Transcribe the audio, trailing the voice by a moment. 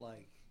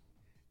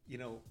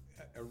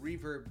a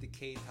reverb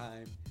decay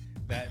time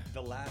that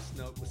the last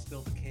note was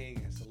still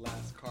decaying as the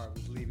last car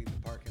was leaving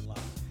the parking lot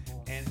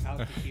and out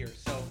to here.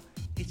 So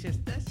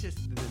that's just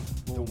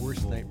the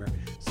worst nightmare.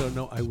 So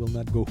no, I will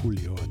not go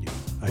Julio on you.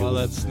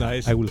 That's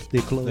nice. I will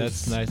stay close.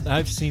 That's nice.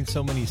 I've seen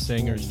so many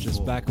singers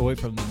just back away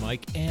from the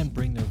mic and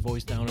bring their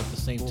voice down at the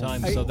same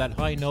time. So that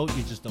high note,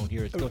 you just don't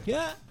hear it. Go,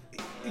 yeah.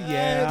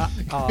 Yeah.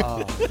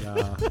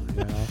 Yeah.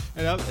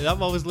 And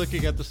I'm always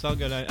looking at the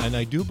song, and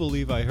I do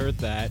believe I heard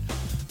that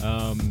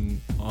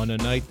on a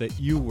night that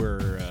you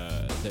were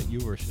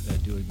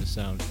doing the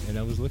sound, and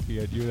I was looking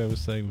at you and I was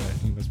saying, man,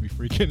 he must be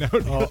freaking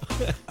out.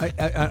 I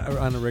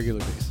on a regular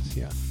basis,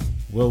 yeah.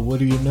 Well, what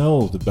do you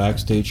know? The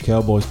Backstage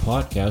Cowboys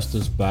podcast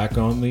is back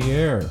on the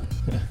air.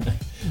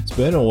 It's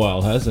been a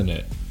while, hasn't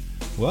it?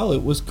 Well,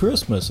 it was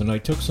Christmas, and I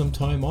took some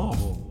time off.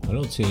 I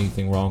don't see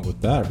anything wrong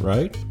with that,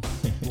 right?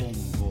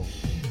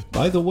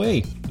 By the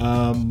way,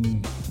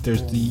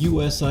 there's the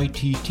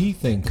USITT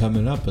thing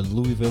coming up in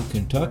Louisville,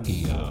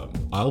 Kentucky.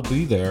 I'll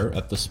be there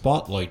at the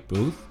Spotlight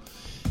booth,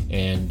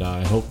 and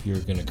I hope you're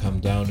going to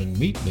come down and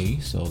meet me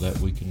so that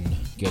we can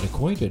get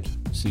acquainted,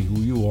 see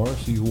who you are,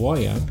 see who I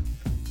am,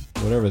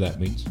 whatever that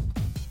means.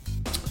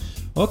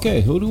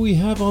 Okay, who do we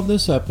have on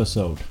this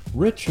episode?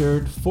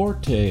 Richard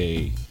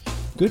Forte.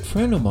 Good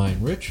friend of mine,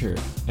 Richard,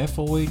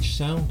 FOH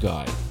sound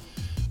guy.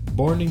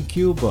 Born in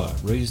Cuba,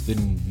 raised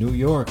in New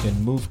York,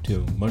 and moved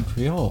to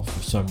Montreal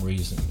for some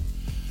reason.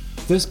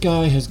 This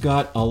guy has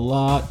got a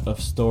lot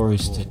of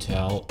stories to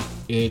tell.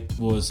 It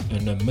was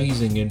an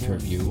amazing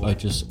interview. I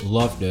just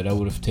loved it. I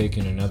would have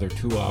taken another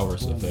 2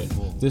 hours of it.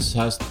 This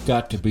has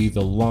got to be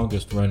the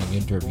longest running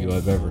interview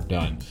I've ever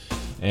done.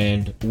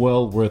 And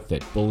well worth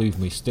it. Believe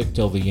me, stick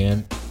till the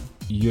end.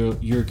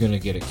 You're going to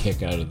get a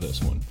kick out of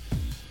this one.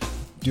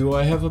 Do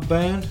I have a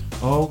band?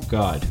 Oh,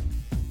 God.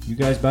 You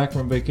guys back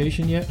from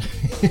vacation yet?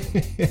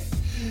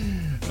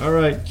 All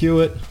right, cue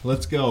it.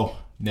 Let's go.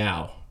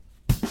 Now.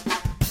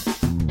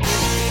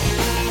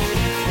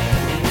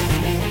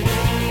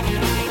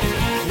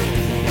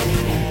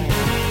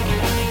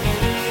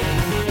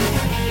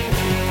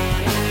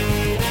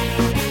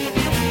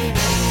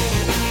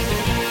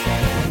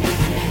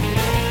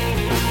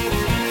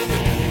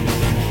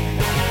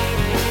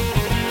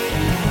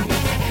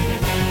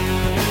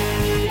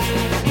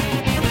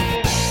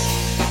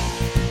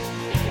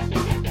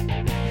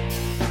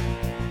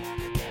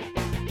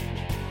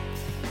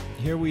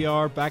 Here we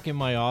are back in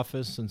my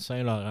office in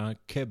Saint Laurent,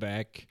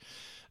 Quebec.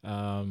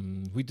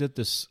 We did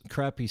this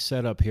crappy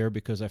setup here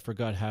because I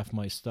forgot half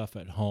my stuff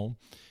at home.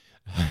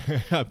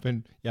 I've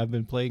been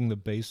playing the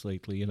bass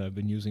lately, and I've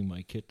been using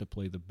my kit to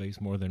play the bass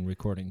more than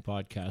recording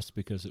podcasts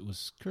because it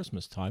was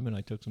Christmas time and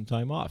I took some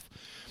time off.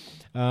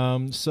 I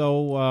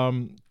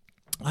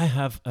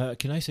have,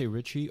 can I say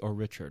Richie or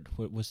Richard?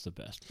 What's the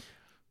best?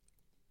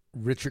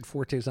 Richard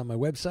Forte is on my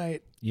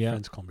website. Yeah.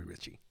 Friends call me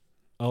Richie.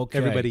 Okay.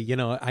 Everybody,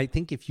 I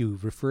think if you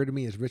refer to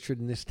me as Richard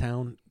in this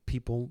town,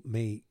 people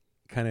may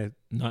kind of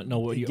not know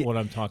what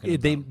I'm talking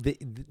about.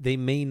 They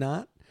may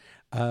not,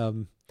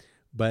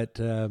 but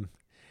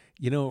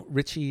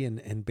Richie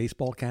and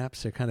baseball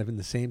caps are kind of in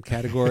the same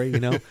category.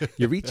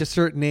 You reach a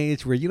certain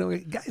age where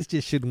guys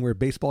just shouldn't wear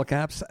baseball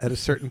caps at a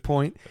certain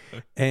point,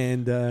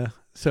 and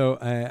so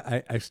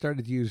I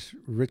started to use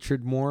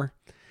Richard more,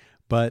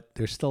 but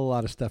there's still a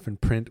lot of stuff in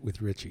print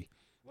with Richie.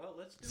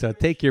 So Richie.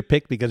 Take your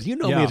pick because me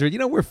as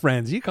we're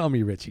friends. You call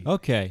me Richie.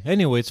 Okay.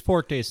 Anyway, it's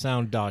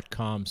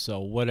fortesound.com, so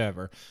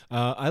whatever.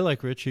 I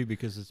like Richie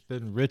because it's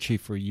been Richie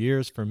for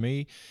years for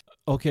me.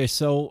 Okay,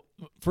 so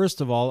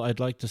first of all,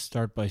 I'd like to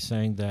start by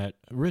saying that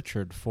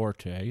Richard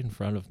Forte in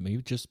front of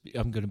me,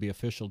 I'm going to be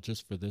official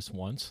just for this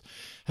once,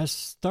 has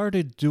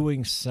started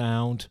doing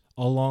sound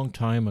a long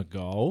time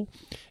ago,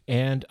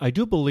 and I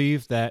do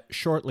believe that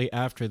shortly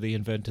after they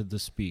invented the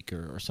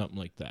speaker or something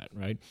like that,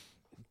 right?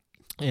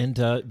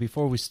 And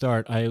before we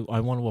start, I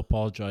want to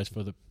apologize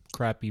for the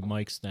crappy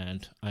mic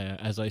stand.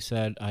 As I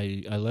said,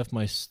 I left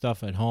my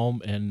stuff at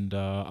home, and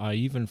I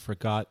even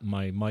forgot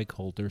my mic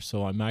holder,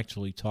 so I'm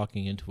actually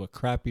talking into a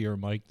crappier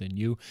mic than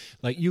you.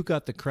 Like, you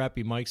got the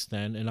crappy mic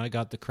stand, and I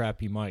got the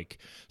crappy mic.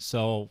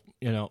 So,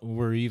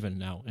 we're even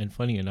now. And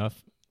funny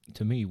enough,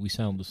 to me, we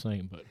sound the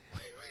same, but...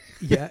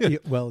 Yeah,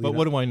 well... But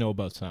what do I know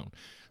about sound?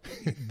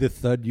 The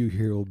thud you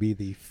hear will be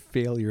the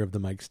failure of the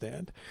mic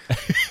stand.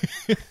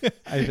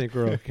 I think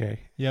we're okay.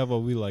 Yeah,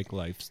 well, we like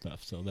life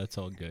stuff, so that's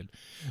all good.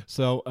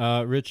 So,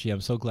 Richie, I'm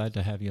so glad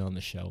to have you on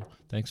the show.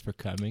 Thanks for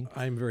coming.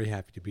 I'm very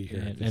happy to be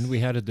here. And we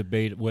had a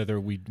debate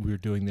whether we were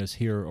doing this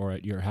here or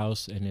at your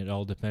house, and it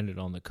all depended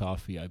on the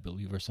coffee, I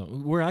believe, or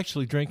something. We're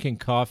actually drinking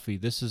coffee.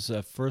 This is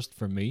a first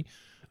for me.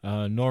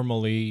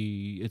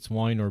 Normally, it's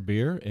wine or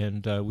beer,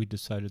 and we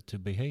decided to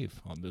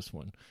behave on this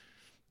one.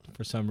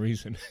 For some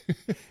reason.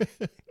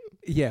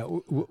 Yeah,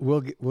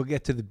 we'll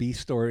get to the B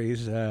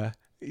stories,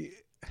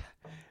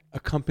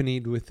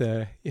 accompanied with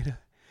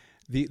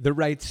the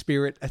right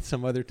spirit at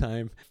some other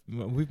time.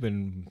 We've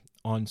been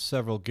on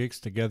several gigs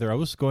together. I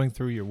was going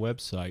through your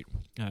website,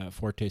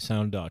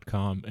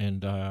 fortesound.com,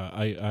 and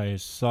I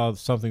saw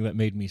something that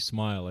made me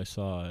smile. I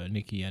saw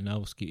Nikki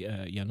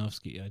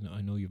Yanowski.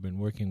 I know you've been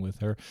working with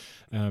her.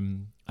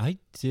 I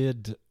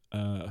did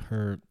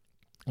her,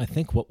 I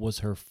think what was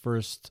her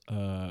first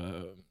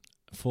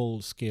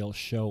full-scale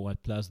show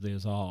at Place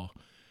des Arts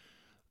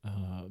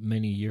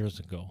many years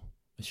ago.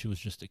 She was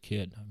just a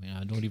kid. I mean,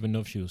 I don't even know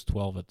if she was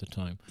 12 at the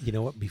time. You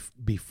know what?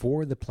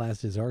 Before the Place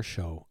des Arts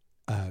show,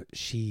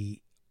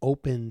 she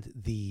opened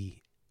the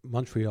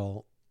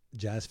Montreal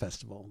Jazz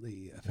Festival,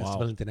 the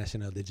Festival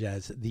International de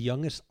Jazz, the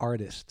youngest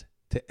artist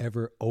to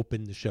ever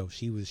open the show.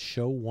 She was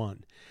show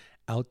one,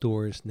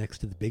 outdoors next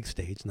to the big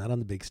stage, not on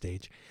the big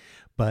stage,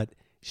 but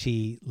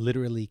she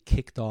literally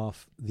kicked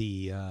off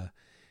the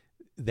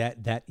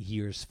that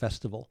year's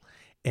festival,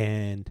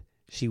 and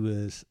she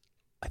was,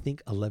 I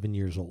think, 11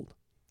 years old.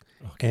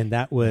 Okay. And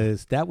that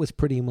was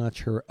pretty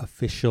much her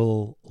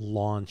official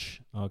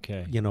launch.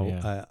 Okay.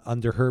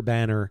 Under her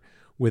banner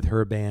with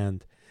her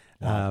band.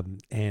 Wow.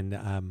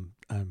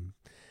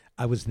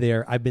 I was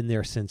there. I've been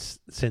there since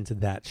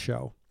that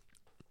show.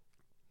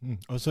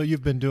 Oh, so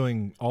you've been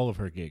doing all of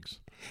her gigs?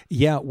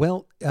 Yeah.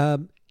 Well,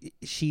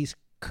 she's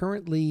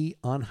currently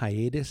on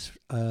hiatus,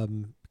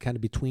 kind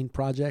of between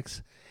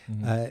projects.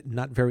 Mm-hmm.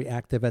 Not very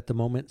active at the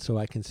moment, so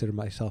I consider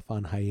myself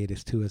on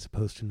hiatus too, as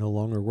opposed to no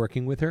longer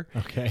working with her.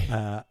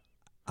 Okay.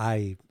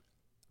 I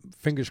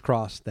fingers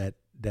crossed that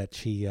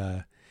she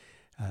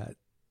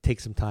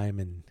takes some time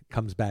and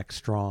comes back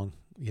strong,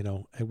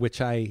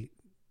 which I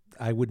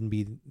wouldn't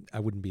be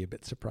a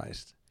bit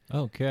surprised.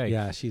 Okay.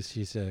 Yeah,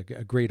 she's a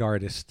great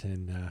artist,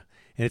 and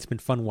it's been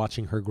fun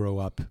watching her grow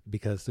up,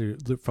 because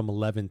they're from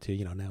 11 to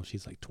now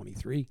she's like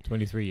 23.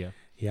 23, yeah.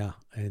 Yeah,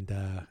 and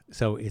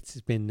so it's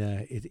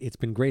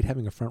been great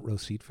having a front row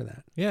seat for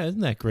that. Yeah,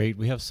 isn't that great?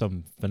 We have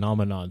some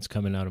phenomenons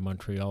coming out of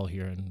Montreal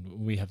here,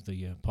 and we have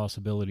the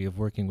possibility of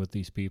working with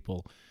these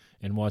people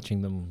and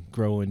watching them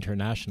grow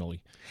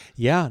internationally.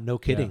 Yeah, no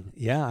kidding.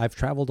 Yeah, I've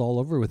traveled all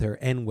over with her,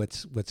 and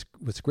what's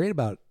great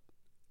about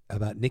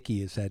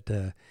Nikki is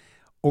that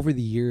over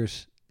the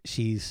years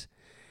she's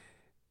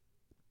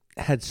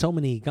had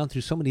gone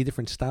through so many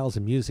different styles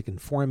of music and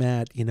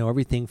format,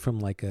 everything from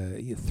like a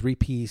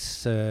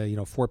 3-piece,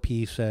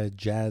 4-piece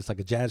jazz, like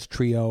a jazz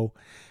trio,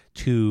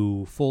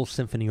 to full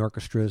symphony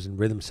orchestras and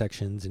rhythm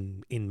sections,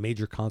 and in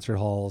major concert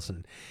halls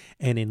and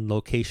in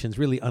locations,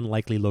 really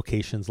unlikely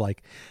locations,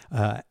 like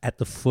at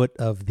the foot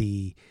of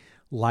the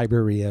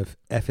Library of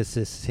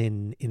Ephesus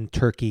in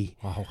Turkey.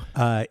 Wow.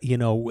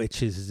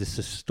 Which is this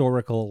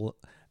historical,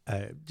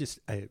 just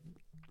a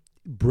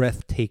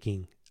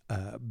breathtaking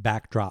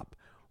backdrop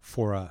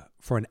for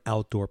an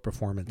outdoor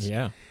performance.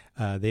 Yeah.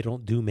 They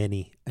don't do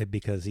many,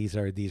 because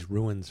these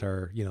ruins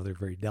are, they're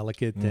very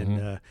delicate,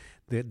 and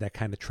that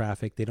kind of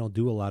traffic. They don't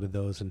do a lot of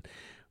those. And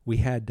we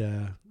had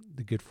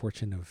the good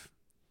fortune of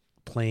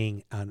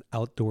playing an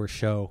outdoor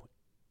show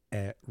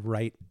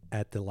right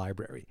at the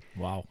library.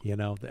 Wow. In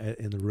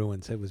the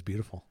ruins. It was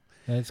beautiful.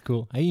 That's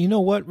cool. Hey, you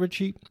know what,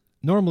 Richie?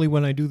 Normally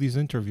when I do these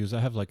interviews, I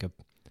have like a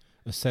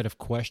set of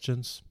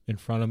questions in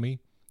front of me,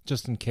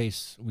 just in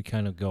case we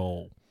kind of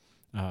go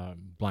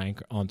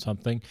blank on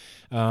something.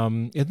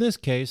 In this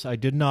case, I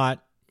did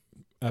not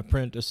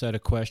print a set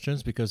of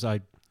questions, because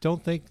I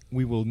don't think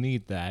we will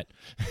need that.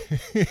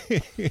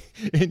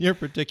 In your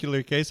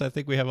particular case, I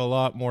think we have a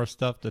lot more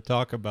stuff to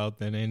talk about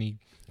than any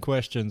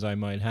questions I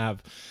might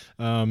have.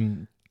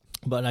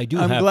 But I'm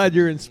glad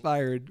you're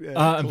inspired.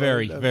 I'm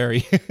very,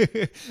 very.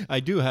 I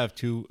do have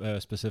two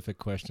specific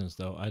questions,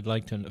 though. I'd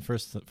like to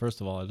first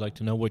of all, I'd like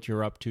to know what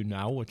you're up to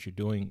now, what you're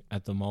doing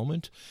at the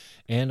moment,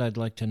 and I'd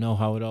like to know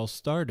how it all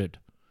started.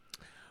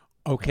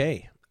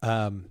 Okay.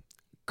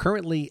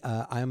 Currently,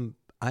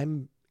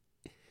 I'm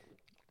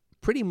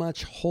pretty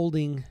much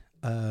holding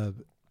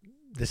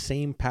the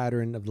same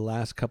pattern of the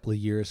last couple of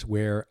years,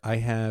 where I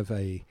have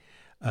a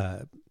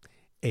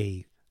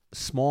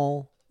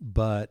small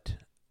but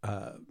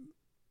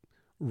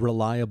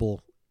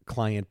reliable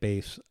client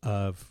base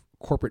of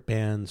corporate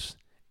bands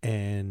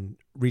and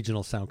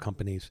regional sound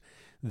companies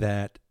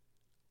that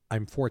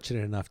I'm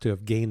fortunate enough to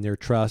have gained their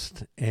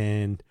trust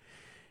and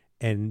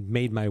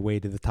made my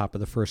way to the top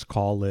of the first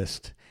call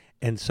list.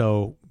 And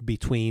so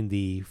between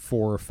the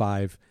 4 or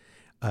 5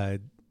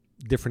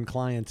 different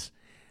clients,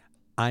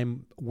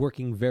 I'm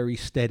working very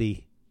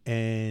steady,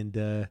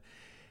 and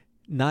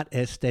not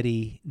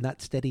steady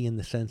in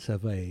the sense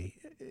of a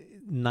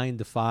 9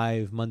 to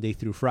 5 Monday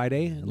through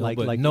Friday.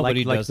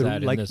 Nobody does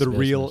that in this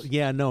business.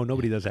 Yeah, no,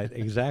 nobody does that.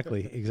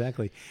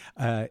 Exactly.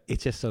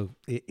 It's just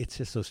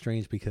so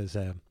strange, because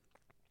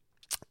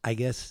I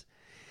guess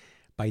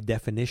by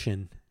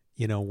definition,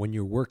 when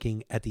you're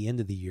working at the end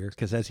of the year,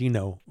 because as you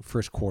know,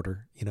 first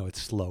quarter,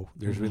 it's slow.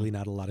 There's really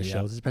not a lot of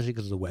shows, especially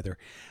because of the weather.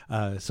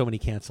 So many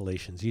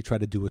cancellations. You try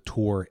to do a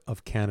tour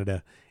of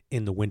Canada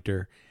in the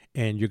winter,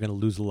 and you're going to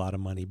lose a lot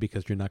of money,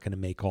 because you're not going to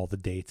make all the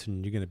dates,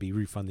 and you're going to be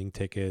refunding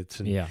tickets,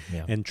 and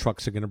and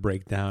trucks are going to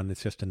break down.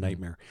 It's just a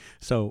nightmare.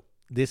 So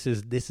this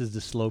is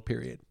the slow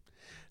period.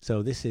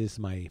 So this is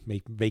my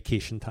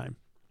vacation time.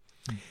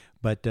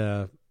 But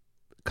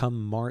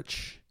come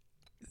March,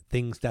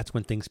 that's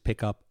when things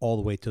pick up all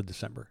the way till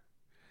December.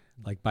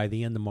 Like by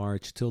the end of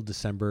March till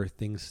December,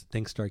 things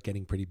start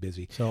getting pretty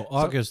busy. So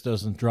August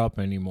doesn't drop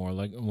anymore.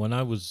 Like when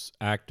I was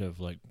active,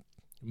 like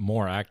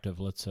more active,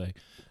 let's say,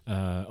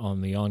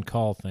 on the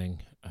on-call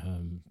thing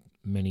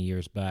many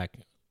years back,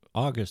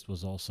 August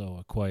was also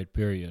a quiet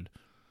period.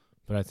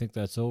 But I think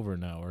that's over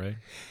now, right?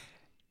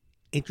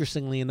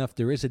 Interestingly enough,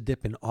 there is a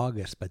dip in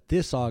August, but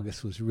this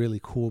August was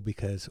really cool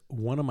because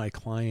one of my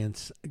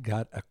clients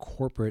got a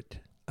corporate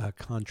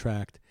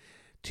contract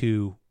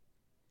to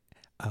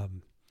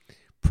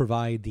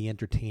provide the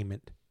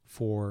entertainment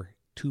for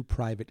 2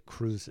 private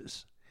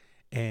cruises.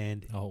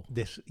 And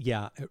this,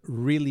 a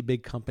really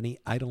big company.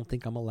 I don't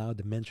think I'm allowed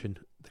to mention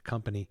the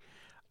company,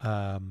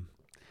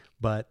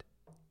 but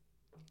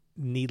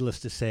needless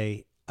to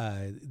say,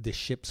 the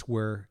ships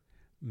were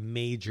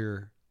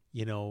major,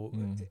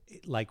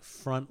 like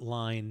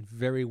frontline,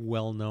 very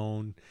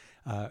well-known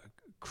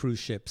cruise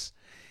ships,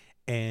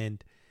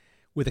 and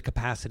with a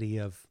capacity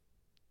of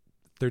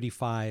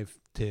 35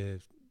 to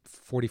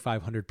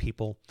 4,500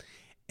 people,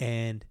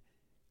 and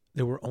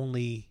there were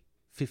only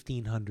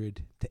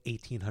 1,500 to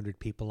 1,800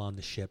 people on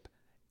the ship,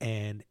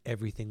 and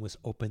everything was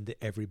open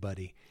to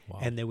everybody. Wow.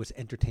 And there was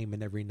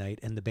entertainment every night,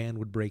 and the band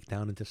would break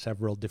down into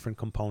several different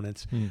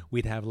components.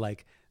 We'd have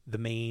like the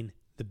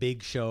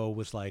big show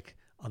was like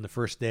on the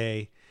first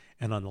day,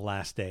 and on the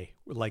last day,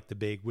 like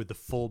with the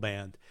full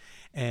band.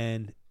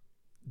 And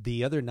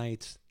the other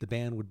nights, the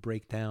band would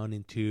break down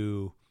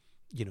into,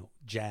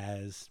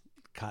 jazz,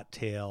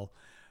 cocktail,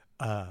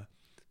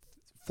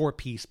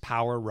 4-piece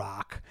power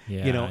rock,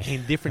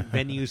 in different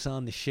venues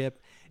on the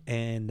ship.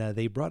 And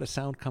they brought a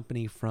sound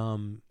company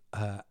from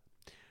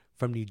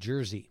New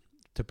Jersey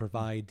to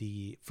provide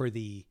for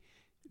the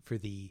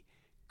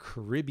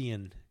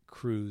Caribbean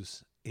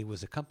cruise. It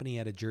was a company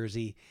out of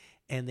Jersey,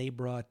 and they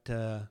brought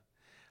I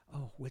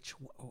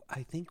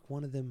think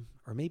one of them,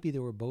 or maybe they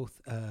were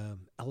both,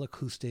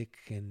 L-Acoustic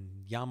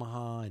and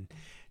Yamaha, and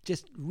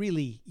just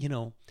really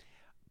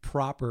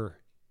proper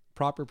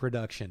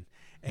production.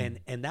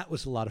 And that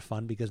was a lot of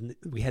fun because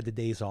we had the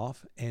days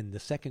off, and the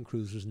second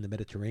cruise was in the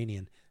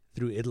Mediterranean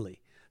through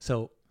Italy.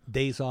 So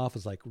days off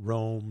was like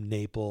Rome,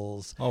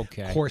 Naples,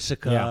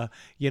 Corsica,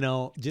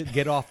 just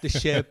get off the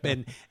ship.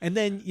 And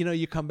then,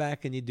 you come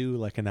back and you do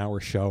like an hour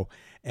show.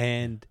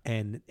 And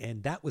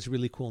that was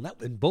really cool.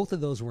 And both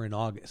of those were in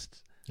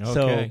August.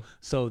 Okay.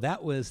 So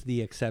that was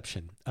the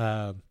exception.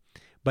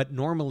 But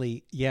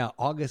normally,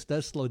 August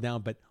does slow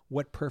down, but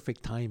what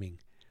perfect timing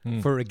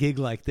for a gig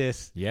like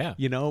this, Yeah.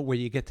 Where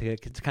you get to,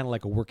 it's kind of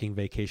like a working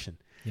vacation.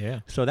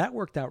 Yeah. So that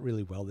worked out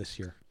really well this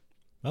year.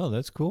 Oh,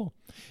 that's cool.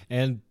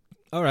 And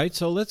all right,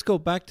 so let's go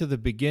back to the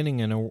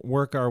beginning and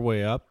work our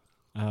way up.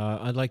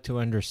 I'd like to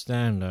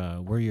understand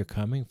where you're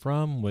coming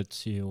from.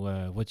 What's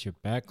your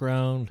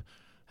background?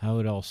 How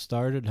it all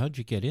started? How'd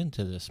you get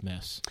into this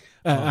mess?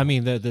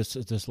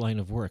 This line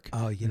of work.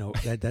 Oh,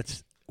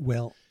 that's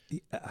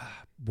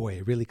boy,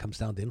 it really comes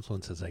down to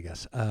influences, I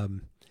guess.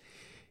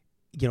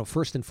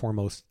 First and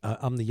foremost,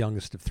 I'm the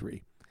youngest of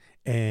 3,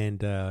 and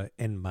the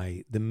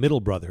middle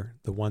brother,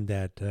 the one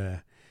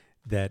that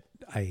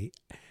I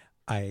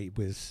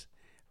was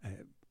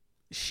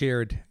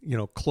shared,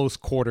 close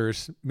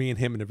quarters, me and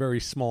him in a very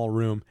small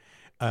room.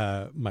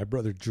 My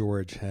brother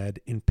George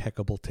had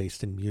impeccable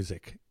taste in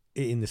music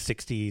in the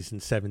 60s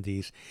and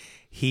 70s.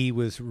 He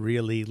was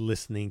really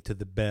listening to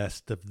the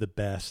best of the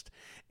best.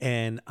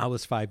 And I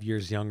was 5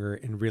 years younger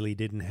and really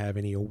didn't have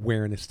any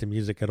awareness to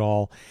music at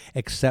all,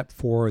 except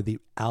for the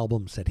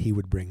albums that he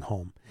would bring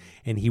home.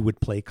 And he would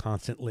play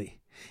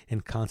constantly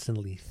and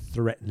constantly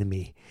threaten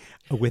me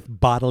with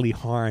bodily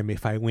harm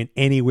if I went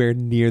anywhere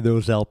near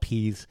those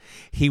LPs.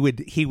 He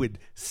would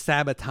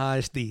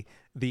sabotage the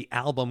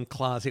album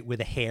closet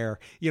with a hair.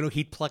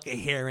 He'd pluck a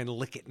hair and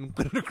lick it and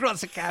put it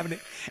across the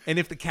cabinet. And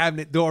if the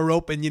cabinet door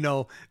opened,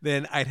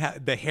 then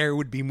the hair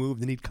would be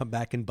moved, and he'd come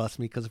back and bust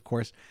me because, of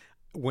course,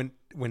 when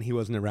he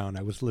wasn't around,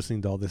 I was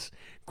listening to all this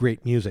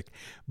great music.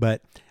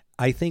 But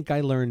I think I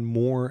learned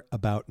more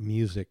about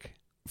music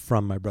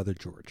from my brother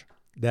George.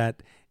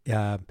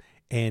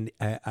 And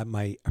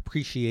my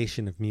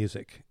appreciation of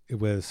music, it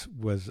was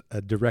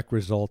a direct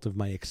result of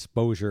my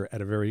exposure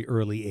at a very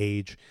early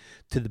age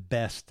to the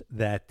best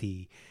that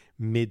the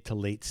mid to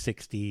late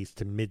 60s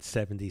to mid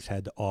 70s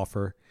had to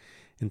offer,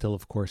 until,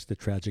 of course, the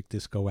tragic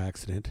disco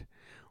accident,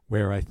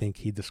 where I think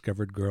he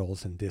discovered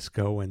girls and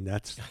disco, and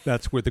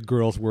that's where the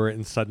girls were,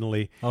 and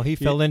suddenly he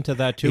fell into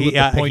that too, with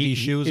the pointy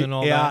shoes and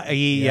all that.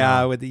 He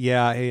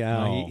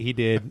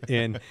did.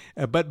 And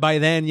but by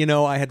then,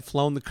 I had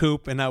flown the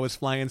coop and I was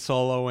flying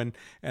solo, and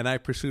I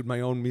pursued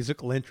my own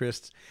musical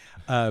interests.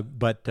 I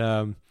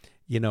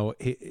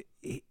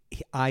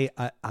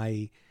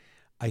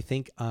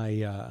think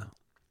I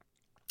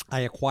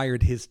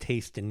acquired his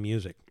taste in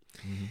music,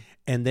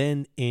 and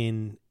then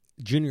in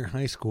junior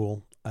high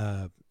school.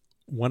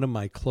 One of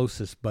my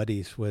closest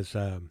buddies was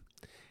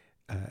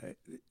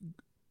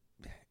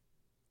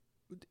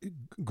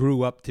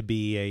grew up to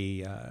be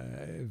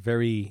a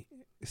very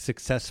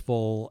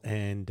successful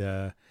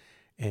and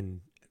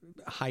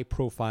high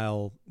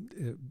profile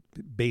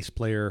bass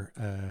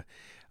player,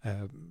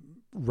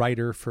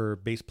 writer for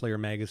Bass Player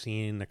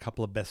magazine, a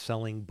couple of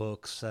best-selling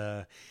books,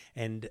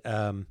 and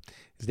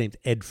his name's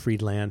Ed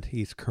Friedland.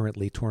 He's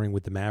currently touring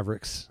with the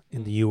Mavericks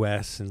in the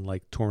U.S. and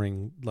like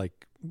touring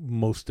like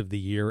most of the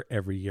year.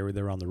 Every year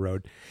they're on the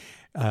road.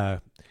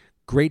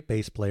 Great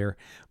bass player,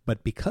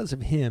 but because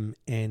of him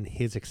and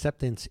his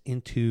acceptance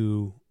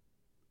into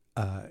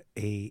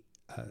a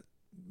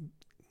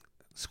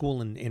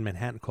school in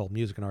Manhattan called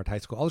Music and Art High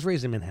School. I was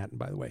raised in Manhattan,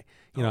 by the way.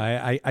 You know,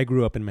 I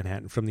grew up in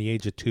Manhattan from the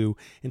age of 2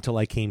 until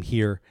I came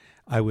here.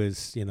 I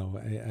was,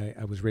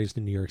 I was raised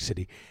in New York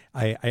City.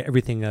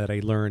 Everything that I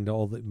learned,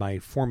 my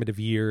formative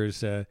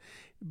years,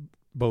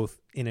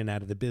 both in and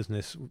out of the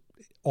business,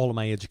 all of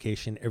my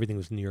education, everything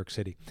was in New York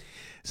City.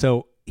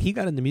 So he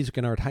got into Music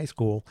and Art High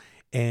School,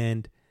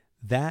 and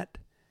that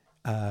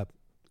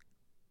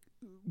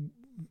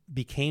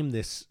became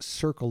this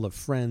circle of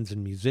friends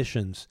and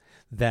musicians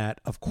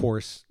that, of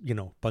course,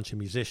 bunch of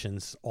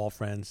musicians, all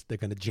friends, they're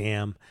going to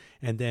jam.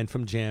 And then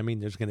from jamming,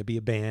 there's going to be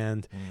a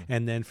band.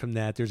 And then from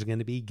that, there's going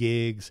to be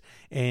gigs.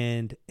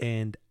 And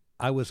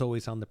I was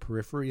always on the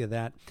periphery of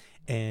that.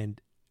 And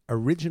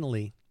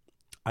originally,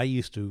 I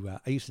used to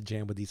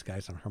jam with these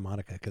guys on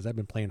harmonica because I've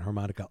been playing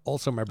harmonica.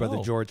 Also, my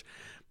brother George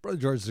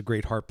is a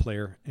great harp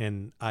player,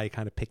 and I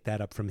kind of picked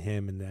that up from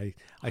him. And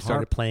I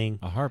started playing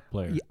a harp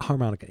player,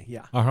 harmonica.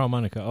 Yeah, a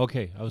harmonica.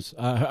 Okay,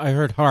 I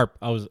heard harp.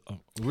 I was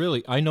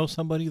really I know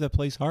somebody that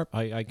plays harp.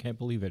 I can't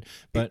believe it.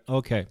 But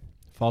okay,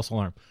 false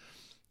alarm.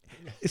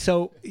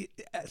 So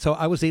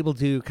I was able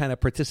to kind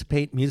of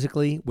participate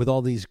musically with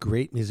all these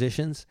great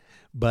musicians,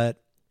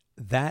 but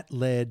that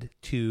led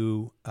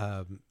to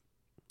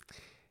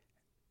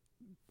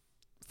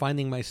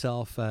finding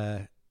myself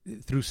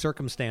through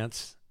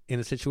circumstance in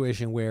a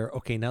situation where,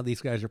 okay, now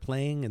these guys are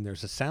playing and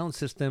there's a sound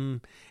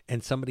system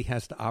and somebody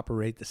has to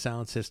operate the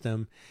sound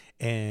system.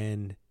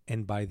 And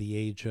by the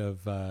age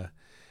of,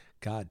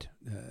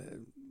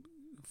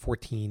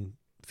 14,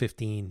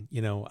 15,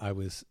 I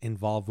was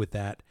involved with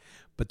that.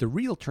 But the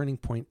real turning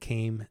point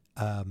came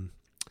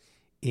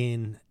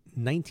in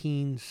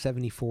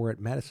 1974 at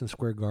Madison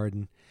Square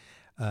Garden.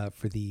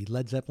 For the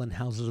Led Zeppelin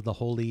Houses of the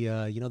Holy,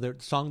 their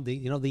song, the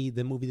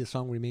movie, The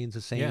Song Remains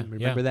the Same. Yeah,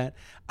 Remember that?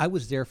 I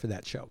was there for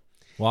that show.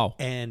 Wow.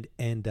 And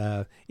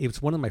it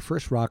was one of my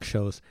first rock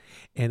shows.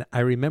 And I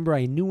remember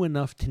I knew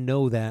enough to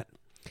know that,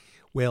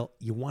 well,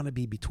 you want to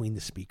be between the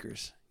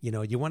speakers. You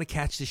want to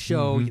catch the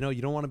show. Mm-hmm.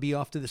 You don't want to be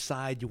off to the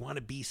side. You want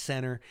to be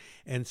center.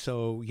 And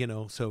so,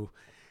 so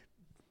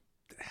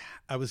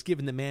I was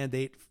given the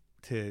mandate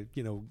to,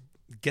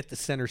 get the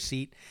center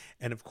seat.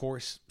 And of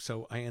course,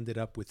 so I ended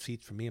up with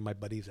seats for me and my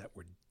buddies that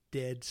were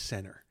dead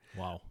center.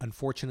 Wow.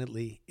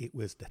 Unfortunately, it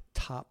was the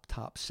top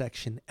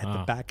section at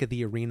the back of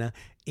the arena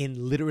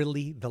in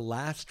literally the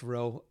last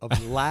row of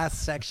the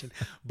last section,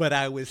 but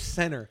I was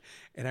center.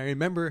 And I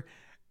remember,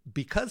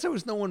 because there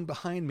was no one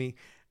behind me,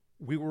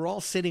 we were all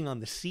sitting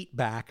on the seat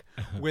back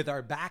with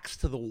our backs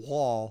to the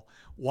wall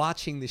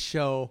watching the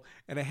show.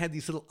 And I had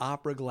these little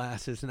opera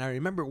glasses. And I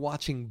remember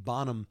watching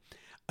Bonham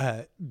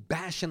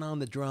bashing on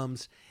the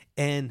drums,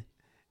 and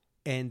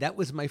that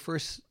was my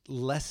first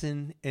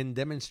lesson and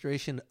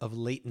demonstration of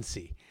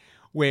latency,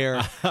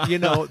 where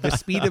the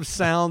speed of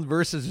sound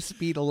versus the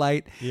speed of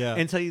light. Yeah.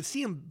 And so you'd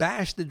see him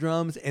bash the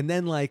drums, and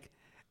then like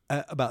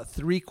about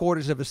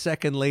 3/4 of a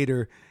second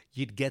later,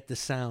 you'd get the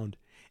sound.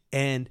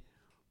 And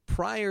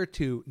prior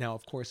to now,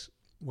 of course,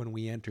 when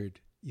we entered,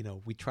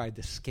 we tried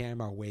to scam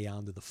our way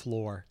onto the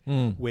floor,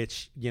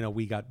 which,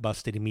 we got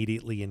busted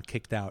immediately and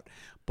kicked out.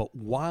 But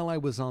while I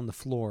was on the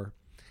floor,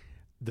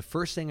 the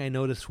first thing I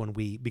noticed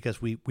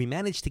because we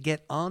managed to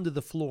get onto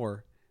the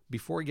floor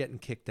before getting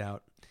kicked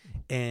out,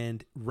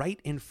 and right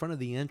in front of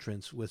the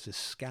entrance was this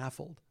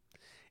scaffold.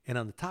 And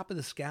on the top of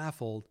the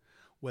scaffold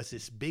was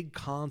this big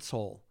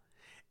console.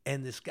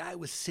 And this guy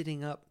was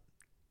sitting up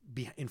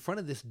in front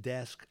of this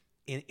desk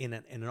in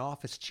an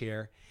office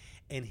chair,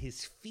 and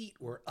his feet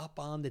were up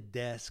on the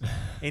desk,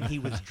 and he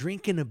was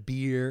drinking a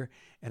beer.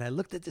 And I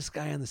looked at this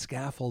guy on the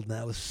scaffold, and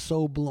I was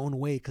so blown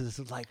away, because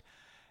it was like,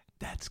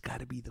 that's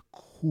got to be the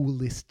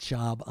coolest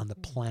job on the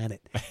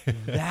planet.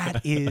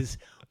 That is,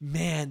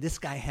 man, this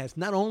guy has,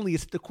 not only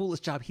is it the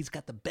coolest job, he's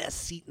got the best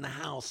seat in the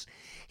house.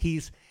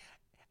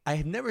 I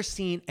have never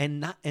seen,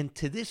 and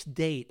to this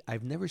date,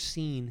 I've never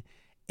seen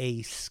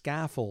a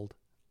scaffold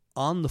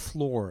on the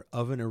floor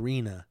of an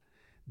arena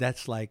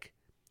that's like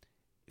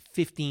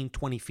 15,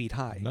 20 feet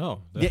high.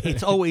 No.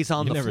 It's always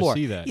on the floor. You never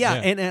see that. Yeah,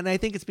 and I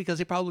think it's because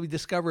they probably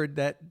discovered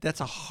that that's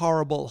a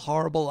horrible,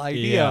 horrible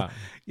idea.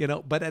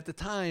 But at the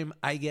time,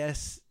 I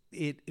guess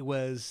it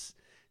was,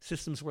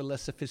 systems were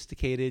less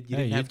sophisticated. You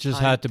didn't have just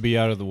time. had to be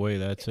out of the way.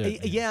 That's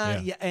it. Yeah.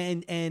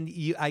 And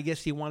I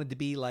guess you wanted to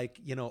be like,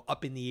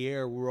 up in the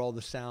air where all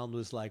the sound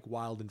was like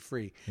wild and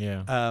free.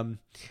 Yeah.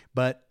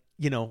 But,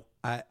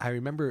 I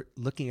remember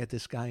looking at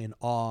this guy in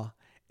awe,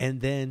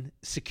 and then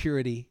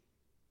security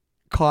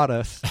caught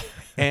us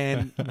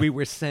and we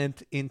were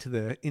sent into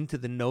the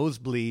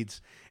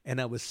nosebleeds,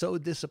 and I was so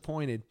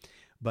disappointed.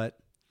 But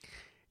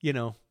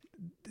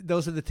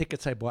those are the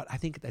tickets I bought. I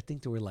think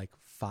they were like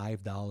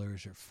 $5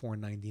 or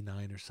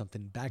 $4.99 or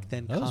something back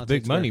then. That was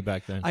big money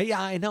back then.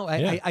 I know.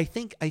 Yeah. I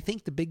think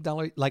the big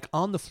dollar, like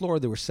on the floor,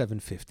 there were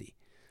 $7.50.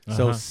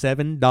 So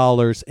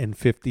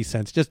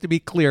 $7.50, just to be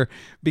clear,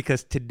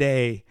 because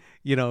today,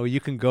 you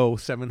can go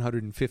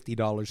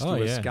 $750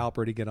 to a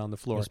scalper to get on the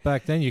floor. Because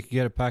back then you could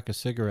get a pack of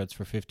cigarettes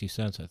for 50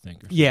 cents, I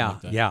think. Or Yeah,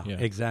 like that.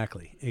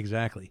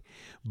 exactly.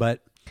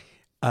 But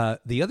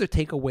the other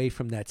takeaway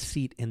from that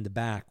seat in the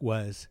back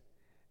was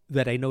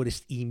that I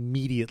noticed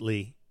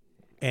immediately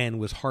and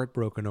was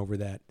heartbroken over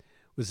that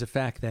was the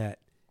fact that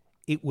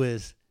it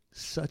was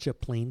such a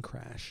plane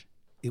crash.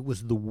 It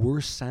was the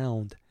worst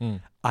sound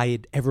I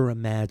had ever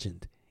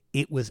imagined.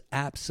 It was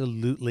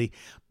absolutely,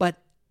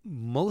 but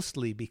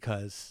mostly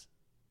because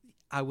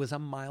I was a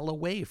mile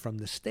away from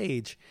the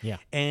stage. Yeah.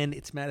 And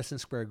it's Madison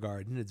Square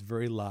Garden. It's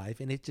very live.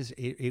 And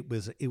it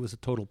was a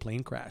total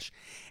plane crash.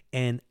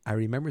 And I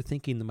remember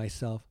thinking to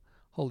myself,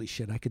 holy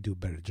shit, I could do a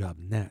better job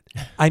than that.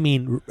 I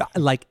mean,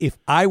 like if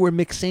I were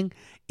mixing,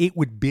 it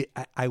would be,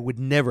 I would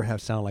never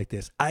have sound like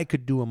this. I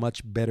could do a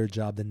much better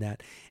job than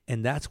that.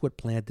 And that's what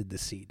planted the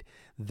seed.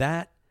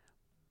 That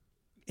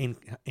in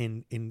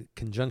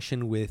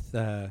conjunction with,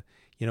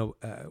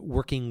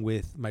 working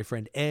with my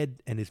friend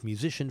Ed and his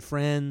musician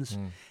friends,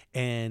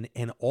 and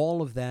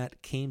all of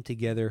that came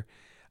together,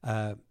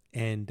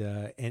 and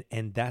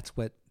that's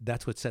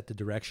what set the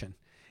direction.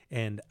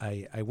 And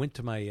I went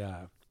to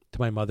my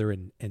mother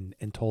and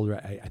told her,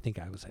 I think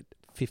I was at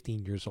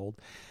 15 years old.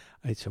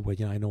 I said, well,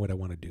 I know what I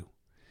want to do.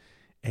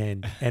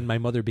 And my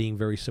mother, being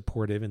very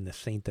supportive and the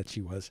saint that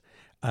she was,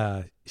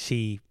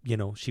 she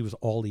was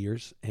all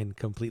ears and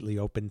completely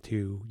open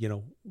to,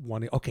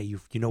 wanting, okay, you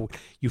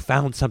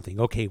found something.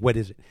 Okay, what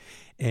is it?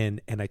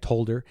 And I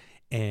told her,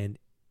 and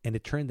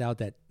it turned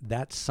out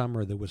that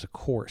summer there was a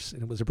course,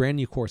 and it was a brand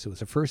new course. It was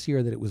the first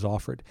year that it was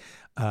offered.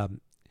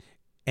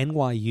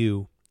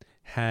 NYU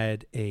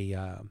had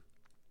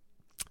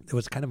there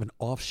was kind of an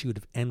offshoot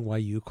of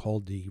NYU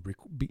called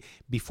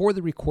before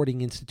the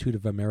Recording Institute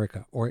of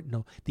America,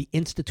 the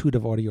Institute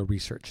of Audio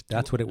Research.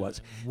 That's what it was.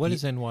 What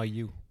is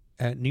NYU?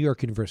 New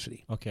York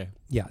University. Okay.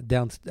 Yeah,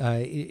 down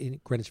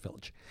in Greenwich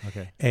Village.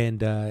 Okay.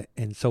 And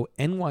so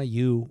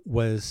NYU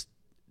was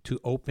to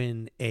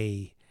open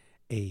a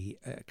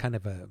kind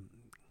of a,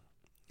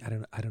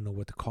 I don't know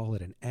what to call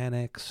it, an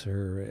annex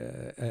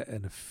or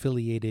an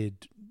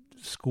affiliated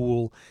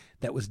school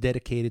that was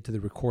dedicated to the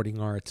recording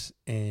arts,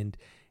 and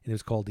it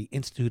was called the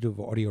Institute of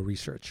Audio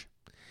Research.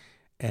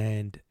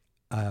 And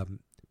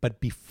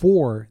but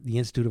before the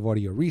Institute of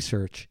Audio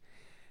Research,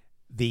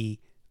 the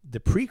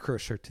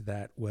precursor to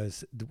that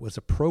was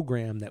a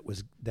program that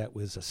was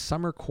a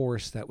summer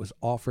course that was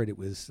offered. It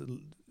was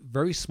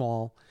very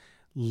small,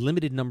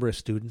 limited number of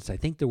students. I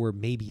think there were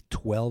maybe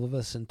 12 of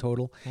us in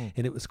total,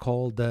 and it was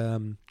called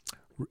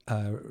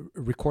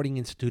Recording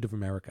Institute of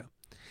America.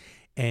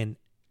 And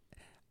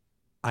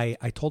I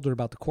told her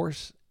about the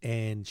course,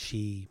 and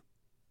she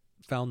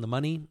found the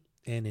money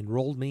and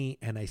enrolled me,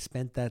 and I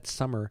spent that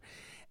summer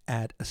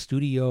at a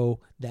studio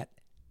that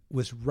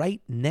was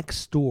right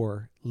next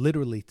door,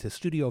 literally, to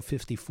Studio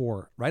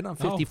 54, right on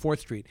 54th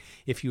Street.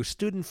 If you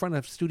stood in front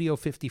of Studio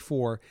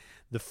 54,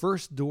 the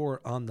first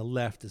door on the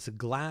left is a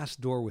glass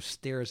door with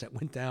stairs that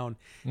went down.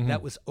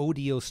 That was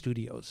Audio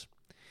Studios.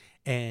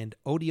 And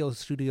Audio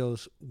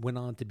Studios went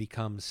on to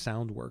become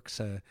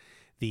Soundworks.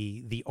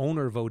 The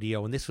owner of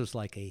Audio, and this was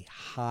like a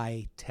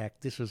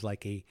high-tech, this was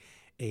like a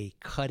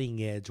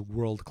cutting-edge,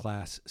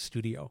 world-class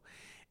studio.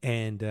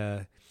 And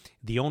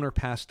the owner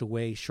passed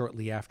away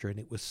shortly after, and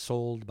it was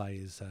sold by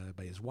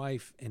his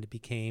wife, and it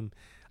became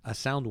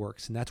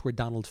Soundworks, and that's where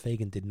Donald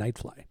Fagen did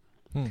Nightfly.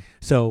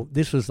 So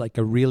this was like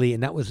a really,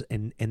 and that was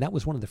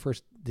one of the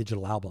first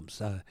digital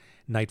albums,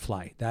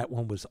 Nightfly. That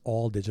one was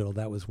all digital.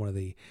 That was one of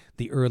the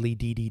early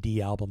DDD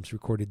albums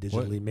recorded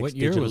digitally, mixed what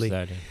year digitally. was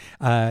that in?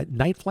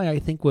 Nightfly, I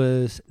think,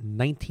 was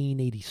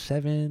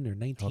 1987 or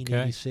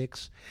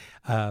 1986.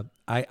 But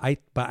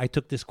I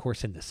took this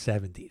course in the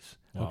 70s.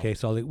 Oh. Okay,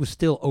 so it was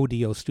still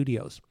Audio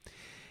Studios,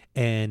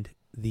 and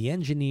the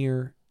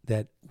engineer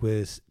that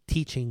was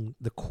teaching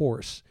the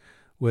course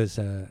was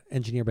an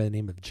engineer by the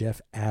name of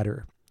Jeff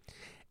Adder.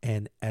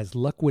 And as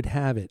luck would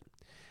have it,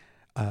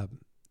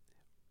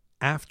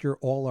 after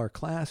all our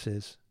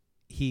classes,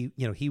 he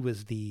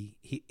was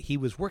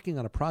working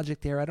on a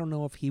project there. I don't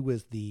know if he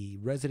was the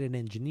resident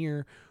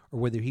engineer or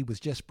whether he was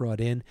just brought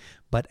in,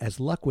 but as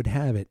luck would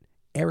have it,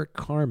 Eric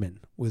Carmen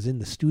was in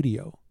the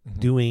studio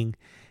doing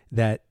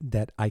that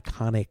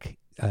iconic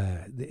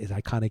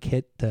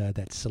hit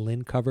that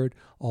Celine covered,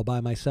 All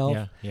by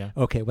Myself. Yeah.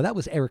 Okay, well, that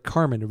was Eric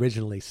Carmen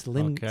originally.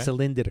 Celine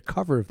did a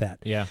cover of that.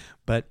 Yeah.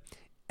 But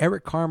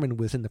Eric Carmen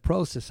was in the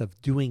process of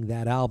doing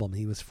that album.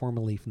 He was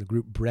formerly from the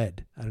group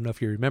Bread. I don't know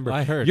if you remember.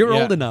 I heard. You're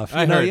yeah. old enough.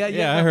 I heard.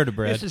 I heard of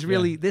Bread.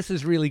 This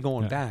is really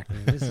going back.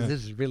 Man. This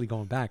is really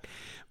going back.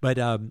 But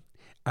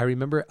I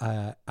remember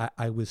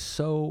I was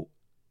so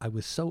I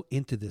was so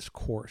into this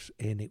course,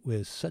 and it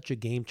was such a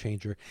game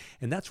changer.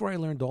 And that's where I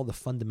learned all the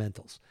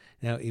fundamentals.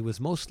 Now, it was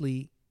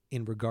mostly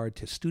in regard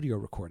to studio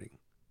recording,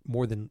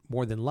 more than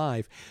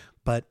live,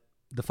 but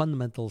the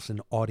fundamentals in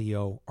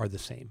audio are the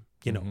same.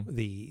 You know,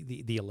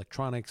 the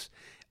electronics,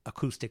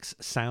 acoustics,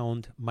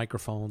 sound,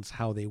 microphones,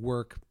 how they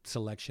work,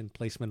 selection,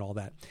 placement, all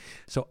that.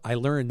 So I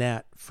learned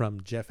that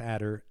from Jeff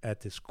Adder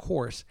at this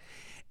course,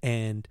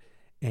 and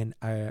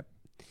a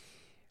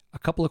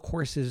couple of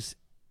courses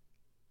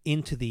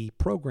into the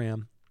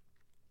program,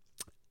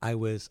 I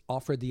was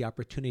offered the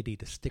opportunity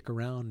to stick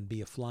around and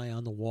be a fly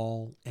on the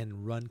wall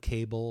and run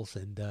cables.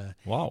 And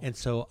Wow. And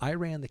so I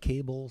ran the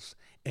cables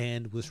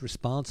and was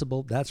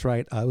responsible. That's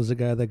right. I was the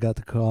guy that got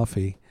the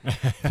coffee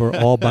for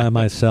all by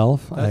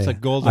myself. That's a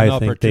golden I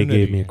think opportunity.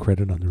 they gave me a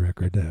credit on the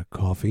record.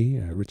 Coffee,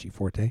 Richie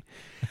Forte.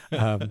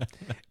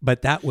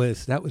 But that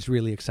was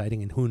really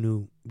exciting. And who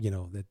knew,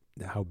 that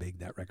how big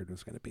that record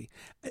was going to be.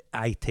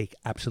 I take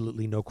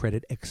absolutely no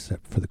credit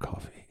except for the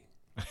coffee.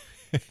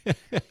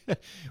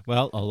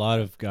 Well, a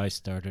lot of guys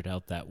started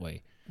out that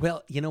way.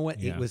 Well, you know what?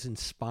 Yeah. It was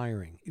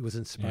inspiring. It was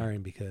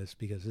inspiring because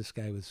this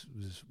guy was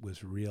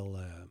real,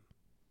 a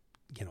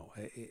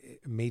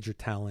major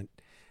talent.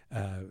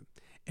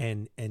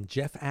 And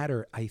Jeff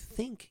Adder, I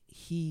think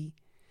he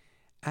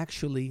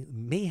actually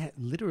may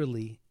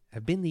literally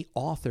have been the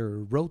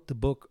author, wrote the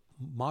book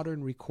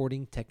Modern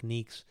Recording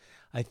Techniques.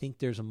 I think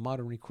there's a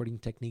Modern Recording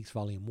Techniques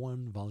Volume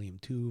 1, Volume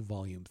 2,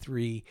 Volume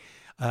 3.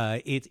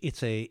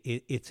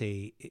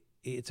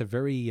 It's a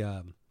very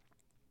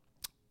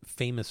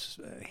famous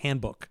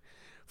handbook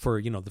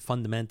for the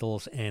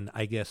fundamentals, and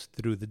I guess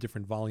through the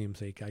different volumes,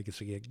 they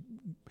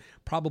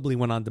probably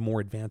went on to more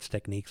advanced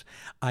techniques.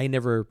 I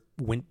never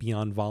went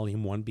beyond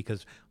Volume 1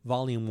 because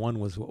Volume 1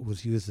 was what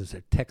was used as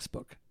a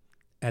textbook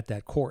at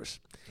that course.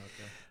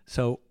 Okay.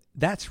 So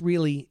that's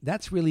really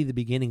the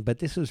beginning, but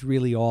this was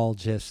really all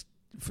just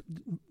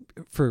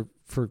for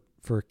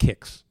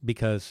kicks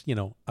because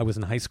I was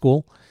in high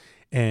school,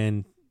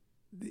 and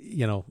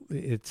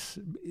it's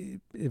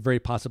very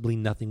possibly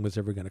nothing was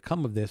ever going to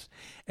come of this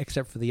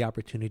except for the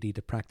opportunity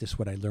to practice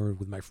what I learned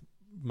with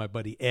my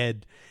buddy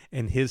Ed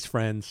and his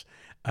friends.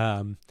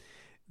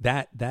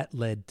 That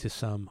led to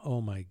some,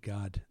 oh my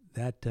God,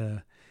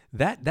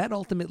 that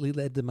ultimately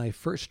led to my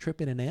first trip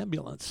in an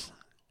ambulance.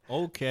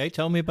 Okay,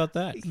 tell me about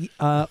that.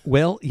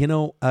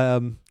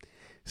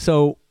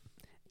 So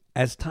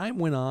as time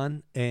went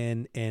on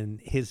and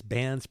his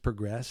bands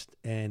progressed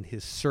and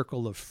his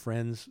circle of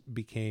friends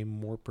became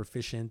more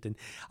proficient, and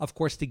of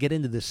course to get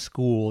into this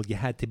school you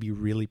had to be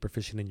really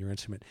proficient in your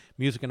instrument.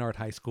 Music and Art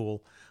High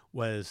School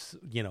was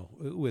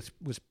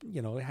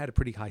it had a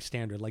pretty high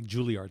standard, like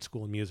Juilliard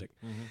School of Music.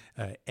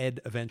 Mm-hmm.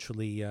 Ed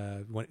eventually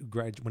when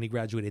he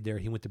graduated there,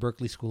 he went to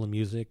Berklee School of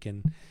Music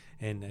and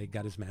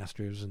got his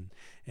master's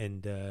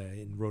and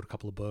wrote a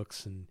couple of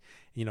books and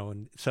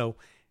so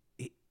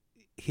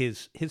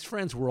his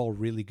friends were all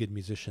really good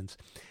musicians.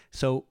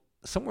 So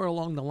somewhere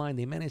along the line,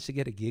 they managed to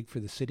get a gig for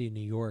the city of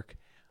New York,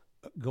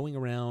 going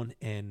around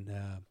and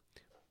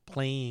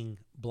playing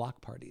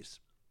block parties.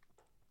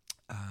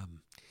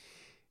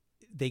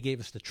 They gave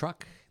us the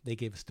truck, they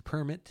gave us the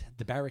permit,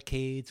 the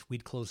barricades.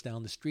 We'd close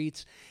down the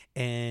streets,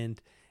 and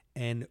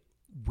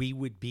we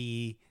would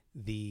be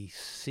the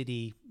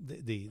city,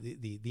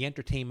 the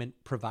entertainment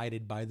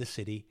provided by the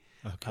city.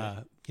 Okay.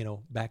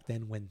 Back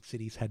then when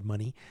cities had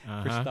money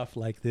for stuff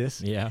like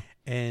this. Yeah.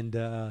 And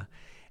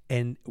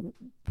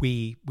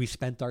we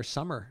spent our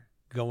summer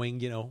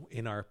going,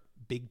 in our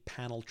big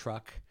panel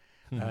truck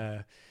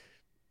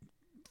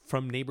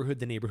from neighborhood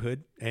to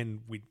neighborhood,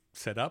 and we'd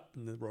set up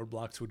and the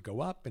roadblocks would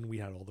go up and we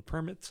had all the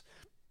permits.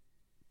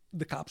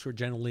 The cops were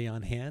generally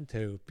on hand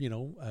to,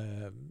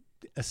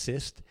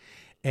 assist.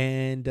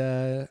 And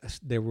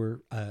there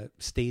were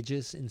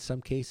stages in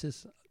some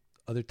cases.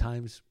 Other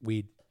times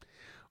we'd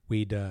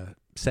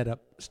set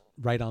up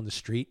right on the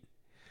street.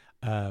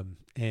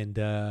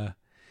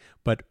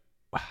 But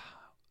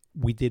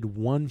we did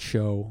one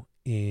show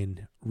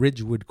in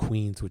Ridgewood,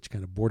 Queens, which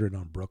kind of bordered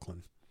on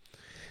Brooklyn.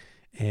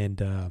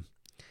 And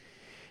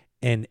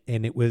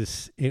it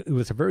was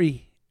a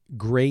very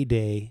gray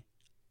day,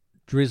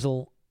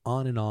 drizzle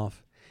on and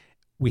off.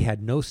 We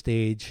had no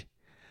stage.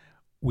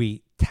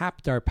 We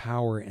tapped our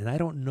power, and I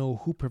don't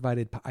know who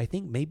provided. I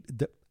think maybe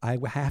I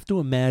have to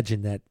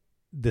imagine that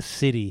the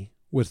city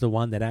was the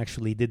one that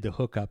actually did the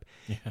hookup.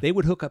 Yeah. They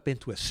would hook up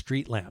into a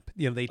street lamp.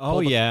 They'd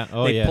pull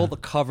the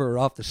cover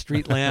off the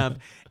street lamp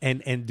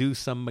and do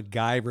some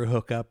MacGyver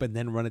hookup, and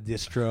then run a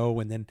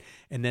distro, and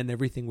then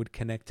everything would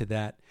connect to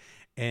that.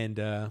 And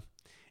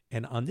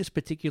on this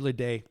particular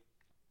day,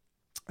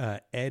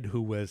 Ed,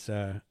 who was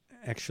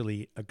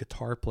actually a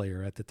guitar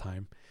player at the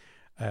time,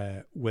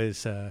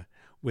 was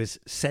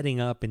setting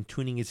up and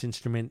tuning his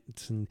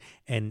instruments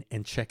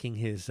and checking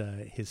his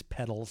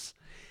pedals,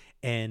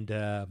 and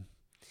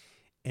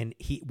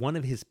one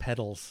of his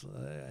pedals,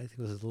 I think it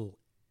was a little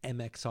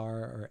MXR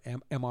or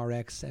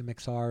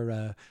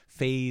MXR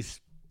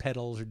phase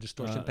pedals or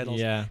distortion pedals.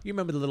 Yeah, you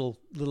remember the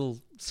little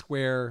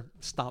square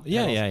stop?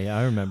 Yeah, pedals? Yeah.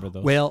 I remember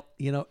those. Well,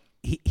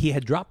 he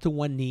had dropped to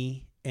one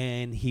knee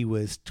and he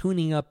was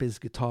tuning up his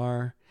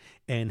guitar,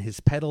 and his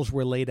pedals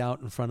were laid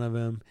out in front of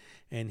him,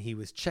 and he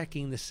was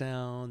checking the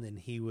sound, and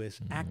he was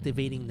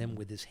activating them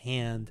with his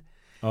hand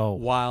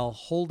while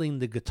holding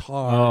the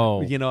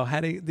guitar. You know,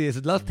 had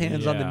his left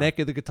hand's on the neck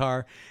of the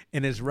guitar,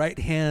 and his right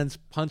hand's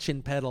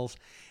punching pedals.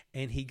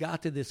 And he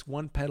got to this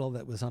one pedal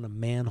that was on a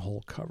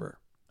manhole cover.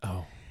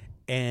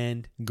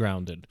 And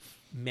grounded.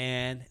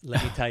 Man,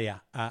 let me tell you,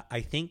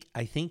 I think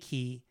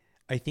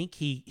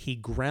he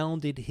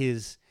grounded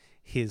his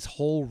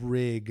whole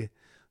rig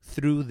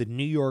through the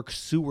New York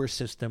sewer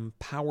system,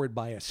 powered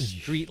by a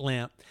street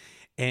lamp.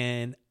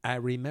 And I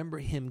remember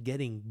him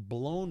getting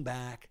blown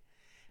back.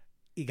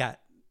 He got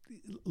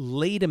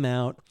laid him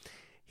out.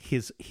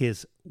 His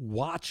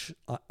watch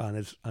on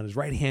his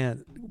right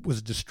hand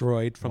was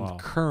destroyed from the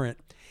current,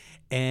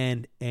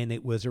 and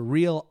it was a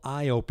real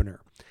eye opener.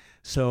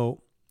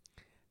 So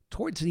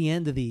towards the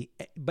end of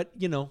but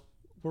you know,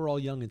 we're all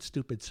young and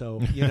stupid,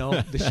 so you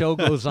know the show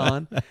goes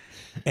on,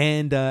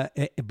 and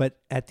but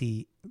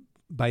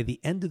by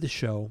the end of the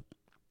show,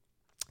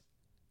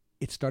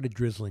 it started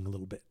drizzling a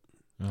little bit,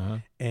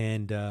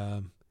 and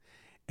the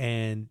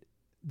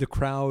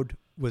crowd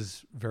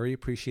was very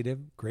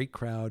appreciative, great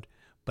crowd.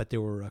 But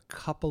there were a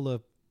couple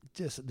of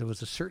there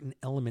was a certain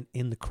element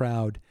in the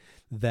crowd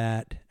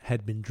that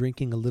had been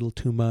drinking a little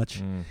too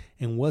much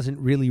and wasn't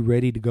really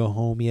ready to go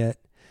home yet.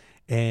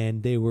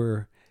 And they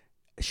were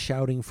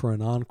shouting for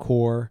an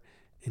encore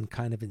and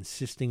kind of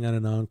insisting on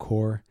an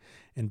encore.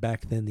 And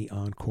back then the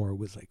encore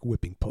was like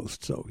whipping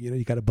post. So, you know,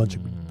 you got a bunch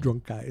of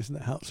drunk guys in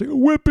the house saying,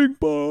 whipping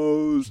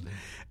post.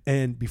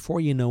 And before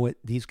you know it,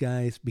 these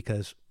guys,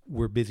 because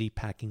we're busy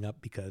packing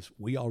up because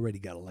we already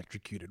got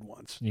electrocuted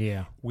once.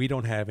 Yeah. We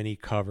don't have any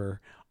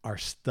cover. Our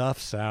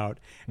stuff's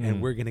out,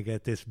 and we're going to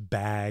get this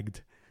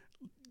bagged,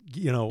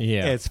 you know,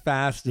 as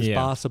fast as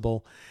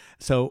possible.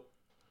 So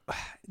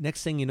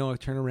next thing you know, I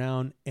turn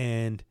around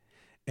and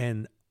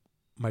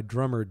my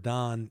drummer,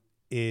 Don,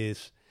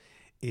 is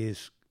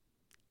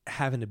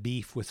having a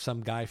beef with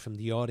some guy from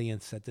the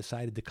audience that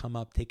decided to come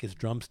up, take his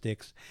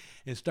drumsticks,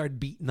 and start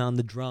beating on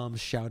the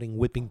drums, shouting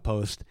whipping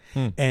post.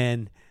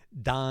 And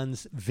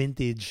Don's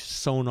vintage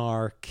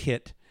sonar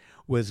kit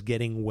was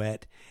getting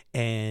wet,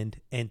 and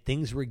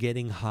things were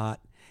getting hot,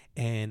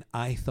 and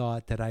I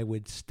thought that I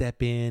would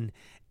step in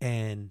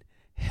and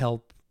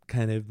help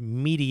kind of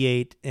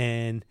mediate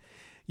and,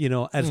 you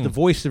know, as the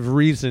voice of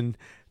reason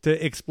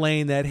to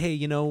explain that, hey,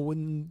 you know,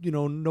 when, you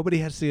know, nobody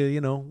has to,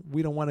 you know,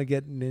 we don't want to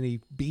get in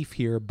any beef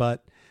here,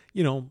 but,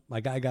 you know, my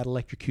guy got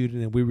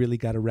electrocuted and we really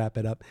got to wrap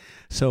it up.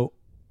 So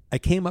I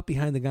came up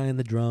behind the guy on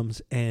the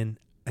drums, and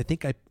I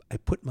think I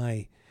put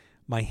my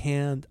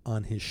hand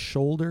on his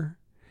shoulder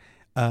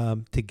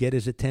to get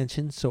his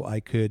attention so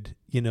I could,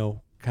 you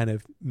know, kind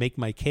of make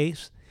my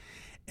case.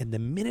 And the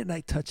minute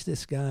I touched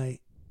this guy,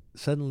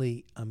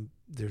 suddenly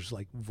there's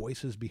like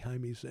voices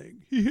behind me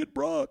saying, he hit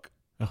Brock.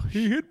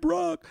 He hit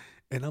Brock.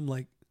 And I'm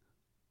like,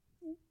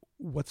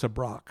 what's a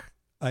Brock?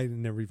 I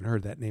never even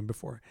heard that name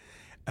before.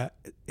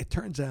 It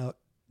turns out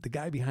the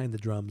guy behind the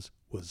drums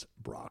was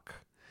Brock.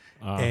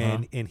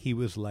 And he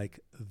was like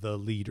the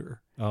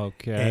leader.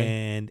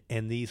 Okay.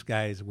 And these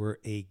guys were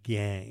a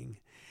gang.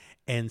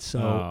 And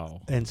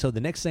so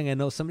the next thing I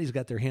know, somebody's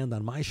got their hand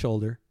on my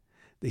shoulder.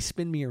 They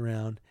spin me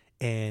around,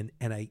 and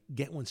I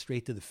get one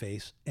straight to the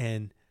face,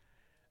 and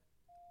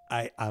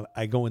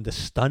I go into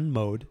stun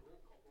mode.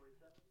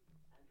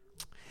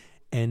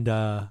 And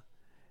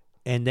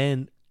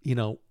then, you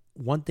know,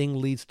 one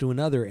thing leads to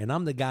another, and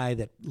I'm the guy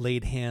that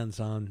laid hands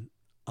on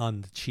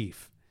the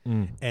chief.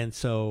 And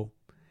so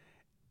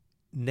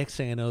next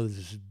thing I know, there's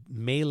this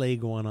melee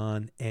going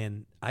on,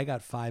 and I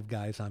got 5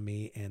 guys on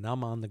me, and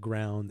I'm on the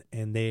ground,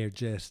 and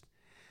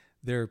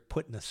they're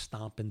putting a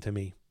stomp into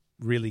me,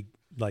 really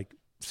like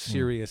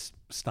serious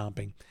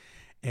stomping.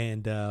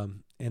 And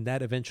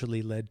that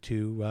eventually led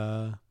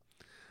to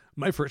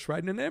my first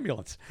ride in an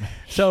ambulance.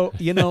 So,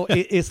 you know,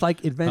 it's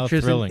like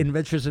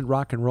adventures in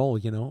rock and roll,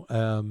 you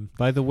know.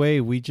 By the way,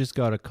 we just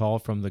got a call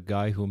from the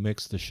guy who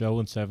mixed the show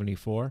in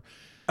 74.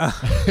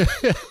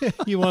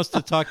 He wants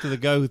to talk to the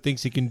guy who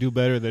thinks he can do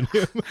better than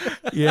him.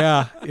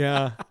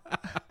 Yeah.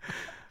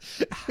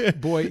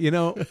 Boy,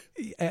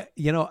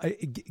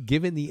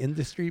 given the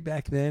industry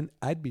back then,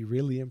 I'd be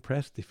really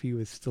impressed if he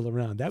was still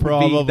around. That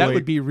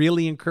would be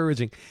really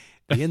encouraging.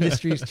 The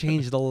industry's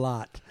changed a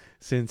lot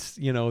since,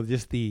 you know,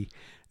 just the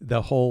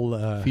whole.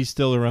 If he's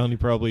still around, he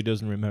probably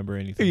doesn't remember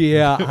anything.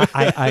 Yeah,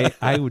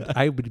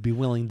 I would be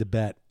willing to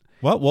bet.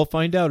 Well, we'll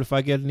find out if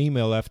I get an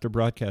email after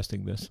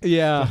broadcasting this.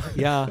 Yeah.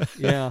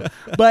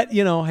 But,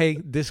 you know, hey,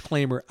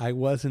 disclaimer, I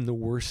was in the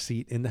worst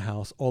seat in the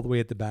house, all the way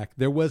at the back.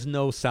 There was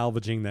no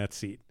salvaging that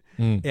seat.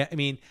 I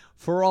mean,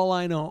 for all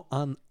I know,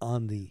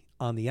 on the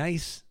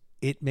ice,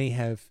 it may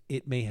have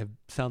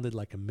sounded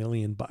like $1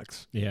 million.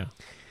 Yeah.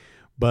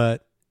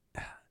 But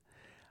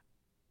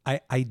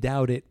I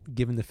doubt it,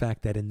 given the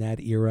fact that in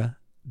that era,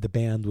 the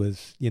band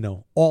was, you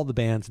know, all the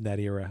bands in that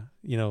era,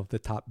 you know, the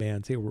top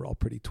bands, they were all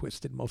pretty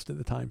twisted most of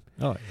the time.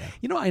 Oh, yeah.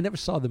 You know, I never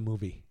saw the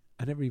movie.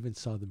 I never even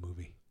saw the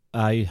movie.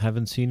 I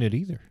haven't seen it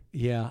either.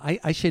 Yeah,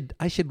 I should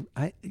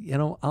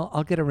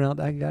I'll get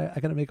around. I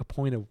got to make a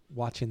point of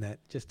watching that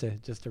just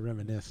to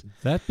reminisce.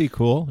 That'd be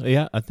cool.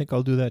 Yeah, I think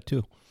I'll do that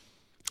too.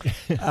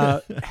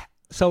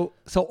 So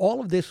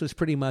all of this was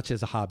pretty much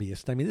as a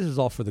hobbyist. I mean, this is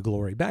all for the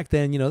glory. Back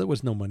then, there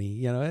was no money.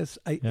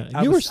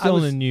 You were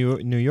still in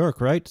New York,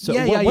 right? So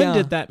when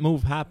did that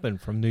move happen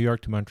from New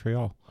York to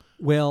Montreal?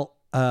 Well,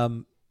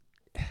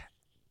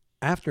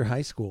 after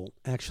high school,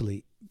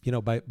 actually,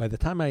 by the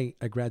time I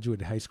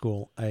graduated high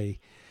school, I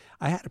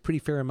had a pretty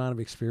fair amount of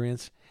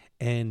experience,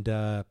 and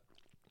I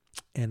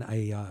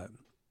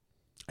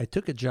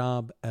took a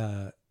job.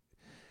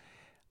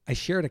 I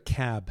shared a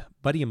cab,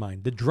 buddy of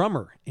mine, the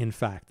drummer, in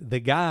fact, the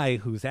guy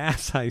whose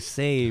ass I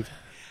saved,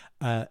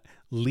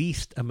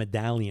 leased a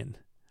medallion,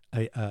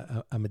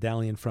 a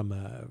medallion from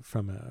a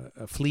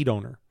fleet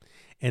owner.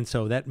 And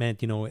so that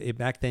meant,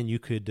 back then you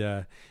could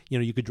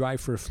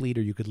drive for a fleet,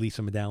 or you could lease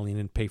a medallion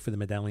and pay for the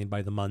medallion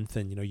by the month,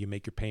 and you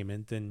make your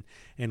payment, and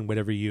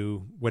whatever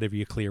you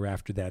clear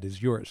after that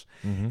is yours.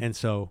 Mm-hmm. And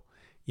so,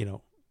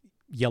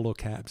 yellow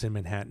cabs in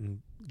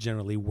Manhattan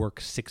generally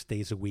work 6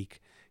 days a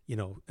week,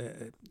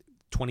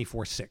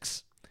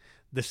 24/6.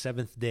 The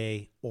seventh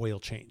day, oil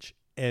change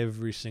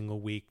every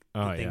single week.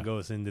 The thing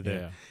goes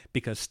into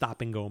because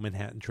stop and go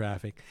Manhattan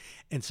traffic,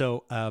 and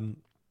so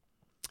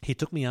he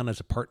took me on as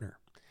a partner.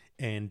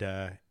 And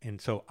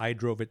so I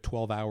drove it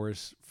 12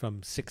 hours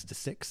from 6 to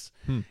 6,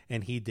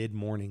 and he did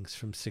mornings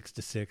from 6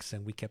 to 6,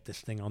 and we kept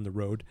this thing on the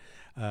road,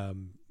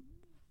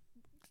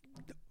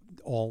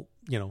 all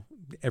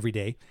every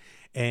day,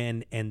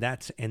 and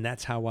that's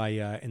how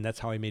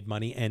I made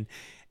money, and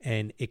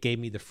it gave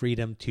me the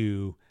freedom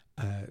to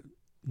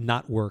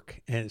not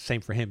work, and same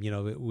for him.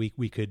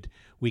 We could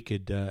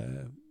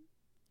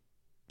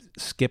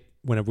skip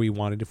whenever we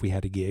wanted if we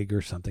had a gig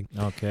or something.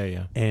 Okay,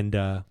 yeah,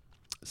 and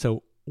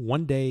so.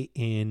 One day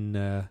in,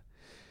 I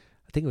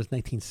think it was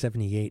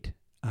 1978,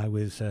 I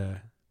was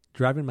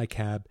driving my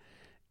cab,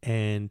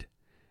 and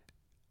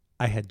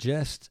I had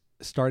just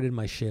started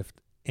my shift,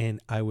 and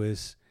I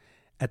was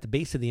at the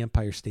base of the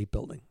Empire State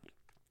Building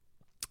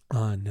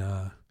on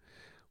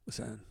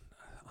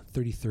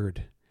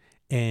 33rd,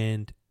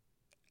 and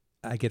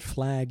I get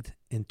flagged,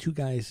 and two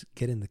guys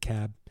get in the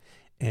cab,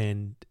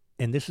 and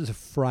this is a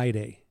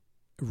Friday.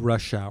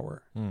 Rush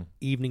hour,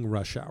 evening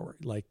rush hour,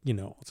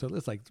 so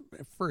it's like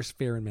first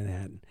fare in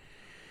Manhattan.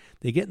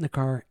 They get in the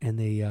car and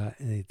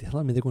they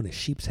tell me they're going to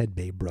Sheepshead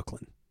Bay,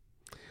 Brooklyn,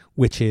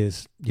 which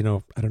is, I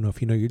don't know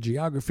if you know your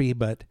geography,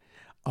 but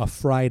a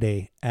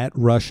Friday at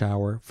rush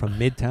hour from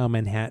Midtown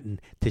Manhattan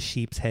to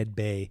Sheepshead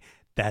Bay,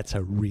 that's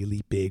a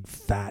really big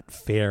fat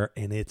fare,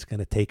 and it's going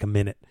to take a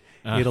minute.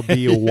 It'll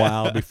be a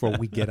while before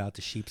we get out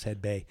to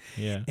Sheepshead Bay.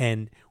 Yeah.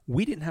 And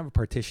we didn't have a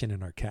partition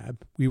in our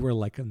cab. We were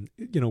like,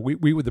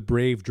 we were the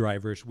brave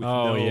drivers with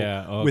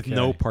with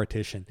no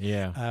partition.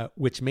 Yeah.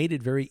 Which made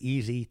it very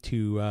easy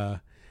to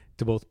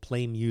both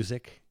play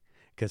music,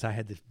 because I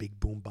had this big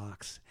boom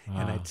box,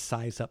 and I'd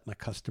size up my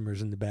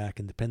customers in the back,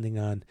 and depending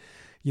on,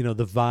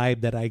 the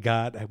vibe that I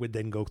got, I would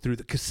then go through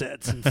the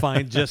cassettes and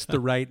find just the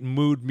right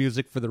mood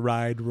music for the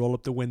ride, roll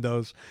up the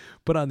windows,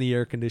 put on the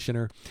air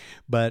conditioner.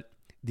 But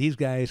these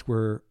guys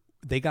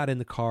they got in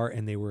the car,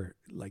 and they were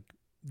like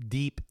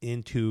deep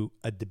into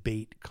a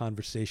debate,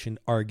 conversation,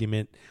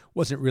 argument.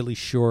 Wasn't really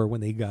sure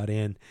when they got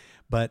in,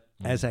 but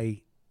as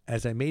I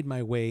made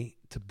my way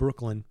to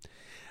Brooklyn,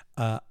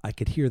 I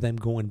could hear them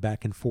going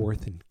back and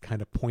forth and kind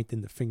of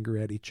pointing the finger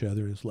at each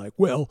other. It's like,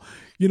 well,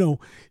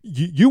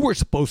 you were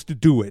supposed to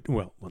do it.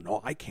 Well,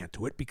 no, I can't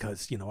do it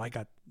because, I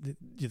got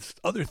this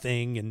other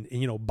thing. And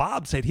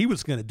Bob said he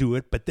was going to do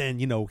it, but then,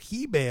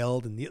 he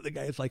bailed. And the other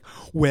guy is like,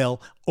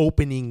 well,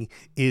 opening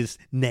is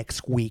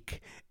next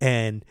week.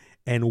 And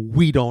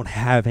we don't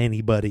have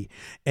anybody,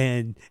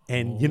 and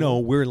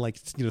we're like,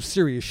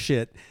 serious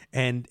shit,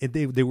 and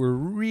they were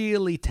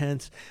really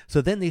tense.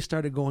 So then they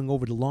started going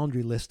over the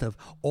laundry list of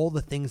all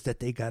the things that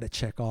they got to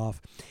check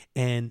off,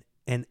 and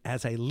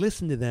as I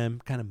listened to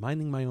them, kind of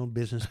minding my own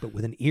business, but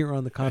with an ear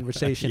on the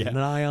conversation and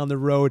an eye on the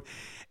road,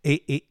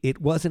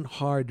 it wasn't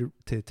hard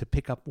to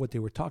pick up what they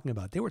were talking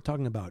about. They were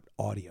talking about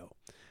audio,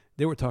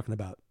 they were talking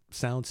about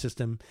sound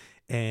system,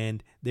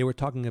 and they were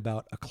talking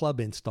about a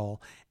club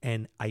install,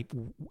 and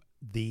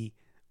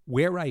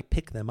where I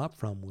picked them up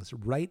from was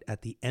right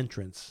at the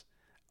entrance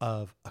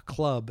of a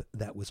club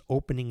that was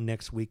opening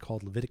next week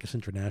called Leviticus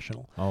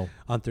International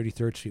on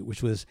 33rd Street,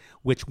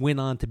 which went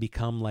on to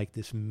become like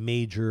this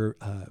major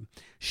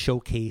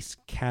showcase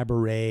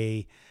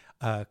cabaret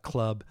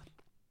club.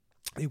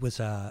 It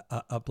was a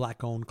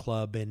black-owned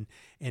club and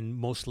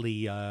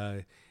mostly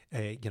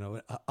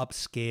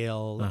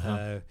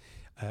upscale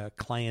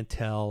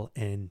clientele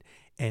and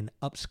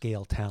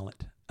upscale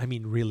talent. I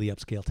mean, really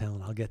upscale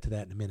talent. I'll get to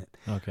that in a minute.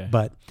 Okay.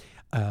 But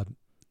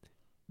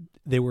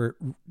they were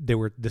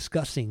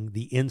discussing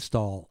the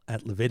install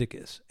at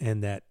Leviticus,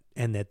 and that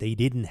they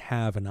didn't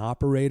have an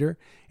operator,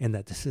 and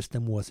that the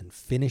system wasn't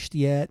finished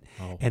yet,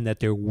 and that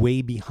they're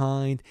way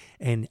behind.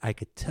 And I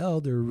could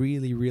tell they're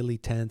really, really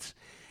tense.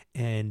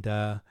 And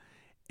at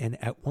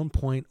one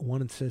point,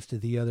 one says to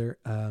the other,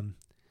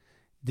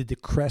 did the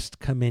crest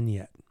come in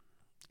yet?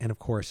 And of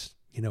course,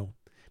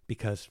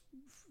 because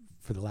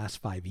for the last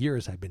 5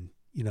 years I've been,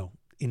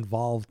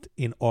 involved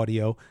in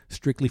audio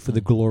strictly for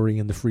the glory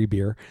and the free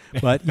beer,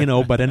 but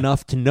but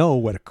enough to know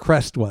what a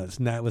crest was,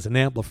 and that was an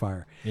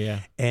amplifier.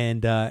 Yeah.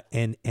 And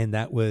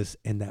that was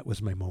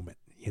my moment.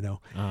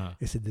 I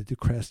said, did the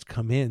crest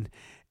come in?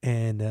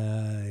 And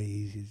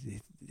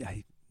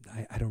I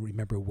don't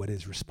remember what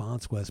his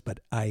response was,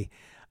 but I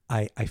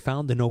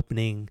found an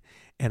opening,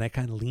 and I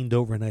kind of leaned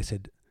over and I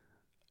said,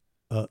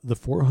 the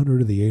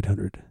 400 or the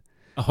 800.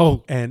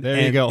 Oh, and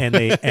there you go.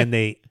 And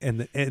they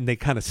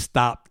kind of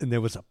stopped, and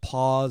there was a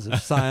pause of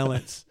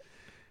silence.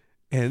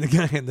 And the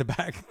guy in the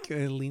back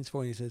leans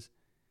forward and he says,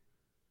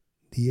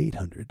 the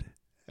 800.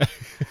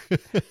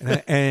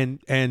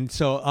 and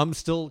so I'm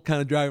still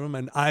kind of driving,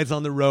 my eyes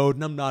on the road,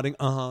 and I'm nodding,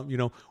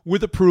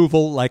 with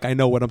approval, like I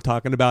know what I'm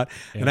talking about.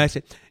 Yeah. And I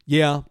said,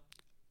 yeah,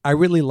 I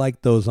really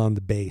like those on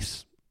the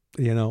bass.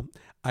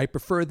 I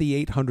prefer the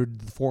 800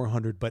 to the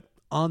 400, but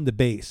on the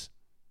bass,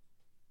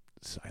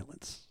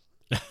 silence.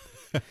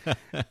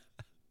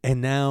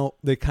 And now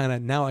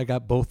I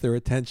got both their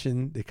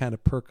attention. They kind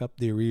of perk up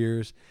their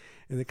ears,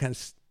 and they kind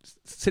of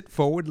sit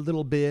forward a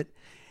little bit.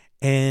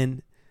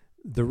 And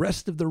the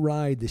rest of the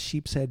ride, the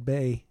Sheepshead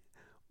Bay,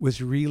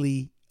 was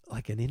really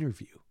like an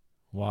interview.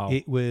 Wow.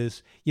 It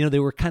was, they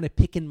were kind of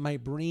picking my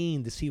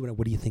brain to see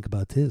what do you think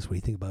about this? What do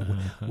you think about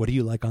what do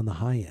you like on the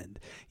high end?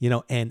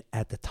 And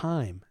at the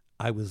time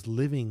I was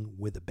living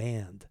with a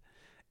band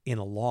in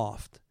a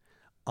loft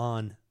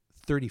on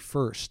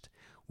 31st,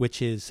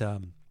 which is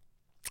or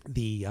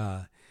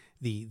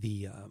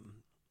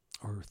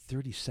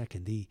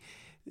 32nd,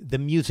 the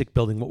music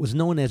building, what was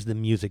known as the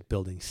music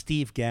building.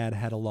 Steve Gadd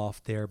had a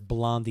loft there.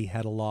 Blondie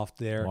had a loft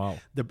there. Wow.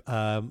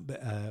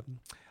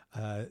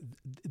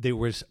 There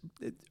was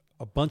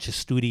a bunch of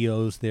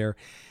studios there.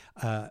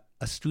 A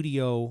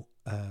studio,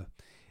 a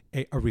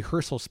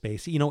rehearsal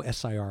space.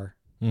 SIR,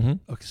 a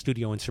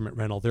studio instrument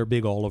rental. They're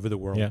big all over the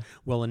world. Yeah.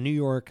 Well, in New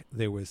York,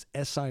 there was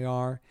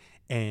SIR,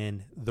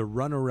 and the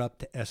runner-up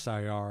to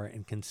SIR,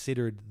 and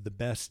considered the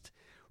best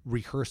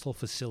rehearsal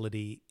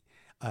facility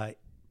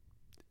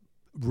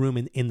room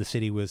in the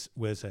city was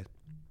a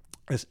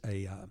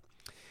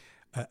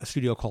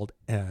studio called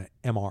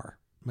MR,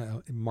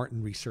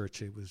 Martin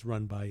Research. It was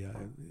run by a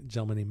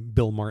gentleman named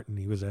Bill Martin.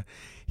 He was a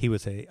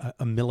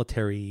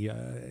military.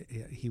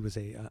 He was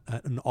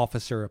an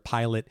officer, a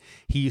pilot.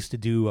 He used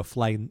to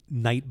fly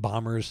night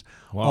bombers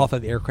off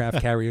of aircraft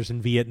carriers in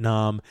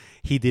Vietnam.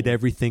 He did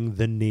everything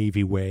the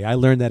Navy way. I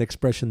learned that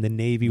expression, the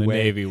Navy way.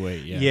 The Navy way,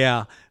 yeah.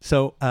 Yeah.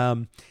 So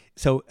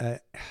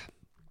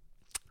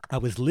I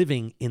was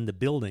living in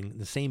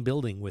the same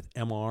building with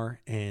MR,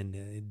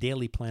 and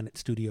Daily Planet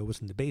Studio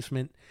was in the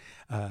basement.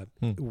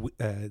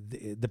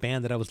 The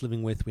band that I was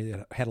living with, we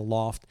had a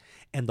loft,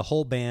 and the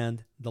whole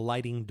band, the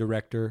lighting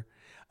director,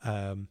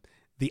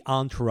 the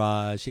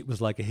entourage, it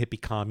was like a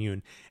hippie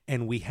commune.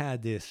 And we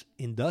had this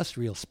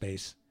industrial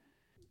space.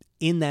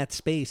 In that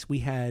space, we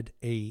had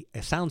a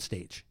sound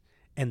stage,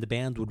 and the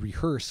band would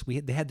rehearse.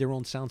 They had their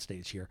own sound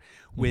stage here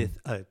with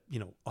a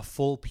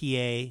full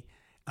PA,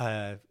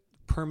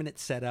 permanent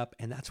setup,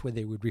 and that's where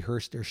they would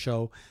rehearse their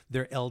show.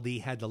 Their LD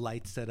had the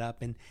lights set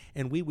up, and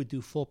we would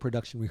do full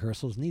production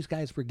rehearsals, and these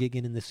guys were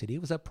gigging in the city.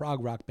 It was a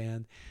prog rock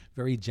band,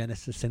 very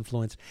Genesis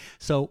influence.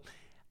 So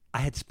I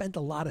had spent a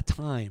lot of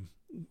time,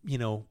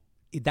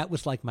 that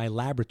was like my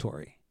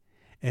laboratory.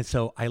 And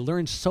so I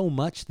learned so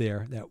much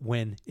there that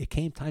when it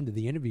came time to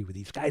the interview with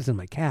these guys in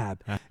my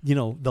cab,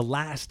 the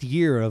last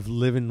year of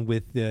living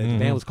with the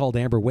band was called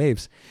Amber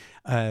Waves,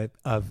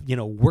 of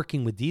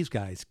working with these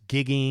guys,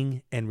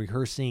 gigging and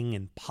rehearsing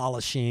and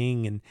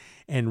polishing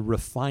and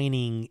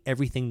refining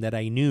everything that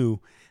I knew.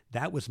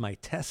 That was my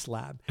test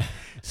lab.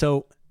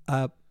 So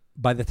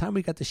by the time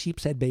we got to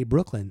Sheepshead Bay,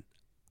 Brooklyn,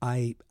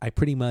 I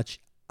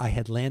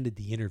had landed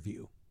the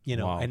interview.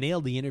 Wow. I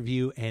nailed the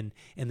interview, and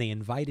they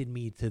invited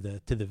me to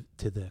the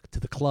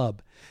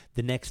club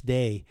the next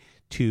day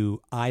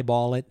to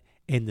eyeball it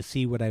and to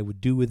see what I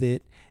would do with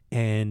it,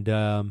 and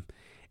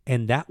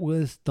that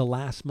was the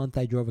last month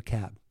I drove a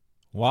cab.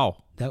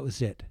 Wow, that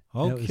was it.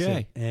 Okay, that was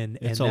it. And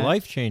it's a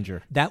life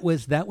changer. That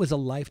was a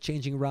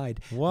life-changing ride.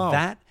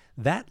 Wow,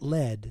 that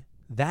led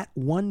that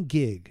one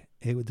gig.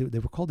 They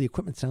were called the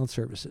Equipment Sound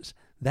Services.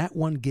 That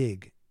one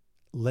gig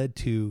led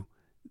to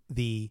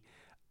the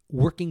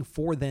working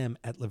for them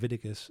at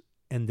Leviticus,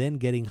 and then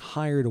getting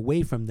hired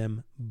away from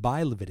them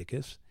by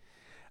Leviticus.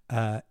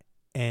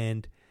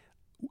 And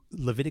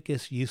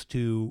Leviticus used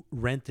to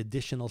rent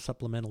additional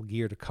supplemental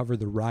gear to cover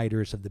the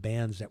riders of the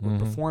bands that were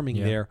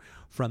performing there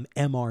from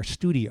MR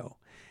Studio.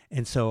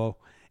 And so,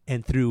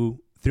 through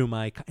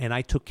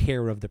I took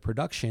care of the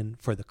production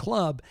for the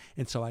club,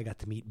 and so I got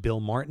to meet Bill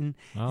Martin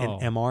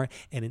and MR,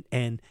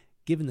 and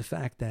given the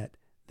fact that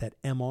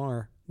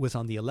MR was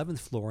on the 11th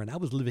floor and I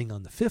was living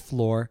on the 5th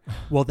floor,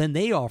 well, then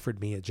they offered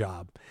me a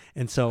job.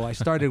 And so I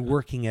started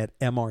working at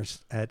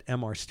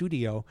MR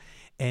Studio,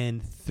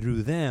 and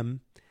through them,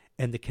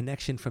 and the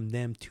connection from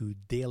them to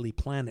Daily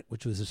Planet,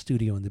 which was a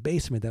studio in the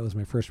basement. That was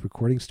my first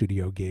recording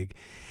studio gig.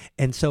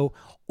 And so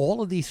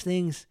all of these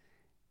things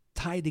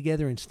tied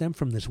together and stem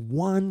from this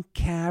one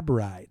cab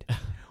ride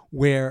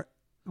where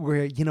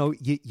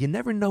you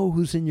never know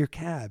who's in your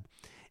cab,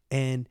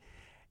 and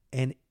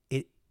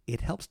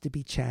it helps to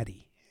be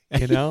chatty,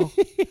 Damn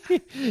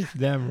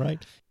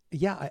right.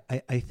 Yeah,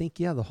 I think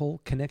the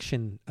whole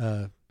connection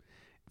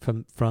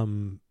from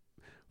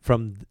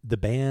the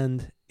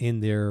band in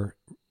their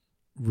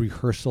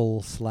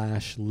rehearsal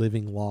 /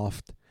 living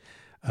loft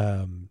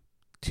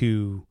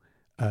to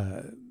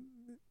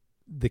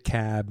the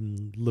cab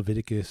and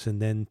Leviticus,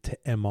 and then to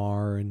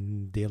MR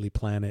and Daily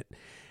Planet,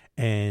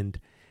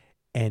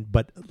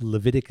 but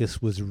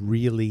Leviticus was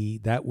really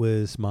that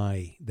was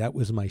my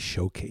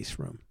showcase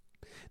room.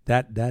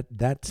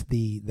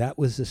 That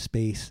was a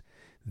space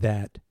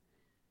that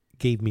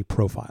gave me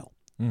profile,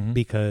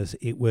 because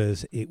it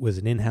was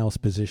an in-house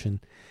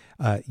position.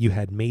 You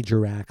had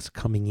major acts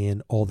coming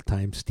in all the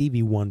time.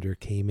 Stevie Wonder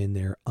came in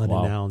there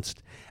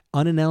unannounced.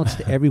 Wow. Unannounced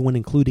to everyone,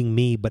 including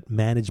me, but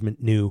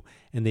management knew,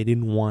 and they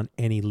didn't want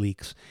any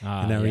leaks.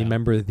 And I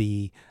remember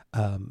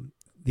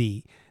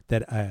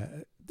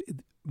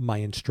my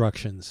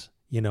instructions,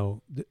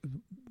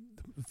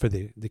 for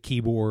the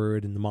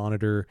keyboard and the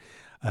monitor,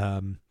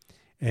 and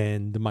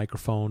the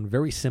microphone.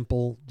 Very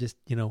simple, just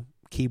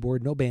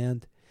keyboard, no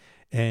band,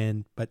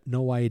 but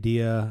no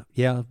idea.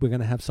 Yeah, we're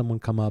gonna have someone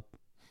come up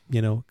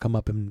and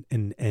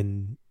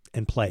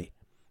play,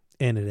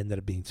 and it ended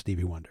up being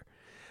Stevie Wonder.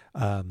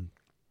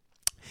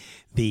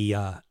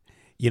 The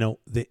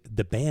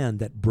band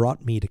that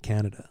brought me to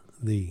Canada,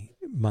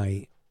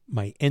 my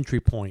entry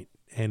point,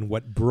 and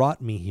what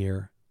brought me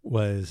here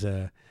was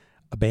a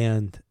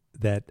band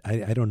that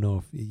I don't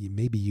know if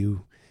maybe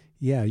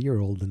you're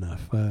old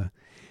enough.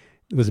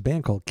 It was a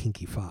band called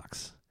Kinky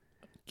Fox.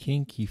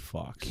 Kinky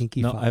Fox.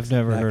 Kinky no, Fox. I've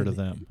never heard of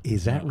them.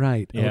 Is that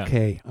right? Yeah.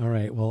 Okay. All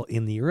right. Well,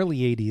 in the early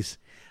 80s,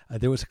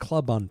 there was a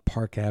club on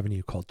Park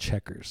Avenue called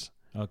Checkers.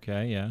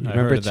 Okay, yeah. You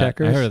remember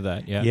Checkers? I heard of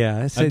that, yeah.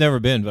 Yeah. I've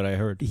never been, but I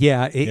heard.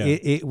 Yeah,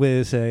 it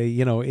was,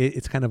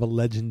 it's kind of a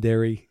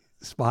legendary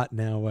spot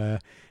now,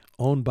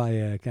 owned by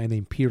a guy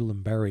named Peter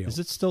Lambario. Is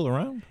it still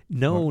around?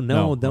 No.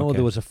 Okay.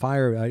 There was a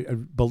fire.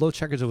 Below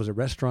Checkers, there was a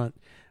restaurant.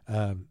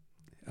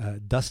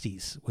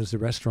 Dusty's was the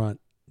restaurant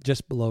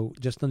just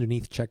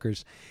underneath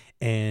Checkers.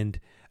 And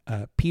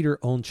Peter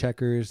owned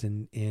Checkers,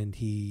 and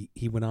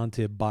he went on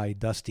to buy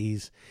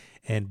Dusty's.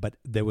 But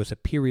there was a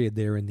period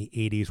there in the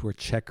 80s where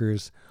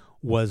Checkers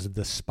was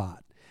the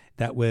spot.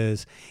 That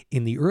was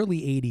in the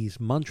early 80s,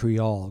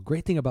 Montreal.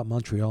 Great thing about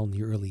Montreal in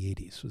the early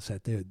 80s was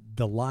that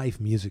the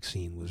live music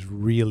scene was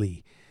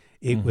really,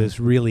 was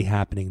really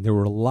happening. There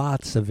were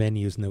lots of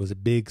venues, and there was a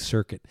big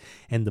circuit,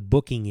 and the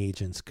booking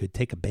agents could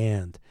take a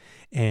band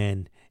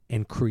and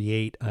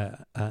create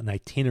an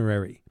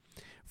itinerary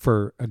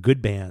for a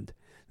good band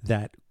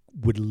that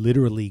would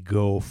literally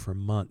go for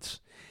months.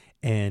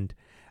 And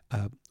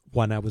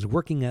when I was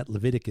working at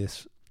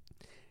Leviticus,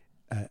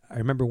 I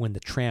remember when the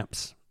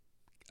Tramps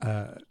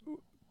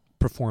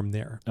performed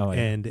there. Oh,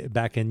 yeah. And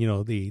back in,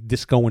 the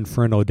Disco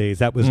Inferno days,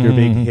 that was their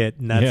big hit.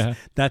 And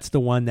that's the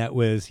one that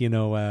was,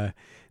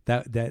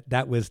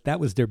 that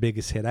was their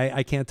biggest hit.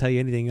 I can't tell you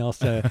anything else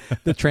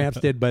the Tramps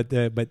did,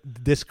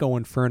 but Disco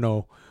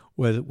Inferno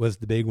was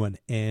the big one.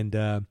 And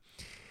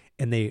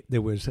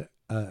there was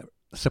a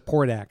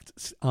support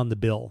act on the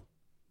bill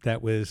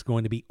that was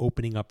going to be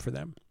opening up for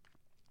them.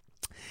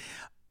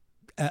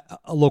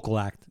 A local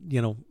act,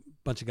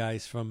 bunch of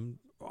guys from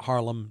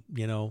Harlem,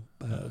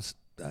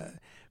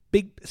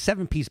 big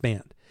 7-piece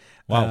band.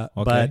 Wow.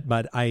 Okay.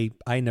 But I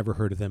never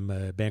heard of them.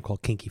 A band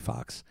called Kinky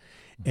Fox,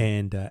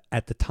 and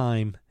at the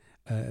time,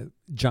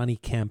 Johnny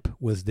Kemp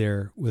was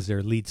their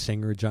lead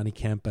singer. Johnny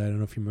Kemp. I don't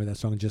know if you remember that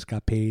song, "Just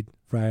Got Paid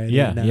Friday."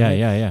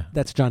 Yeah.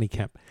 That's Johnny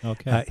Kemp.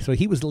 Okay. So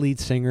he was the lead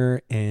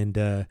singer,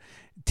 and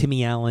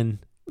Timmy Allen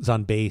was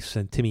on bass,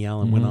 and Timmy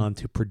Allen went on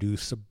to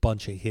produce a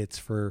bunch of hits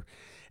for.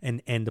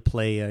 And to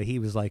play, he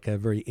was like a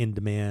very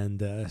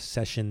in-demand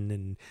session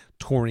and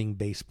touring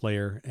bass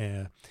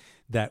player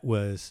that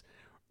was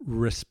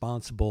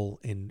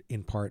responsible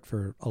in part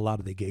for a lot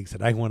of the gigs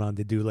that I went on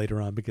to do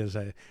later on, because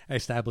I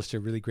established a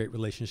really great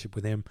relationship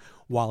with him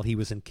while he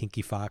was in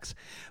Kinky Fox.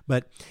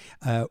 But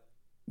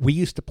we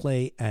used to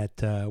play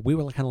at, we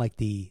were kind of like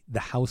the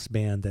house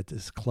band at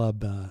this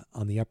club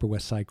on the Upper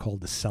West Side called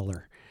The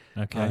Cellar.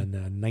 Okay. On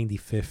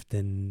 95th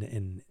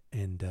and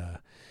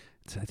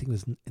I think it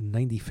was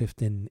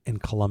 95th in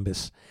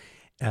Columbus.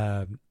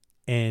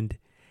 And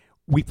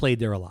we played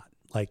there a lot,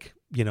 like,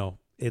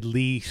 at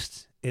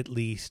least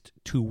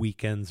 2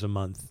 weekends a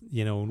month,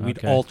 and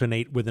we'd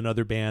alternate with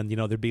another band.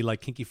 There'd be like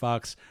Kinky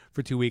Fox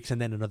for 2 weeks,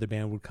 and then another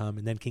band would come,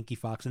 and then Kinky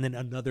Fox, and then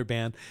another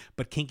band.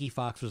 But Kinky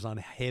Fox was on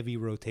a heavy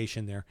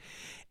rotation there.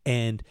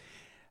 And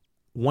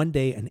one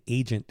day an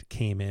agent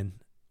came in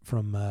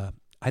from,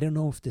 I don't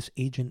know if this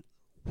agent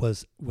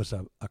was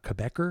a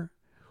Quebecer,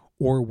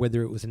 or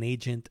whether it was an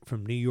agent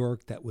from New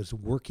York that was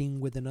working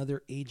with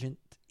another agent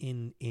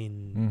in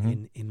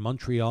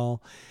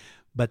Montreal.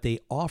 but they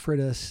offered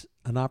us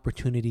an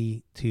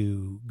opportunity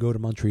to go to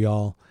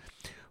Montreal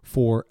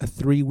for a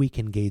 3-week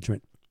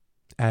engagement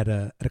at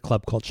a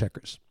club called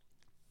Checkers.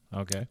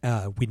 Okay.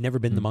 We'd never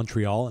been to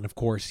Montreal, and of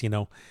course,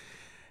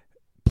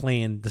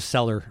 playing the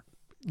Cellar,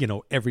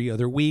 every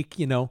other week,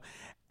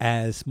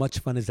 as much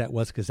fun as that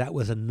was, because that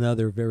was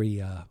another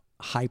very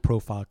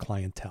high-profile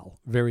clientele,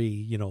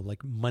 very,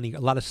 like money, a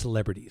lot of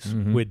celebrities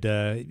would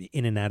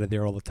in and out of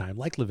there all the time,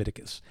 like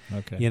Leviticus.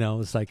 Okay.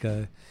 It's like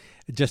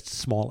just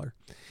smaller.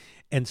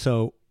 And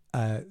so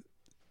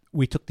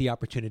we took the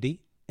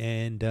opportunity,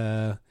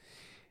 and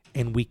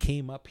we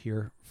came up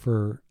here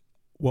for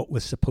what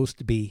was supposed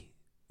to be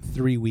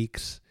 3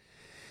 weeks.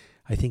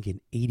 I think in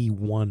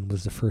 81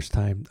 was the first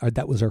time.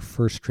 That was our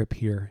first trip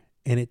here.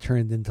 And it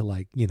turned into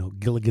like,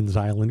 Gilligan's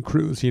Island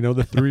cruise, the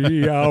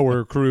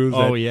 3-hour cruise.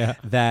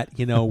 That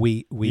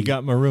we You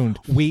got marooned.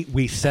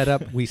 We set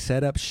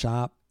up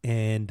shop,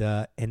 and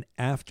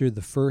after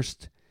the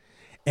first,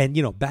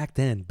 and back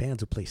then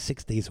bands would play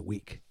 6 days a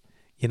week,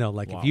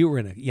 Wow. if you were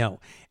in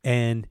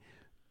and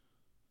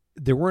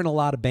there weren't a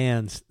lot of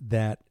bands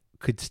that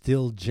could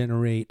still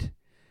generate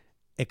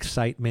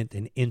excitement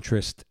and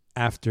interest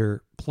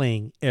after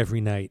playing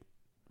every night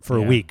for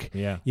a week.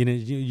 Yeah.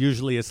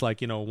 Usually it's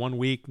like, 1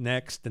 week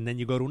next, and then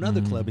you go to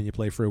another club and you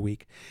play for a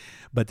week.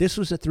 But this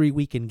was a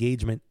 3-week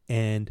engagement.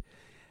 And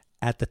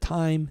at the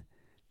time,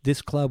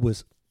 this club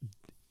was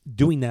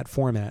doing that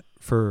format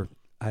for,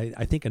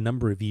 I think, a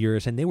number of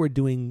years. And they were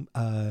doing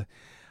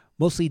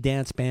mostly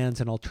dance bands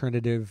and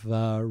alternative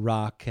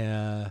rock,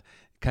 kind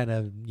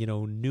of,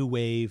 new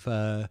wave,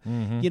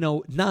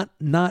 not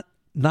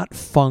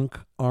funk,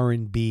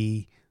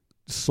 R&B,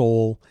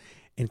 soul.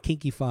 And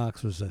Kinky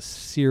Fox was a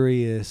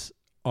serious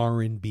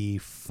R&B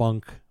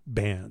funk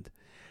band.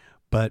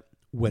 But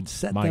what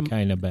set my them...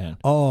 kind of band.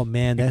 Oh,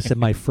 man, that's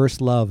my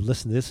first love.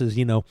 Listen, this is,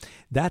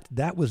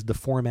 that was the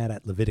format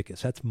at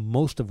Leviticus. That's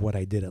most of what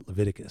I did at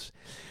Leviticus.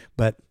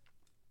 But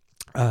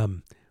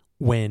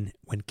when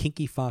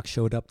Kinky Fox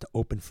showed up to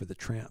open for the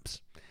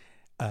Tramps,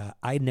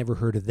 I'd never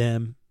heard of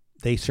them.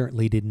 They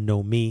certainly didn't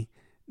know me.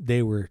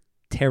 They were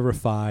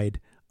terrified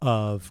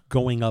of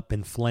going up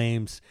in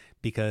flames,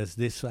 because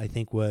this, I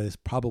think, was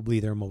probably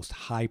their most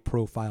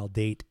high-profile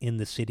date in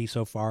the city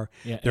so far.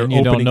 Yeah, and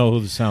you don't know who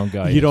the sound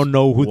guy is. You don't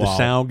know who the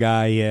sound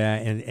guy,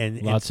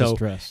 and lots and so, of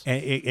stress.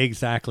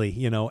 Exactly,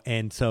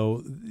 and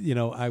so,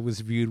 I was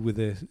viewed with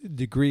a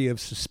degree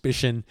of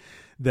suspicion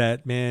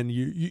that, man,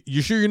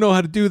 you sure you know how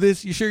to do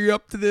this? You sure you're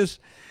up to this?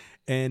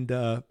 And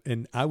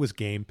I was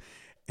game,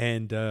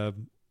 and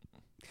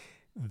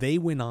they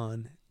went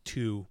on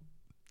to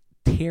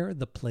tear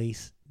the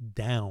place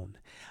down.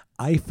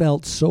 I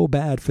felt so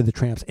bad for the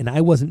Tramps, and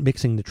I wasn't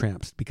mixing the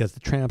Tramps, because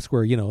the Tramps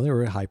were, they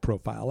were a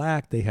high-profile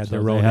act. They had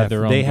their own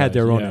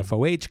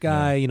FOH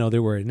guy. Yeah. They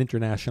were an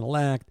international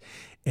act,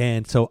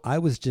 and so I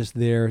was just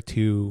there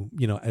to,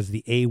 as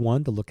the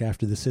A1 to look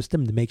after the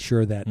system, to make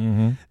sure that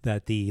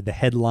that the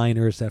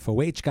headliner's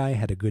FOH guy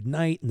had a good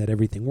night and that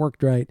everything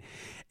worked right,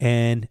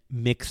 and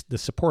mix the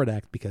support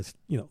act, because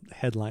the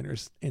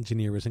headliner's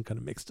engineer isn't going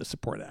to mix the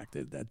support act.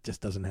 That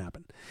just doesn't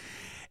happen,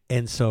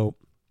 and so.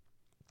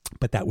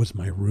 But that was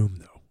my room,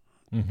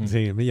 though. Mm-hmm.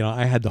 See,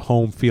 I had the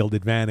home field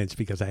advantage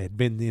because I had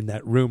been in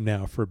that room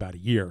now for about a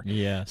year.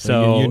 Yeah,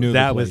 so you knew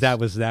that the was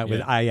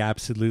place. I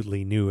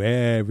absolutely knew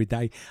every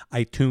day.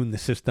 I tuned the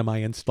system, I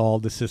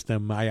installed the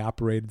system, I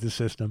operated the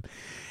system,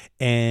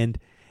 and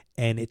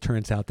it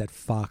turns out that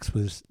Fox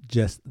was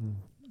just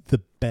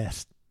the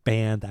best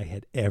band I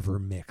had ever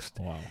mixed.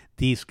 Wow,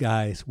 these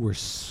guys were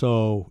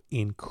so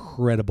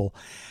incredible.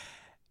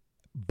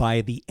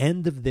 By the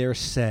end of their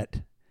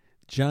set,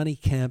 Johnny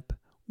Kemp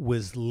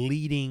was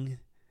leading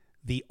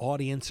the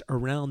audience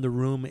around the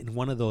room in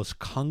one of those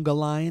conga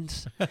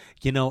lines,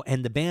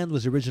 and the band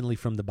was originally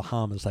from the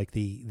Bahamas. Like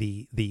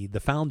the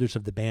founders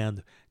of the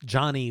band,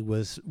 Johnny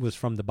was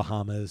from the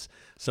Bahamas,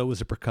 so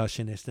was a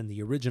percussionist and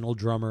the original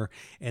drummer,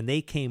 and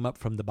they came up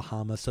from the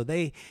Bahamas, so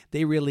they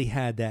really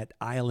had that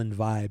island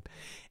vibe,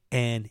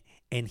 and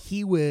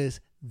he was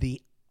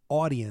the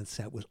audience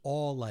that was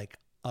all like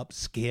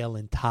upscale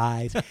and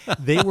ties.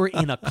 They were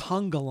in a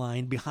conga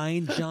line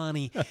behind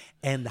Johnny,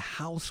 and the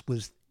house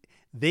was,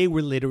 they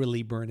were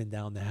literally burning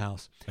down the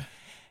house.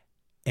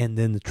 And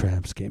then the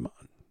Tramps came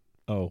on.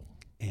 Oh.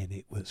 And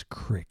it was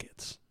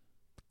crickets.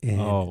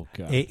 And oh,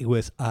 God. They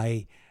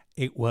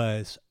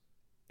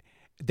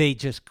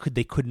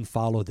couldn't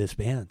follow this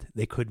band.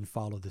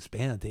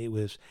 It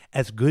was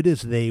as good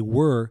as they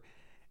were.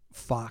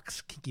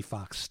 Kinky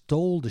Fox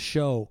stole the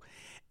show.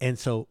 And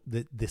so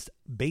this,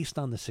 based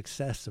on the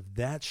success of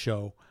that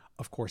show,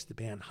 of course, the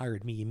band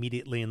hired me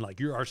immediately and like,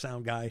 you're our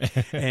sound guy.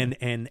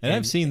 And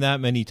I've seen that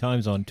many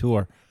times on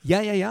tour.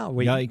 Yeah.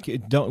 We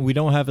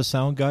don't have a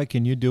sound guy.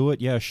 Can you do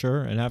it? Yeah,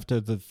 sure. And after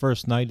the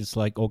first night, it's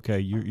like, okay,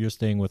 you're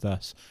staying with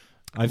us.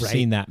 I've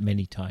seen that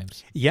many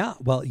times. Yeah.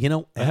 Well,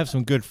 I have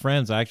some good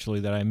friends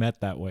actually that I met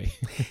that way.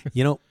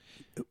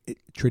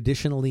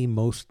 Traditionally,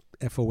 most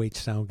FOH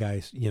sound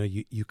guys,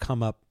 you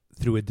come up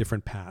through a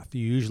different path.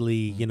 You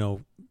usually,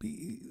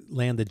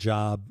 land a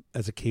job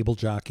as a cable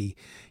jockey,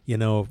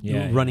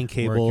 running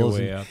cables,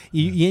 Work your way up.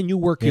 and you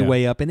work your Yeah.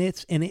 way up, and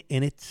it's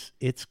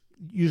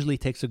usually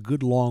takes a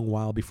good long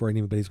while before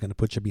anybody's going to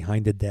put you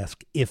behind a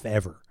desk, if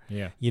ever.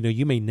 Yeah.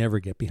 You may never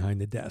get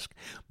behind the desk,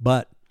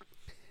 but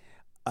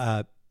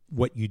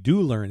what you do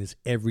learn is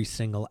every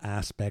single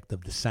aspect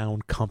of the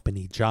sound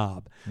company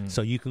job.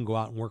 So you can go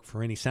out and work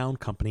for any sound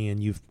company,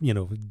 and you've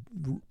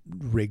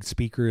rigged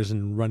speakers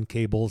and run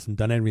cables and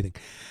done everything.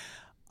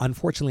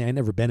 Unfortunately, I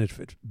never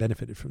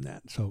benefited from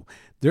that. So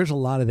there's a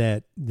lot of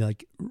that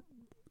like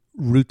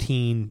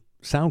routine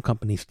sound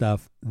company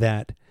stuff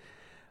that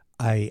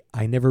I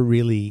never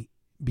really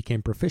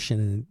became proficient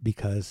in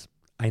because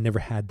I never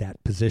had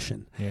that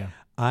position. Yeah.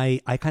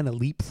 I kind of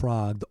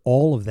leapfrogged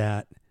all of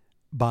that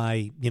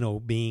by,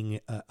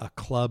 being a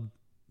club,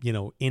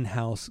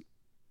 in-house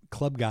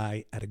club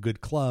guy at a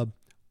good club,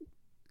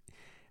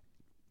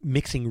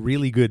 mixing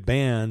really good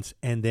bands,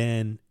 and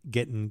then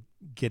getting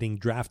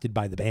drafted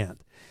by the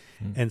band.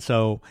 And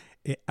so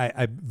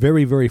I'm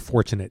very, very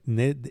fortunate.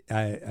 And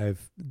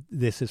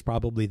this is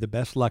probably the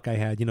best luck I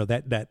had,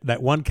 that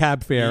one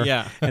cab fare,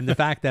 Yeah. and the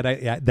fact that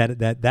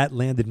that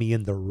landed me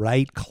in the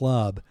right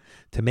club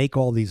to make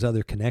all these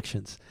other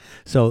connections.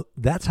 So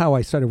that's how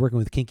I started working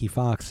with Kinky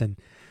Fox. And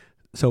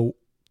so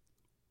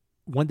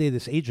one day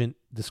this agent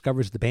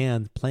discovers the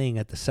band playing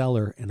at the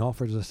Cellar and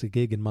offers us a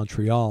gig in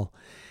Montreal.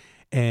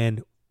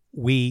 And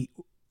the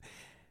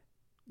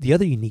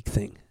other unique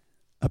thing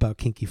about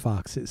Kinky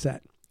Fox is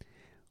that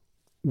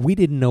we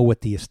didn't know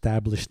what the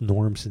established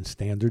norms and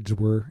standards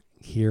were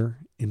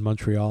here in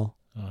Montreal.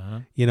 Uh-huh.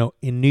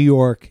 In New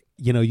York,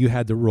 you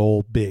had to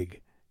roll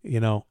big.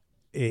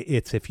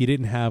 It's if you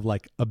didn't have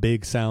like a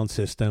big sound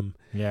system,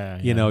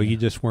 Yeah. you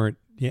just weren't.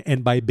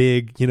 And by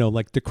big,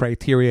 like the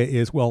criteria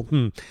is,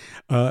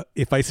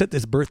 if I set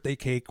this birthday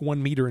cake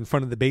 1 meter in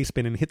front of the bass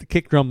bin and hit the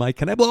kick drum mic,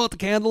 can I blow out the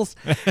candles?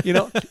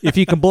 If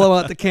you can blow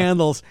out the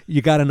candles,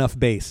 you got enough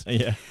bass.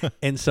 Yeah.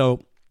 And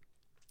so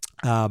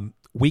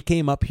we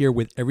came up here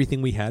with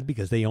everything we had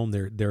because they own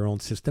their own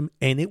system.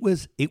 And it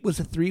was a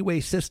 3-way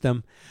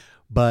system,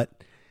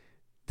 but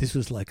this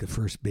was like the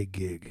first big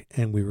gig.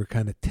 And we were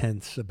kind of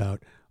tense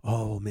about,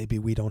 maybe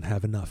we don't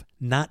have enough,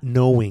 not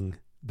knowing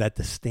that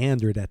the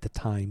standard at the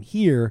time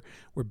here,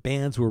 where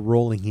bands were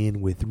rolling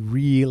in with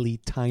really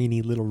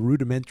tiny little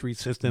rudimentary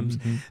systems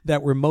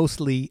that were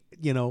mostly,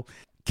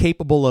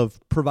 capable of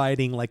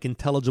providing like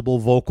intelligible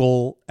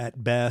vocal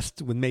at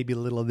best, with maybe a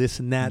little of this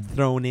and that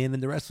thrown in,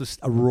 and the rest was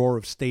a roar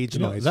of stage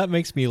noise. That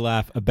makes me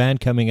laugh. A band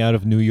coming out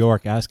of New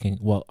York asking,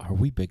 well, are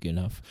we big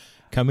enough?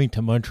 Coming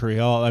to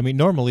Montreal. I mean,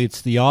 normally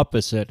it's the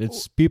opposite.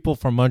 It's people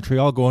from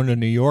Montreal going to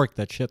New York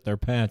that shit their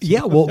pants.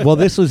 Yeah,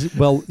 this was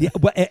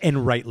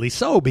and rightly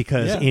so,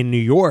 because in New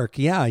York,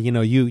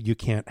 you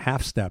can't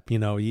half step.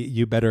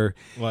 You better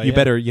you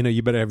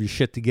better have your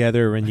shit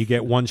together, and you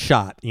get one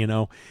shot.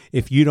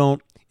 If you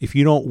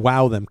don't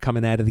wow them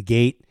coming out of the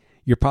gate,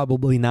 you're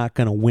probably not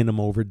going to win them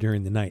over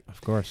during the night.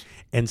 Of course.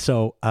 And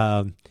so,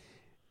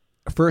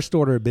 first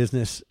order of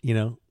business,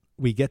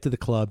 we get to the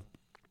club,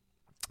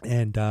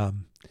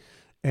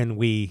 and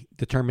we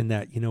determined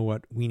that,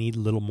 we need a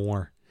little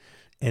more.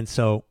 And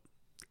so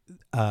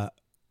I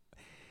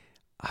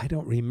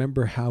don't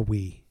remember how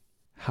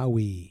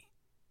we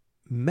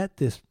met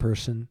this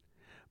person,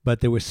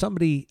 but there was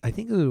somebody, I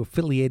think it was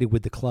affiliated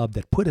with the club,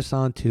 that put us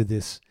on to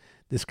this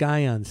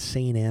guy on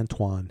St.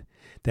 Antoine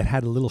that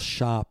had a little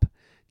shop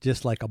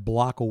just like a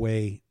block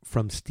away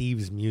from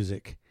Steve's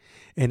Music.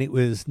 And it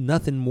was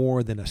nothing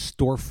more than a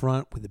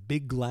storefront with a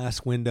big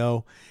glass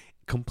window,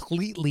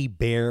 completely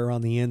bare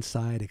on the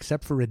inside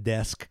except for a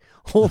desk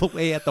all the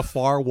way at the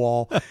far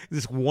wall.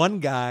 This one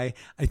guy,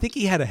 I think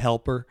he had a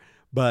helper,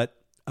 but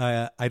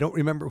I don't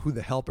remember who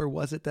the helper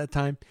was at that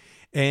time.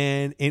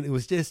 And it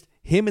was just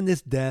him and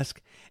this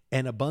desk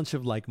and a bunch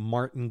of like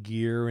Martin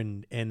gear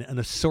and an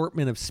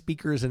assortment of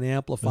speakers and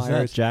amplifiers.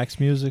 Was that Jack's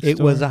Music It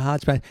Store? was a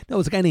hot spot. No, it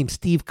was a guy named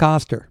Steve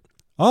Coster.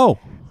 Oh,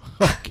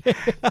 okay.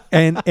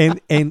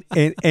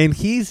 and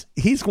he's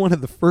one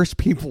of the first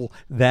people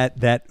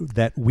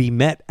that we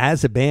met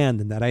as a band,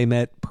 and that I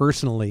met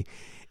personally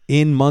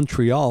in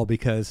Montreal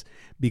because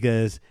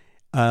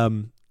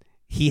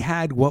he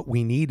had what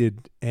we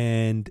needed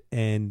and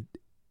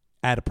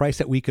at a price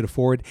that we could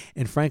afford.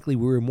 And frankly,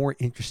 we were more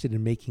interested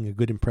in making a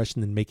good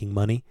impression than making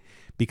money,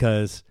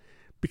 because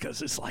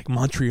it's like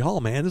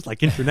Montreal, man. It's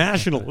like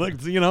international,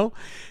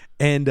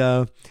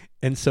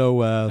 And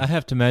so I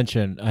have to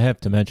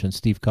mention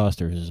Steve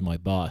Coster is my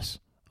boss.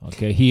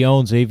 Okay, he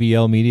owns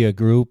AVL Media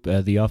Group,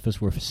 the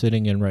office we're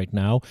sitting in right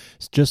now.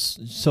 It's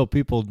just so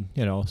people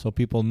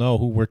know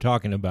who we're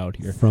talking about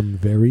here. From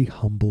very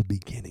humble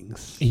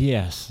beginnings.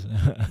 Yes,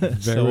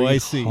 Very so I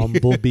see.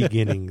 humble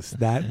beginnings.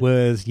 That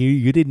was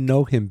you didn't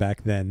know him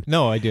back then.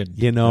 No, I didn't.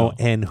 No.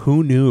 And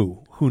who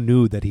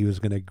knew that he was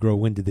going to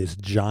grow into this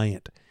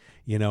giant,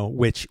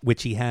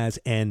 which he has,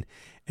 and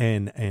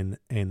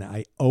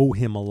I owe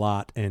him a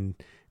lot, and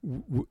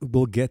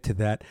we'll get to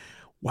that.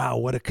 wow,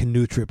 what a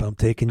canoe trip I'm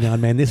taking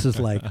on, man. This is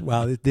like,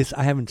 wow, this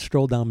I haven't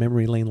strolled down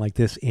memory lane like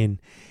this in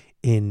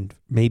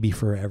maybe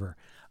forever.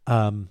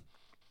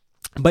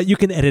 But you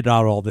can edit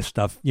out all this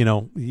stuff, you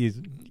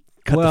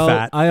cut the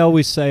fat. I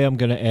always say I'm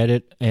going to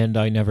edit, and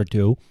I never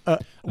do.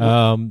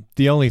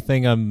 The only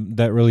thing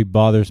that really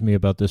bothers me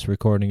about this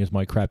recording is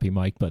my crappy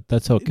mic, but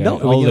that's okay. No,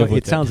 I'll live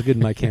with it sounds good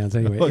in my cans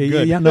anyway. Oh,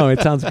 good. Yeah, no,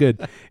 it sounds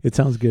good. It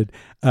sounds good.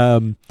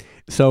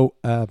 So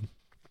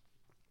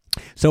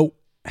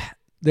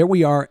there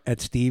we are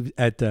at Steve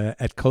at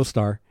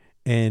CoStar,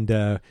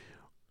 and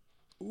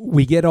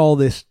we get all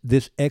this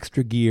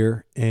extra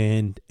gear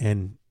and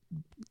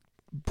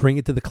bring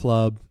it to the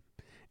club,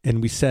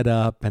 and we set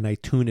up, and I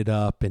tune it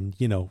up, and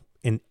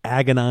and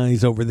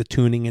agonize over the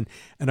tuning,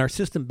 and our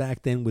system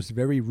back then was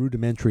very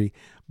rudimentary,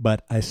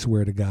 but I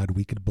swear to God,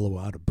 we could blow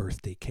out a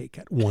birthday cake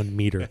at 1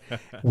 meter.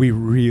 We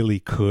really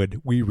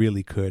could.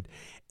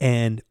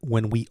 And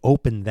when we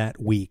opened that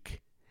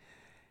week,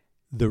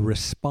 the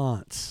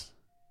response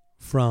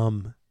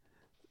from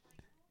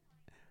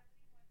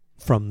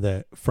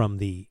the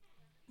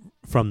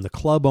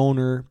club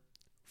owner,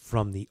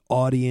 from the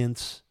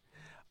audience,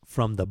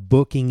 from the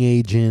booking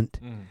agent,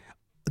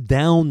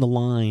 down the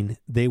line,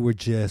 they were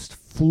just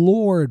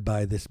floored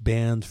by this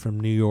band from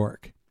New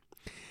York.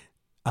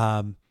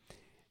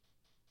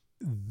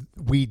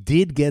 We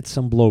did get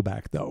some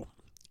blowback though,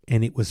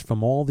 and it was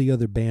from all the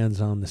other bands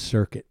on the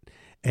circuit,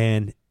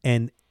 and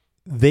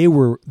they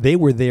were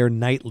there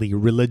nightly,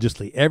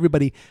 religiously.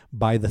 Everybody,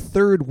 by the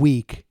third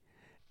week,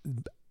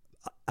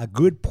 a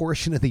good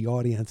portion of the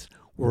audience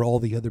were all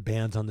the other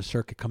bands on the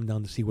circuit coming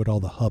down to see what all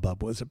the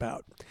hubbub was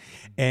about.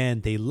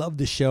 And they loved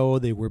the show.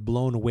 They were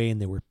blown away,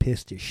 and they were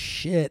pissed as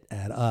shit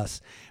at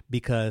us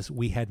because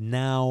we had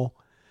now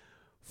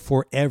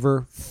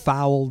forever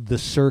fouled the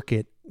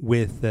circuit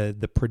with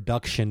the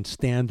production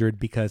standard,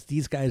 because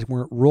these guys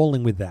weren't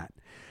rolling with that.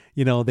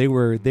 They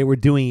were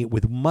doing it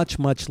with much,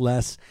 much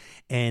less,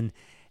 and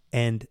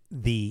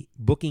the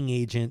booking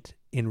agent,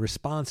 in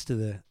response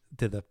to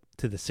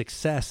the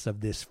success of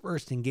this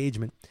first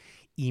engagement,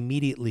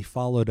 immediately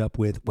followed up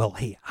with, well,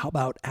 hey, how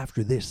about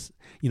after this?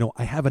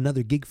 I have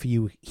another gig for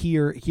you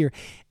here.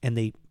 And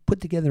they put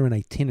together an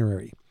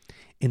itinerary,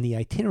 and the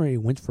itinerary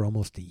went for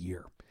almost a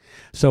year.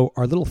 So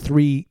our little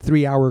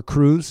 3-hour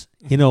cruise,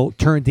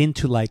 turned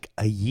into like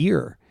a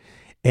year.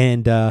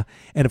 And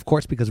of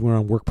course, because we were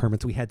on work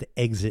permits, we had to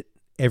exit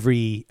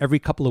every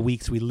couple of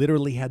weeks. We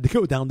literally had to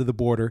go down to the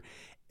border,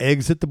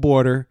 exit the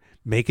border,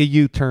 make a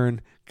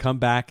U-turn, come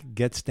back,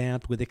 get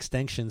stamped with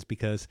extensions,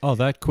 because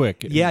that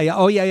quick. Yeah.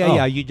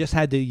 You just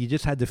had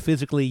to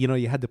physically,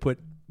 you had to put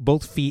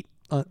both feet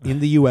in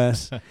the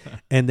U.S.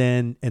 and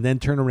then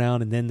turn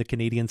around, and then the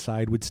Canadian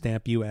side would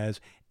stamp you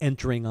as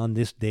entering on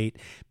this date,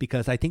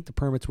 because I think the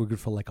permits were good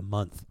for like a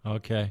month.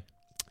 Okay.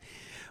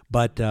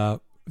 But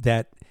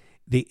that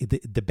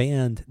the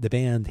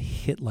band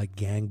hit like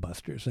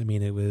gangbusters. I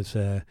mean, it was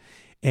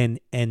and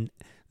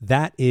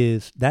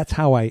that's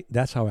how I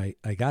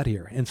got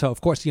here. And so, of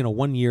course,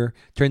 1 year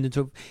turned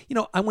into,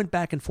 I went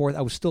back and forth.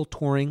 I was still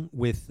touring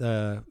with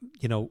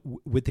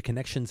with the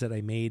connections that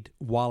I made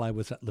while I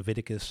was at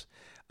Leviticus,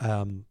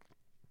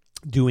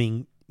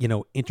 doing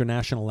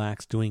international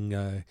acts.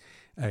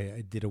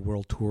 I did a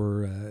world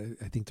tour.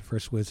 I think the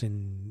first was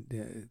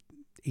in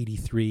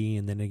 83,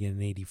 and then again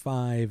in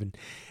 85, and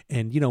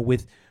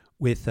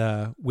with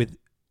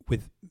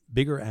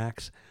bigger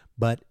acts.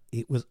 But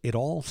it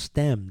all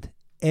stemmed.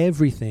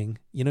 Everything,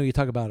 you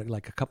talk about it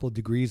like a couple of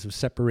degrees of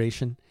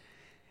separation.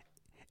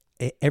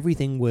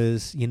 Everything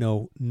was,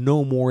 no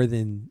more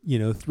than,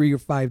 3 or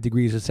 5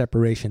 degrees of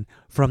separation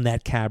from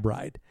that cab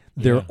ride.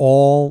 They're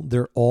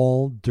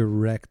all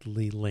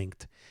directly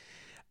linked.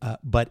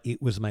 But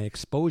it was my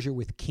exposure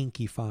with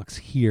Kinky Fox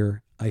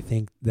here, I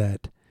think,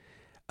 that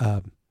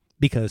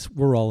because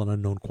we're all an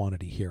unknown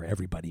quantity here.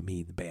 Everybody,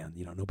 me, the band,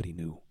 nobody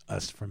knew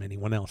us from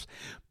anyone else.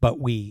 But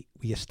we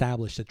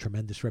established a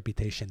tremendous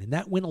reputation, and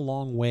that went a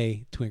long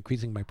way to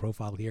increasing my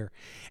profile here.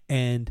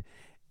 And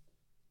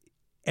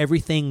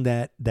everything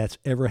that's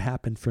ever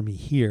happened for me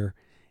here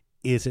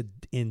is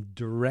in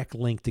direct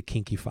link to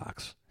Kinky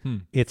Fox.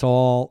 It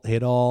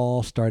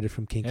all started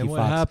from Kinky Fox. And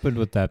what happened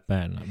with that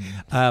band?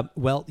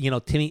 Well,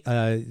 Timmy,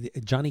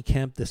 Johnny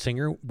Kemp, the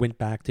singer, went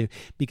back to,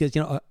 because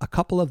a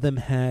couple of them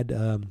had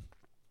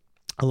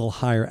a little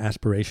higher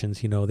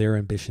aspirations. Their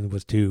ambition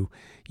was to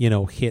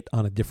hit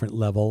on a different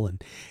level,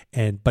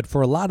 but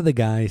for a lot of the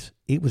guys,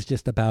 it was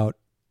just about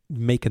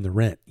making the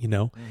rent.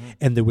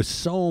 And there was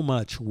so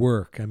much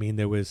work. I mean,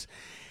 they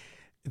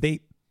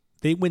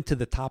went to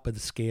the top of the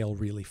scale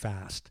really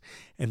fast,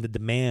 and the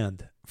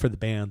demand for the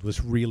band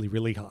was really,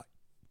 really high.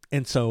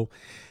 And so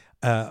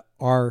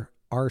our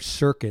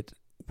circuit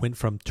went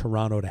from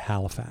Toronto to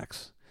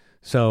Halifax.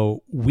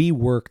 So we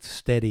worked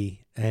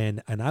steady,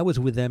 and I was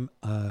with them.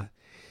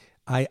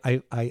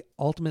 I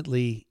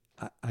ultimately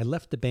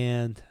left the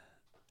band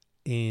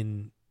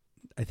in,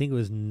 I think it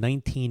was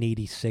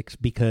 1986,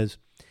 because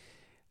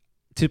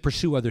to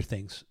pursue other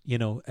things.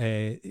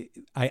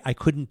 I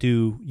couldn't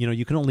do,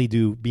 you can only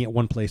be at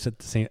one place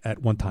at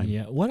one time.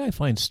 Yeah. What I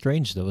find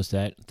strange, though, is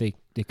that they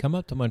come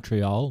up to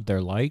Montreal,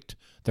 they're liked,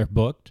 they're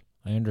booked.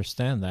 I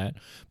understand that.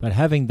 But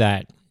having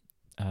that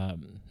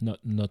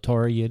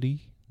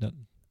notoriety?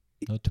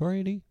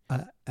 Notoriety?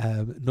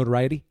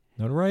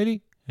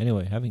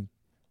 Anyway, having...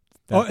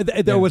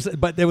 there was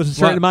a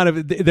certain amount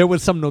of there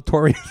was some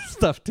notorious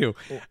stuff too.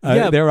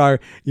 There are.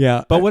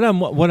 But what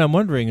I'm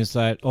wondering is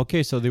that,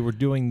 okay, so they were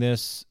doing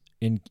this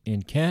in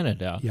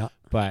Canada. Yeah.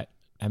 But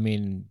I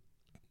mean,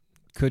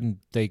 couldn't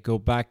they go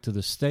back to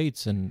the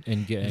States and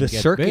get the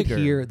circuit bigger?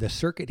 here? The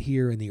circuit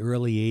here in the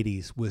early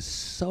 '80s was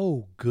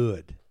so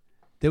good.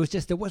 There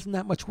wasn't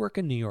that much work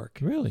in New York.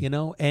 Really?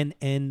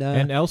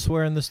 And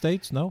elsewhere in the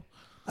States, no.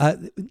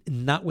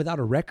 Not without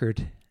a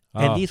record.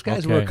 And these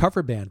guys were a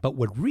cover band, but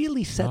what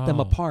really set them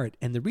apart,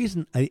 and the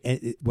reason I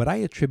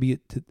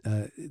attribute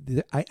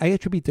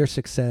their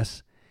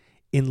success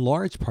in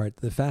large part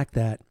to the fact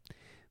that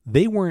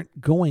they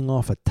weren't going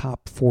off a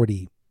top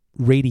 40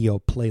 radio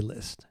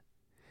playlist.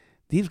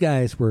 These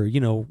guys were,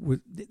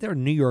 they're a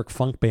New York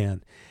funk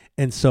band,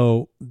 and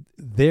so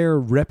their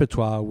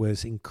repertoire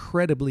was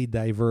incredibly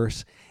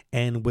diverse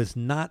and was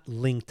not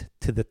linked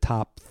to the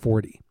top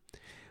 40.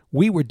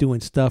 We were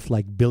doing stuff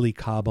like Billy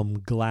Cobham,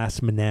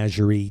 Glass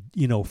Menagerie,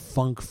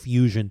 funk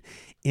fusion,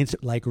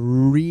 like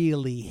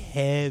really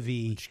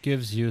heavy. Which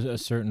gives you a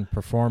certain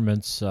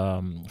performance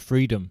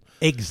freedom.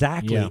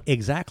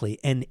 Exactly.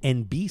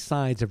 And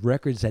B-sides of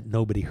records that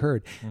nobody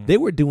heard. They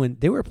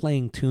were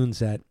playing tunes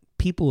that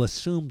people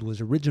assumed was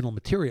original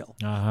material.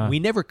 Uh-huh. We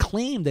never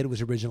claimed that it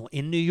was original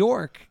in New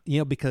York,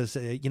 because,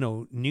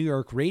 New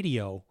York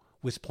radio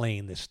was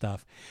playing this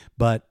stuff.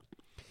 But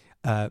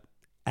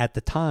at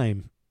the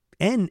time,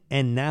 and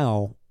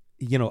now,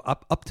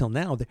 up till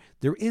now,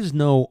 there is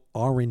no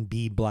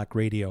R&B black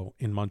radio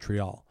in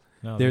Montreal.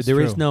 No, there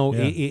true. is no.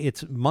 Yeah.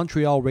 It's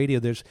Montreal radio.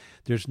 There's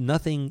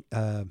nothing.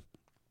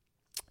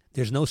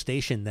 There's no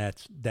station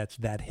that's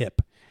that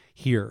hip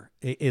here,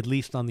 at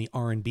least on the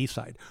R&B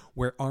side,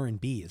 where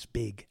R&B is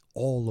big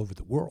all over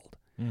the world.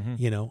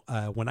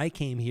 Mm-hmm. When I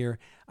came here,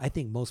 I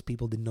think most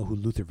people didn't know who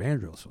Luther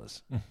Vandross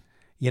was.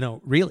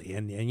 Really,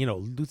 and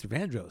Luther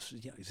Vandross,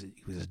 he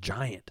was a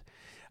giant.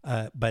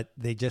 But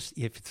they just,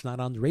 if it's not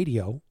on the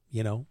radio,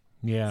 you're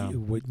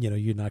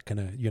not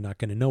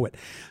gonna know it.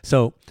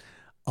 So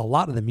a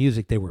lot of the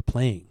music they were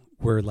playing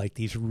were like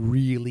these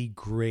really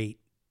great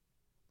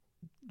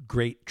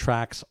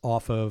tracks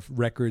off of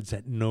records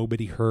that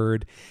nobody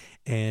heard,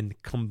 and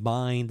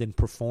combined and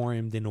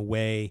performed in a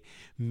way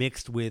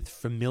mixed with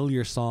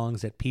familiar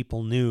songs that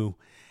people knew.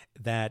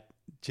 That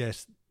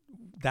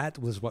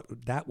was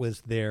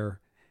their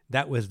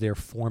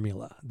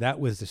formula. That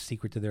was the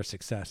secret to their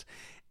success.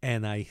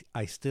 And I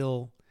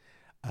still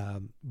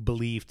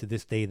believe to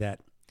this day that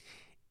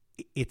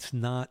it's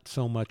not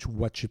so much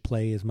what you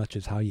play as much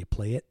as how you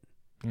play it.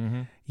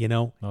 Mm-hmm.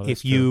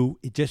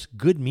 Just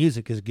good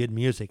music is good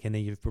music, and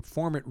if you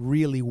perform it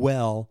really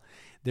well,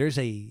 there's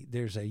a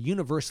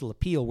universal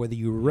appeal whether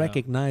you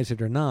recognize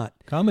it or not.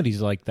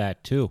 Comedy's like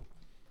that too.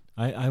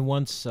 I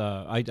once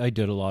I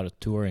did a lot of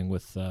touring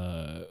with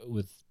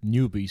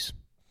newbies,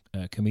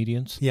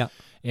 comedians,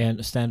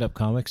 and stand-up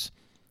comics.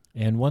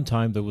 And one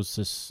time there was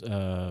this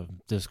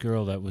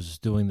girl that was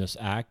doing this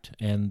act,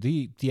 and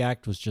the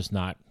act was just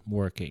not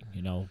working.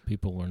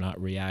 People were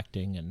not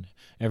reacting, and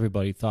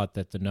everybody thought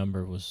that the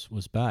number was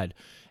bad.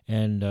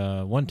 And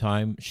one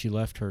time she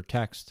left her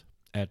text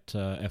at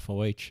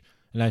FOH,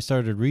 and I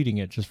started reading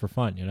it just for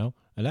fun,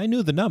 And I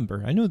knew the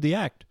number, I knew the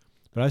act,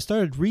 but I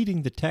started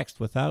reading the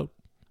text without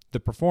the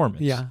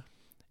performance. Yeah.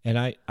 And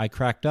I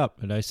cracked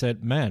up, and I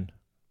said, man,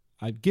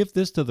 I'd give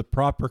this to the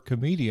proper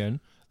comedian.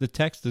 The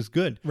text is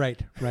good.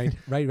 Right. Yeah.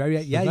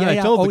 I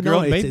told the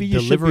girl, maybe you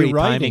should be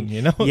writing,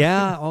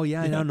 Yeah. Oh,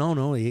 yeah.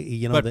 No.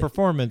 But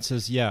performance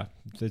is,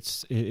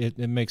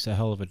 it makes a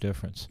hell of a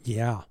difference.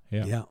 Yeah.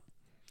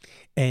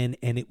 And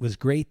it was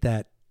great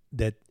that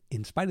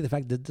in spite of the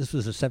fact that this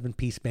was a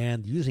 7-piece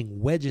band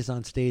using wedges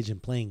on stage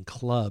and playing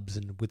clubs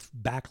and with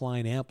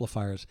backline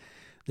amplifiers,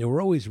 they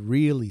were always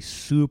really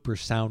super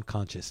sound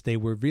conscious. They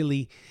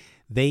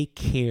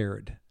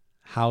cared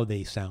how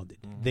they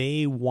sounded. Mm-hmm.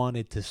 They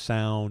wanted to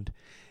sound.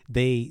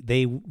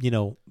 They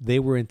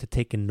were into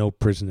taking no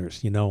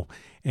prisoners,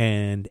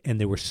 and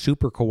they were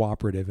super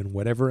cooperative. And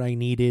whatever I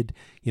needed,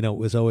 it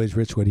was always,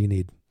 Rich, what do you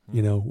need?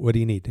 What do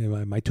you need?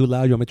 Am I too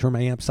loud? You want me to turn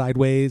my amp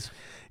sideways?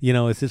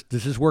 Is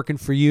this working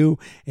for you?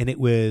 And it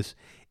was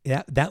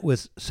that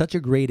was such a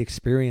great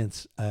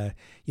experience. I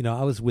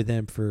was with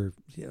them for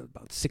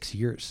about 6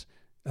 years.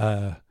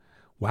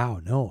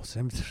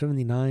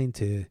 79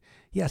 to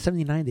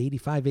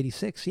 85,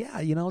 86.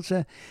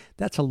 Yeah,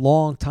 that's a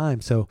long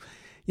time. So,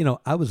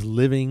 I was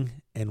living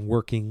and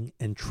working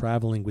and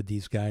traveling with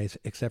these guys,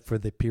 except for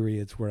the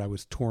periods where I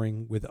was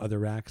touring with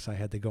other acts. I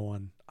had to go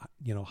on,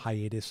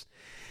 hiatus,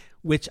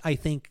 which I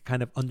think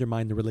kind of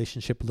undermined the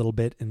relationship a little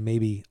bit and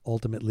maybe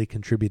ultimately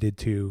contributed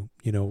to,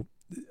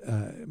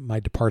 my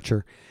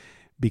departure,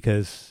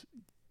 because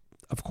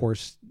of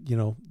course,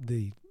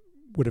 they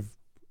would have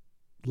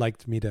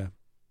liked me to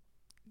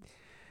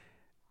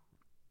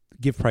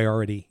give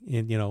priority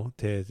and,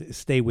 to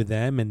stay with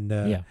them.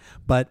 And,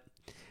 but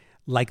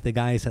like the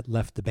guys that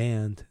left the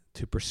band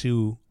to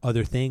pursue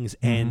other things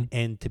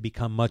and to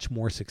become much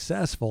more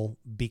successful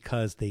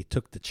because they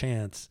took the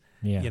chance,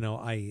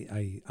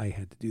 I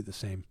had to do the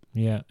same.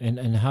 Yeah.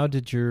 And how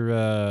did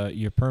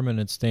your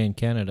permanent stay in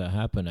Canada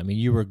happen? I mean,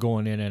 you were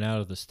going in and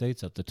out of the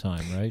States at the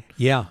time, right?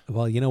 Yeah.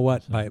 Well, you know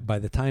what? By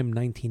the time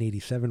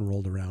 1987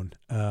 rolled around,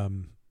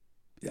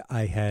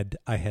 I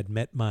had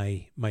met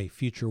my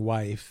future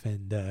wife,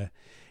 and let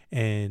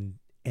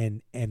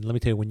me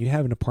tell you, when you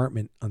have an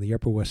apartment on the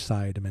Upper West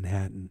Side of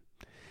Manhattan,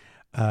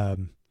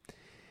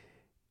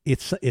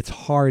 it's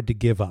hard to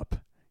give up.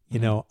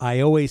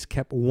 I always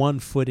kept one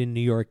foot in New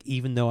York,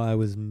 even though I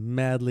was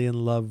madly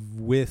in love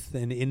with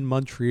and in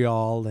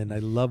Montreal, and I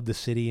love the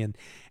city. And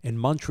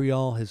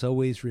Montreal has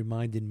always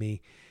reminded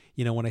me,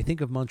 when I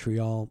think of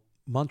Montreal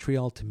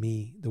to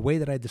me, the way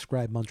that I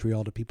describe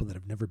Montreal to people that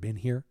have never been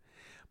here,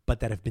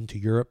 but that have been to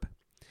Europe,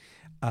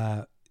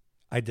 I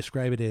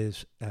describe it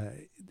as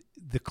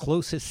the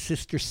closest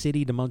sister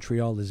city to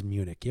Montreal is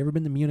Munich. You ever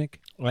been to Munich?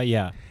 Well,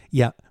 yeah.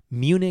 Yeah.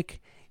 Munich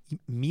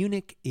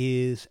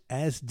is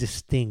as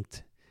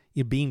distinct.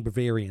 Being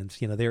Bavarians,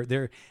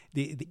 they're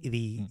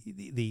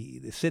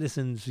the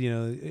citizens,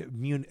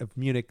 of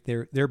Munich.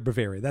 They're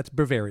Bavaria. That's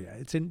Bavaria.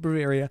 It's in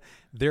Bavaria.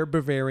 They're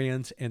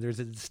Bavarians, and there's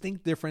a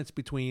distinct difference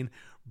between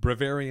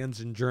Bavarians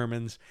and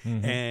Germans,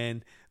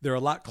 and they're a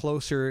lot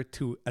closer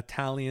to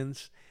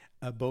Italians,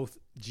 both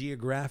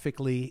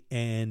geographically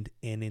and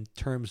in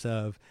terms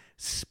of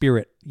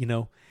spirit.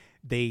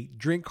 They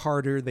drink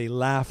harder, they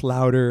laugh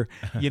louder,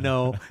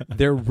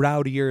 they're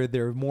rowdier,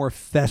 they're more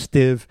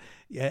festive.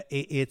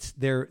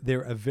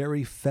 They're a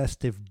very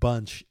festive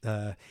bunch,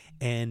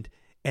 and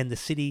the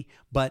city,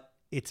 but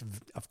it's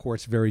of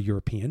course very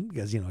European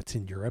because it's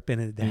in Europe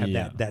and they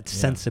have that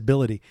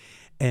sensibility.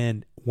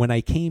 And when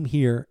I came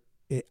here,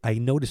 I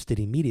noticed it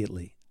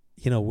immediately.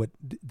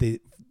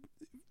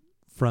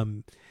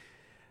 From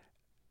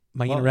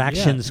my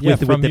interactions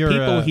with the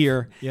people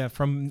here. Yeah,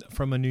 from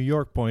a New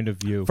York point of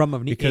view.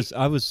 Because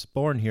I was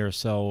born here,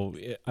 so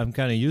I'm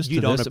kind of used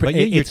to this. But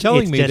you're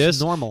telling me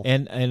this, normal.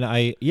 And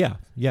I,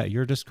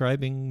 you're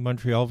describing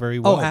Montreal very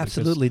well. Oh,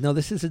 absolutely. No,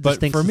 this is a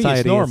distinct society. But for me,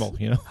 it's normal,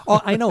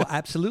 Oh, I know,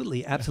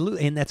 absolutely,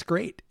 and that's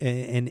great.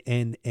 And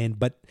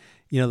but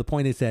the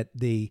point is that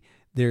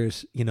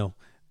there's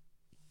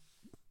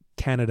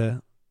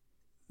Canada,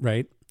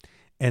 right,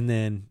 and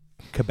then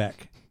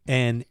Quebec.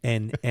 And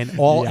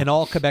all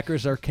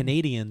Quebecers are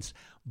Canadians,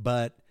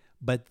 but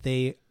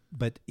the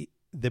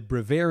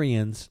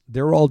Bavarians,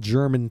 they're all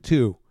German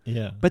too.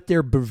 Yeah. But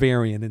they're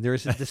Bavarian, and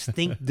there's a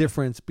distinct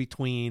difference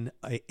between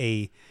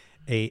a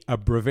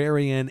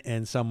Bavarian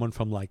and someone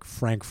from like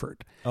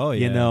Frankfurt. Oh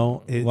yeah.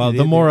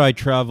 The more I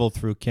travel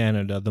through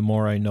Canada, the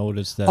more I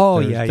notice that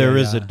there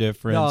is a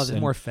difference. No, it's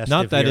more festive.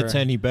 Not that here. It's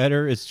any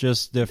better; it's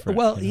just different.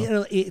 Well,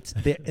 it's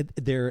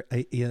they're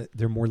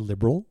more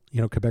liberal.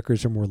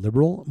 Quebecers are more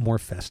liberal, more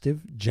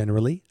festive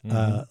generally,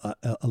 a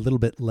little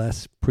bit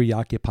less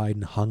preoccupied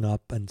and hung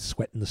up and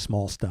sweating the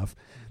small stuff.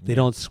 They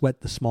don't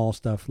sweat the small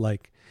stuff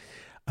like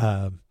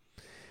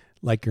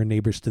your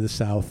neighbors to the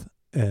south.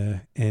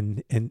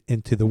 And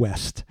to the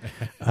west,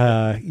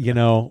 but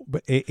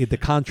the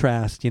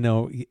contrast,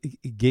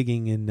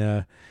 gigging in,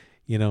 I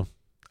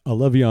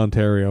love you,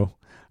 Ontario,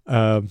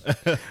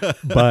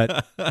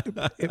 but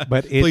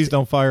please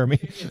don't fire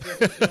me.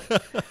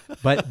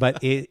 but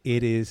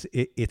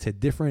it's a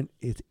different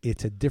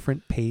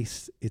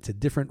pace. It's a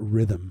different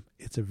rhythm.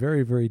 It's a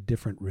very, very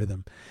different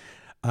rhythm.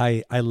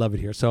 I love it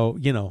here. So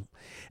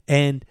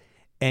and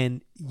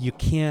you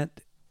can't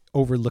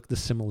overlook the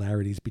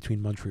similarities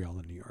between Montreal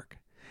and New York.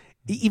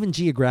 Even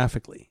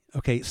geographically,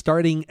 okay,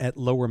 starting at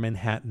Lower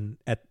Manhattan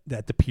at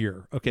the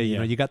pier, okay,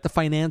 you got the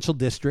financial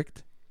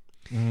district,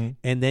 and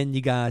then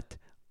you got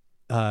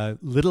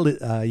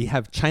you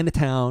have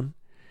Chinatown,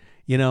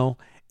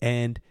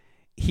 and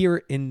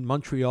here in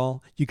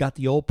Montreal you got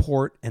the old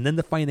port, and then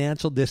the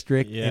financial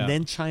district, and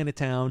then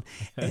Chinatown,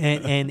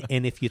 and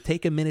if you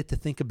take a minute to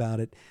think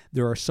about it,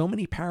 there are so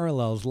many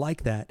parallels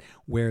like that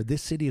where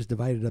this city is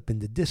divided up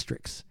into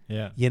districts.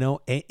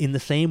 In the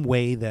same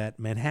way that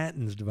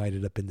Manhattan's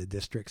divided up into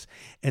districts.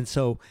 And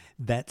so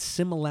that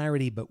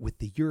similarity, but with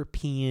the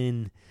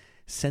European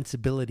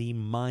sensibility,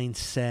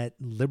 mindset,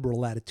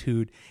 liberal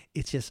attitude,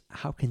 it's just,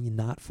 how can you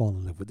not fall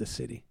in love with the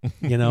city?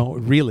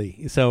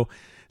 Really. So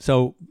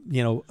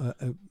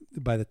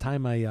by the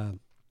time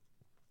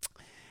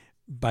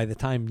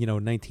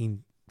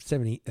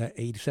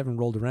 1987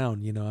 rolled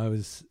around,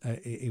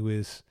 it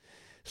was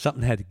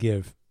something had to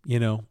give.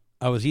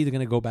 I was either going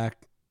to go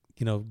back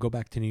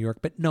to New York,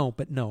 but no,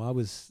 I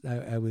was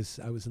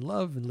in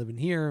love and living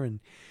here,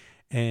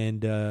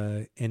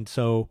 and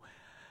so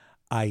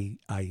I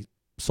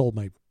sold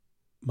my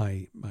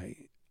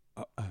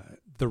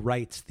the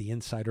rights, the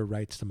insider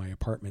rights to my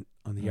apartment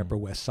on the Upper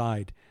West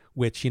Side,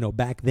 which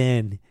back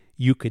then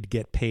you could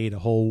get paid a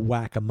whole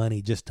whack of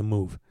money just to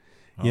move.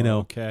 You know,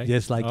 Okay.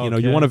 just like, you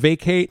Okay. want to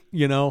vacate,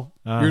 here's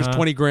Uh-huh.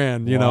 20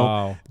 grand,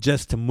 Wow.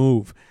 just to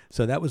move.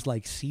 So that was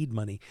like seed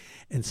money.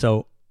 And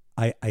so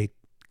I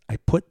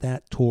put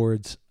that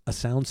towards a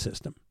sound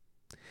system.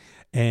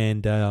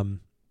 And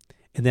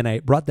then I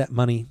brought that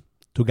money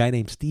to a guy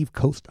named Steve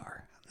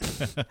Kostar.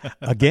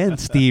 Again,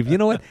 Steve, you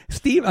know what?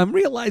 Steve, I'm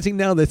realizing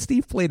now that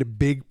Steve played a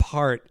big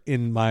part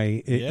in my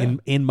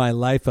in my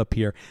life up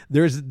here.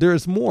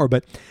 There's more,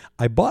 but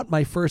I bought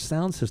my first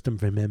sound system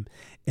from him,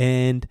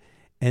 and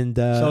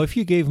So if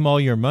you gave him all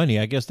your money,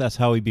 I guess that's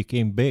how he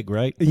became big,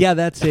 right? yeah,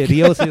 that's it.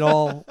 He owes it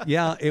all.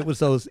 Yeah, it was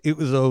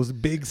those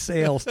big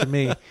sales to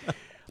me.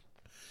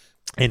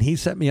 And he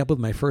set me up with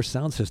my first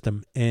sound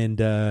system, and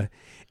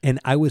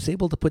I was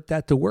able to put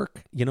that to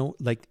work,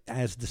 like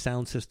as the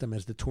sound system,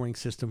 as the touring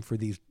system for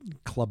these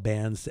club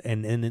bands.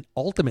 And then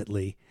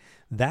ultimately,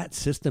 that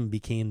system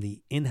became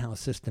the in-house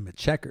system at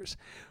Checkers,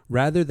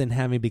 rather than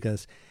having,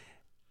 because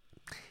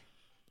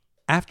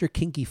after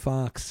Kinky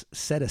Fox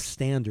set a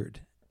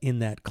standard in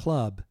that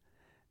club,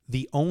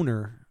 the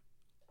owner,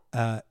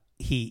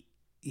 he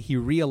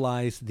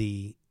realized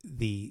the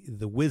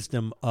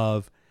wisdom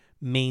of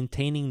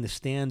maintaining the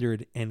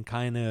standard and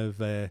kind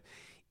of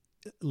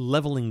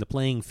leveling the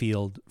playing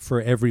field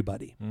for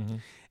everybody. Mm-hmm.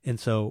 And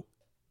so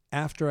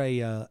after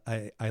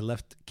I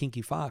left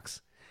Kinky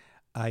Fox,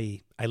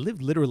 I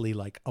lived literally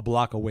like a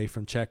block away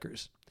from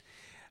Checkers.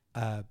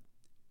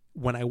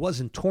 When I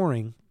wasn't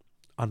touring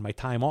on my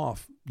time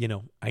off,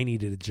 I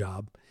needed a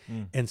job.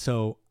 And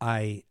so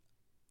I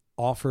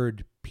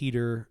offered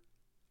Peter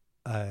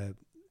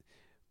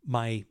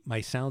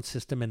my sound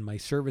system and my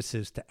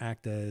services to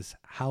act as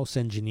house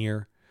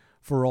engineer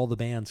for all the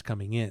bands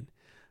coming in.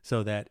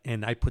 So that,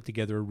 and I put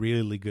together a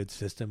really good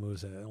system. It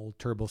was an old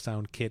Turbo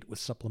Sound kit with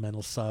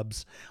supplemental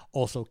subs,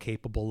 also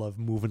capable of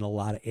moving a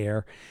lot of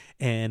air,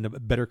 and a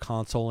better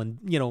console, and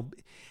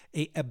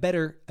a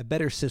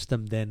better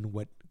system than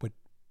what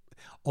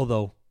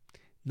although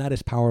not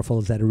as powerful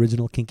as that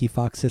original Kinky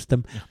Fox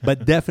system,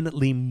 but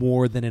definitely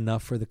more than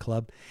enough for the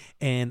club.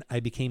 And I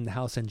became the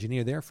house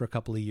engineer there for a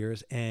couple of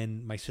years,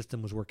 and my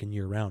system was working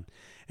year round.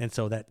 And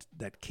so that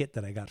kit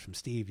that I got from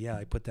Steve,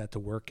 I put that to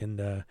work, and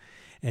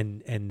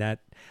that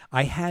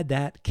I had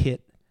that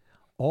kit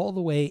all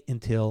the way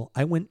until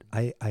I went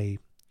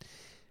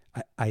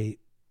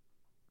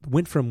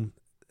through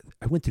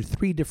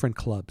 3 different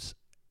clubs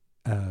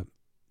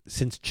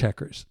since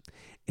Checkers,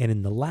 and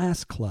in the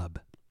last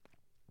club.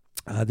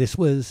 This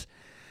was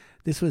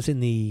in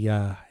the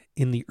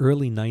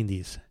early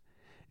 90s,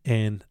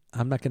 and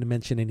I'm not going to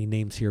mention any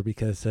names here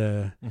because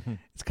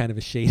it's kind of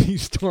a shady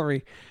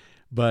story.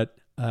 But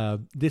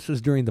this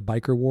was during the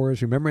biker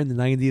wars. Remember in the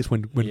 90s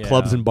when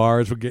clubs and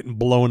bars were getting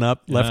blown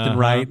up left and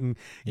right, and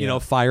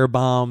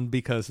firebombed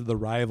because of the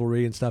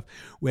rivalry and stuff.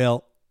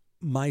 Well,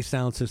 my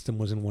sound system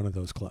was in one of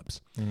those clubs,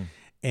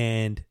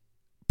 and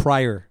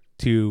prior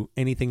to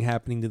anything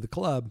happening to the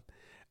club,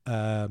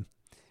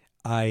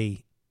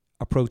 I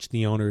approached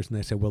the owners and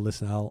I said, well,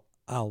 listen,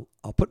 I'll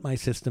put my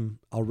system,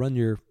 I'll run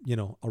your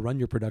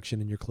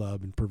production in your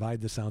club and provide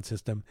the sound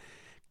system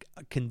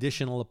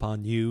conditional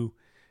upon you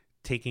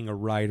taking a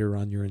rider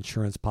on your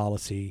insurance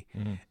policy,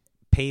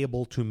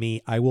 payable to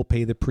me. I will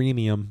pay the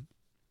premium.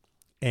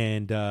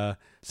 And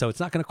so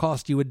it's not going to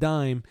cost you a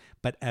dime,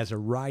 but as a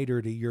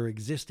rider to your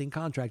existing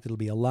contract, it'll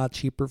be a lot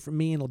cheaper for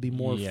me, and it'll be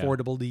more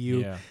affordable to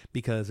you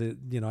because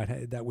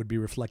that would be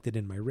reflected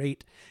in my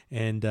rate.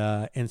 And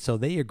so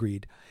they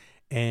agreed.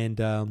 And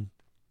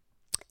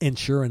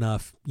sure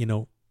enough,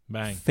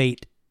 Bang.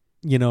 fate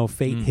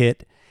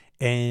hit,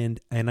 and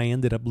I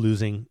ended up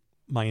losing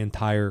my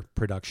entire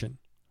production.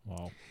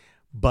 Wow.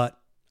 But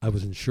I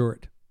was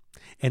insured,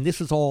 and this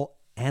was all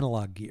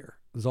analog gear.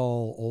 It was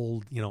all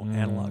old,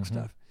 analog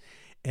stuff.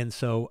 And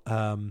so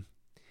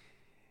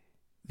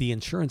the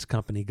insurance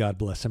company, God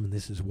bless them, and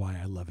this is why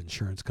I love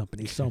insurance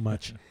companies so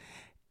much.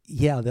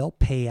 They'll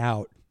pay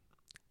out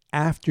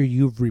after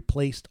you've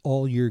replaced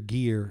all your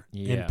gear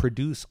and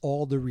produce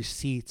all the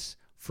receipts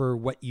for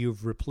what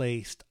you've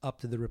replaced up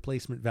to the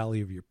replacement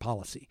value of your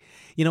policy.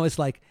 It's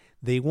like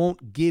they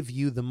won't give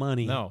you the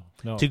money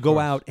to go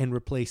out and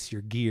replace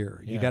your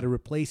gear. You got to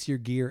replace your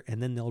gear,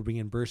 and then they'll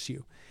reimburse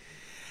you.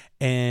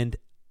 And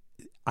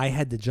I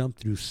had to jump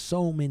through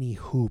so many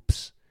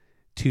hoops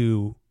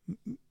to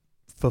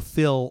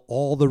fulfill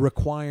all the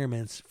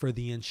requirements for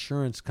the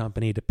insurance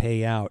company to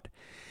pay out.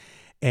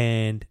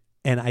 And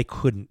I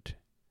couldn't.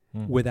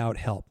 Without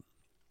help.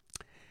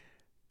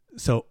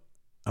 So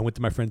I went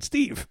to my friend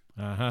Steve,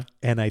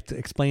 and I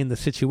explained the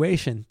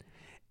situation,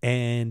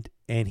 and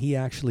he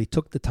actually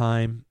took the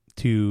time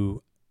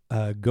to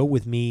go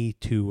with me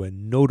to a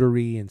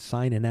notary and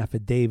sign an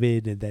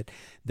affidavit, and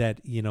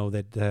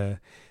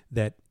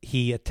that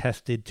he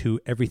attested to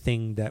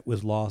everything that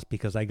was lost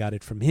because I got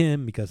it from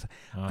him, because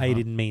I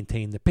didn't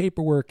maintain the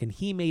paperwork, and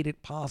he made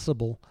it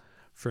possible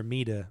for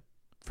me to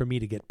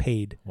get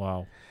paid.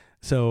 Wow.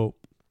 So.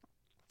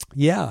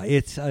 Yeah,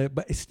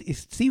 but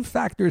Steve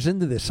factors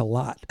into this a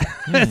lot.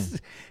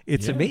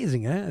 It's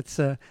amazing, huh?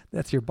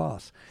 That's your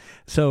boss.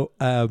 So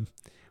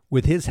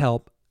with his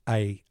help,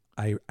 I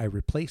I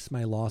replaced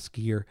my lost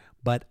gear,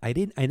 but I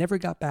never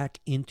got back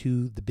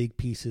into the big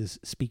pieces,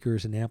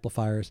 speakers and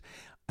amplifiers.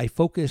 I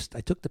took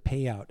the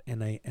payout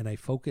and I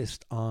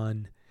focused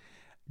on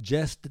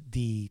just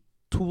the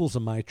tools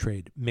of my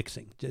trade,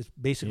 mixing. Just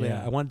basically,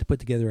 Yeah. I wanted to put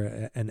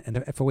together an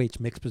FOH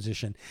mix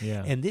position.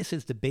 Yeah. And this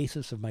is the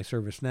basis of my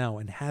service now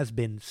and has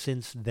been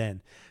since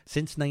then,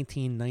 since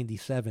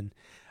 1997.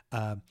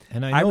 And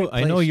I know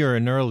replaced- you're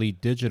an early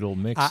digital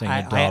mixing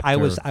I adopter.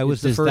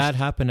 was the Does first- that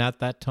happen at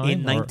that time?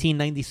 In or-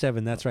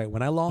 1997, that's right.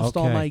 When I lost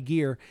all Okay. my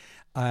gear,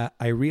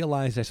 I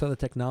realized I saw the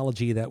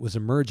technology that was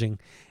emerging,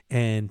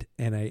 and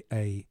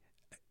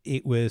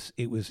it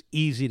was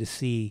easy to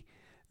see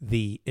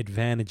the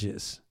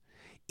advantages,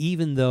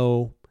 even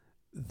though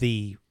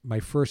my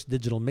first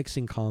digital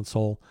mixing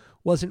console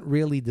wasn't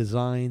really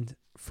designed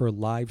for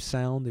live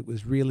sound. It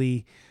was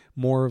really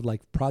more of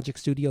like Project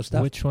Studio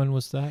stuff. Which one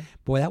was that?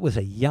 Boy, that was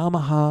a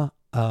Yamaha.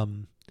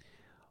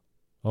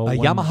 Oh,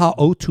 Yamaha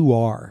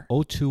O2R.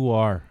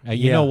 O2R. You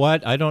Yeah. know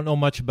what? I don't know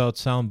much about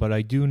sound, but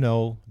I do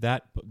know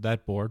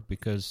that board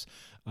because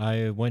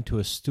I went to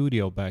a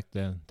studio back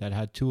then that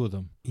had two of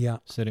them Yeah.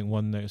 sitting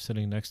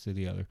next to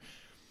the other.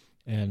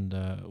 And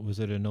was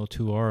it an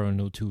O2R or an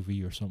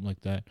O2V or something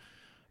like that?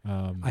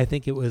 I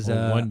think it was or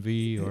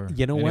 1V or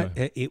you know what?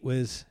 anyway. It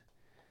was.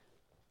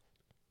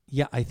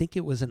 Yeah, I think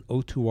it was an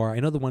O2R. I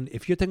know the one.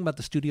 If you're talking about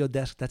the studio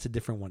desk, that's a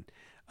different one.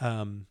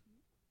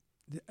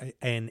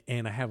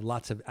 And I have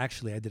lots of.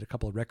 Actually, I did a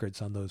couple of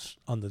records on those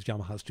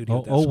Yamaha studio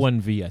desks.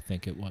 O1V, I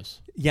think it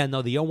was. Yeah,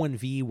 no, the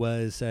O1V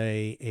was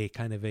a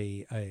kind of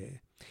a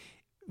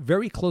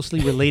very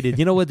closely related.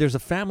 You know what? There's a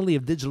family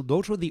of digital.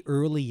 Those were the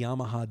early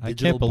Yamaha digital I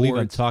can't believe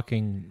I'm boards.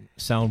 talking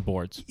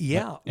soundboards.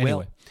 Yeah, But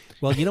anyway.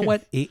 well, you know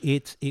what?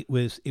 It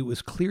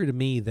was clear to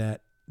me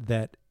that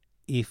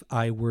if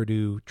I were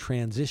to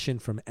transition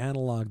from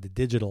analog to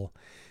digital,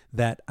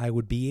 that I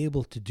would be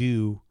able to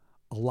do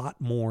a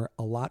lot more,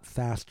 a lot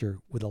faster,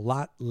 with a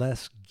lot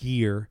less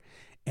gear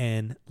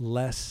and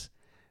less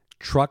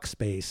truck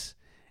space,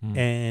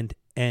 and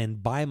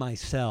by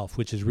myself,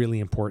 which is really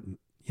important,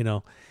 you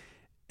know.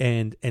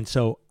 And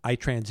so I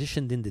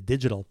transitioned into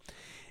digital,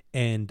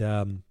 and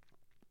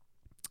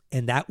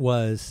that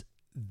was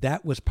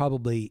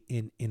probably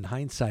in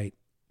hindsight,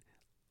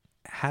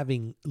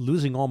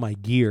 losing all my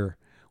gear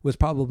was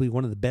probably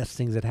one of the best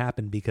things that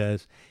happened,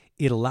 because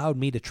it allowed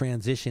me to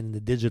transition into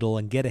digital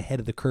and get ahead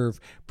of the curve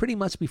pretty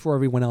much before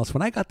everyone else.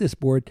 When I got this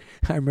board,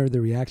 I remember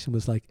the reaction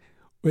was like,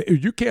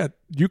 "You can't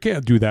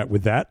do that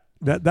with that.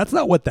 That's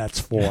not what that's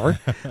for.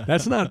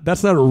 that's not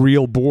a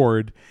real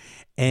board."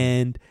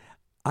 And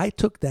I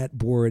took that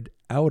board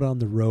out on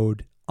the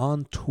road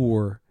on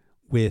tour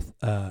with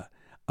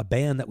a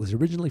band that was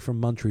originally from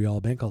Montreal,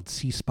 a band called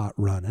C Spot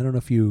Run. I don't know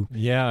if you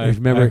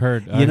remember. I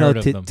heard I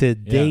of them. To Yeah.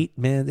 date,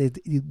 man,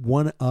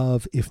 one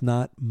of, if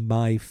not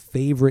my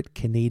favorite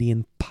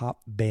Canadian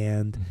pop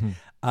band. Mm-hmm.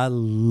 I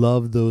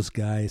love those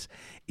guys.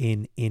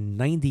 In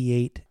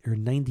 98 or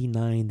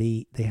 99,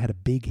 they had a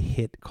big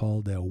hit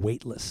called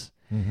Weightless.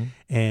 Mm-hmm.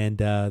 And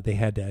they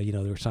had, they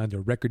were signed to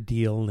a record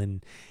deal,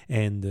 and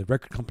the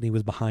record company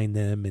was behind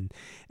them,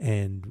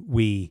 and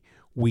we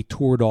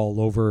toured all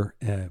over.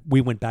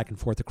 We went back and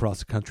forth across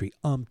the country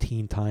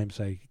umpteen times.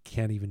 I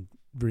can't even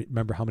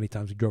remember how many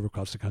times we drove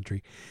across the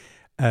country.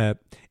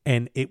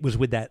 And it was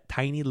with that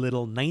tiny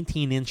little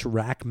 19-inch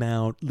rack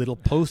mount, little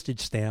postage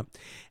stamp,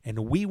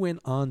 and we went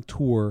on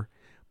tour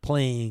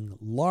playing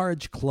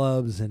large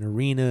clubs and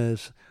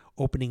arenas,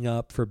 opening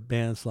up for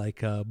bands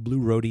like Blue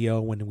Rodeo.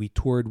 When we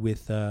toured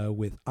with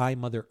I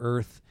Mother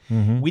Earth,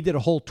 we did a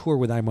whole tour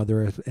with I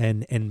Mother Earth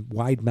and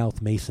Wide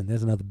Mouth Mason.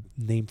 There's another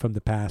name from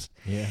the past.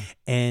 Yeah.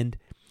 And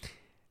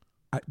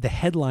the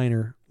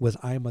headliner was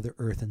I Mother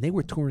Earth, and they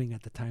were touring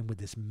at the time with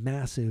this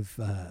massive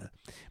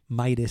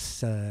Midas,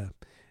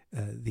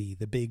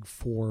 the big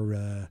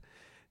four.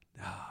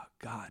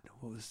 God,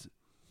 what was?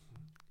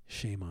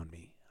 Shame on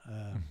me.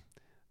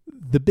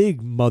 The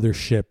big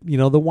mothership,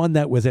 the one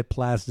that was at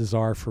Place des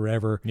Arts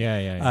forever.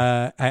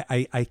 Yeah.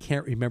 I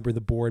can't remember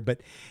the board,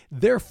 but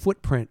their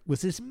footprint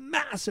was this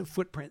massive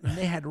footprint, and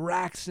they had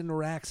racks and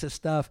racks of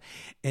stuff.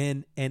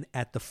 And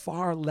at the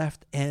far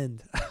left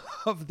end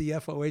of the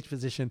FOH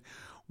position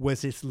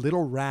was this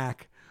little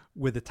rack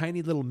with a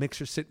tiny little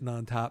mixer sitting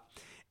on top,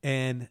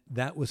 and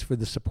that was for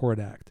the support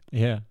act.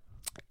 Yeah.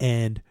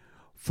 And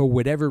for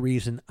whatever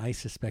reason, I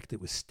suspect it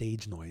was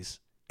stage noise,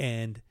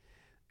 and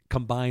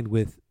combined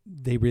with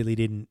they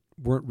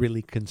weren't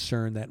really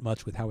concerned that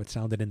much with how it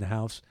sounded in the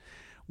house,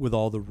 with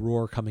all the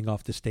roar coming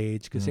off the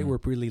stage, because they were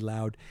really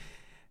loud.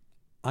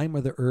 I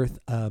Mother Earth,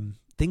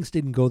 things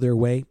didn't go their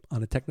way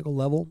on a technical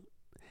level,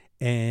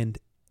 and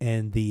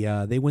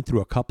they went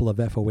through a couple of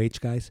FOH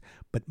guys,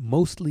 but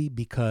mostly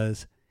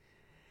because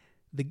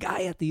the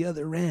guy at the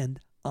other end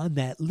on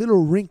that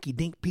little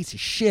rinky-dink piece of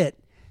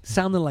shit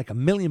sounded like $1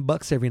 million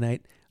every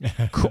night.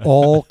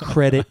 All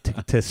credit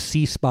to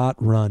C Spot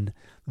Run.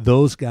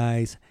 Those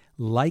guys,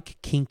 like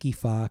Kinky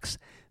Fox,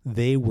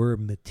 they were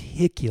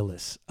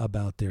meticulous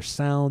about their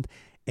sound,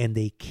 and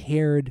they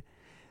cared.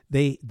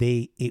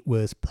 it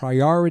was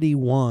priority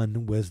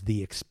one was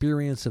the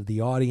experience of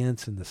the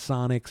audience and the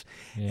sonics,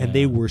 and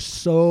they were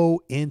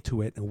so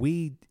into it. And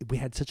we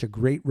had such a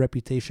great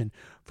reputation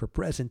for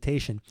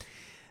presentation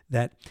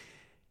that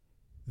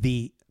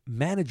the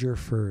manager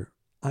for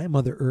I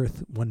Mother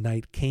Earth one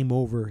night came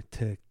over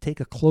to take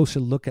a closer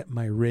look at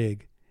my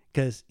rig,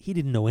 because he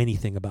didn't know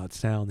anything about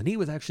sound, and he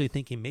was actually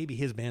thinking maybe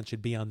his band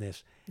should be on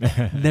this.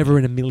 Never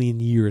in a million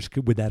years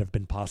would that have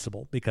been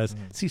possible, because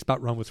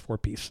C-Spot Run was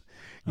 4-piece,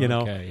 and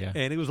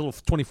it was a little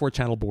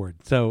 24-channel board,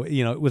 so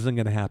it wasn't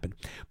going to happen.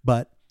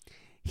 But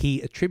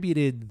he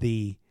attributed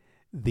the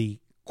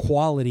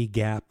quality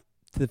gap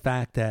to the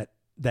fact that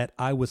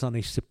I was on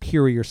a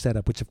superior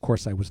setup, which of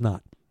course I was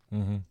not.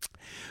 Mm-hmm.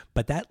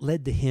 But that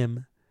led to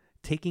him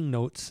taking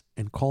notes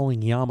and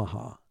calling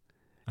Yamaha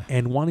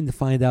and wanting to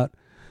find out,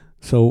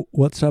 so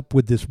what's up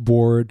with this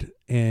board,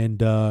 and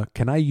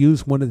can I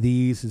use one of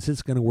these? Is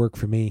this going to work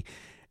for me?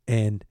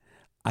 And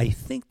I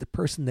think the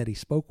person that he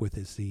spoke with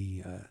is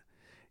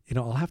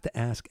I'll have to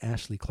ask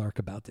Ashley Clark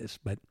about this,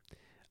 but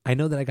I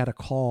know that I got a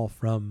call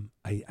from,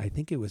 I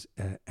think it was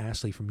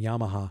Ashley from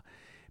Yamaha,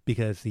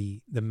 because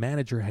the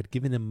manager had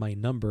given him my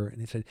number,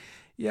 and he said,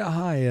 yeah,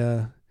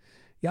 hi,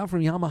 I'm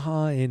from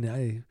Yamaha, and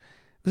I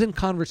was in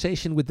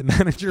conversation with the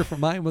manager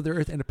from I Mother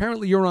Earth, and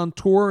apparently you're on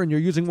tour and you're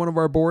using one of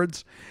our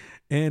boards.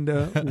 And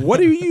what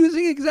are you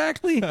using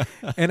exactly?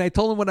 And I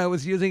told him what I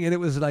was using, and it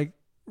was like,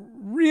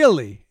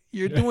 really?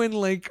 You're doing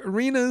like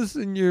arenas,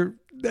 and you're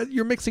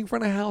mixing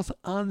front of house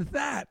on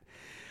that?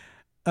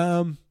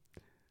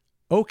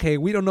 Okay,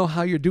 we don't know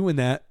how you're doing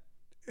that,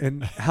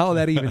 and how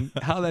that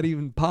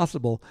even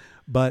possible.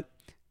 But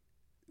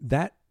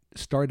that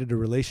started a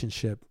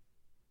relationship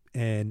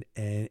and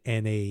a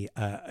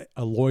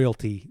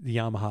loyalty to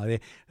Yamaha.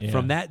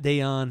 From that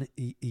day on,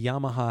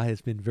 Yamaha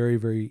has been very,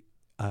 very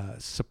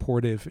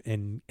supportive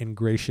and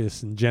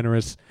gracious and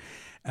generous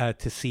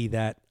to see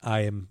that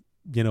I am,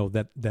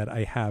 that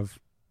I have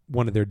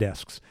one of their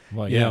desks.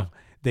 Well, yeah.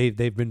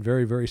 They've been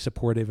very, very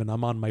supportive, and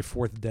I'm on my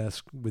 4th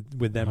desk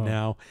with them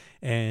now,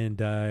 and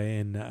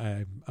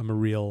I'm a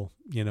real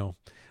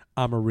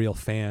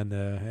fan.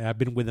 I've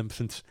been with them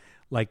since,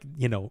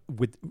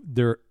 with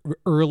their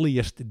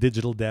earliest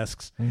digital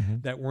desks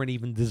that weren't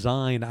even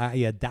designed. I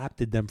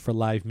adapted them for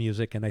live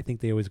music, and I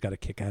think they always got a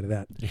kick out of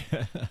that.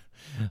 Yeah.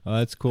 Well,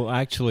 that's cool.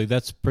 Actually,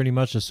 that's pretty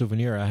much a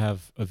souvenir I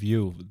have of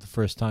you. The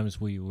first times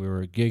we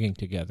were gigging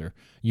together,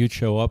 you'd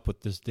show up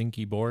with this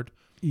dinky board.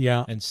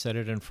 Yeah. And set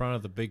it in front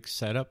of the big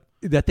setup.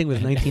 That thing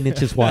was 19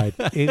 inches wide.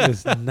 It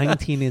was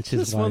 19 inches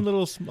Just wide. One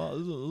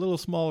little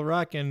small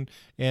rack, and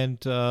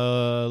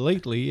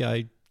lately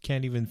I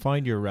can't even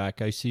find your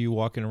rack. I see you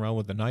walking around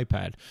with an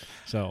iPad.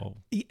 So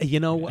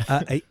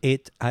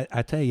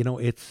I tell you,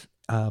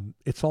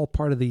 it's all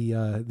part of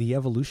the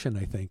evolution.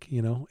 I think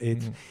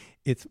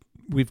it's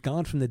we've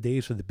gone from the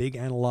days of the big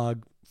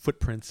analog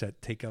footprints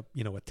that take up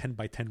a 10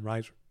 by 10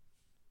 riser,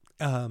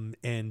 and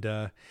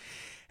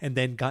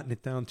then gotten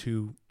it down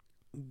to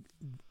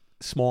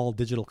small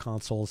digital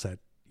consoles that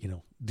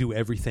do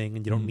everything,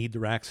 and you don't need the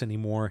racks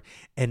anymore.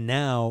 And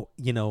now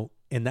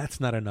and that's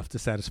not enough to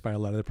satisfy a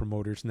lot of the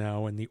promoters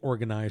now and the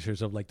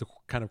organizers of like the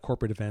kind of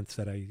corporate events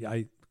that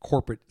I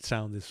corporate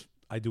sound is.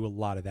 I do a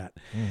lot of that,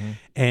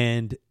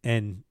 and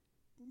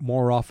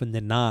more often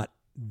than not,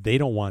 they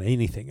don't want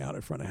anything out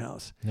in front of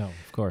house. No,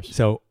 of course.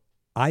 So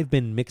I've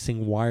been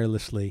mixing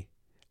wirelessly.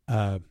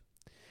 Wow,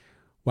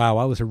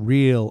 I was a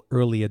real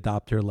early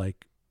adopter,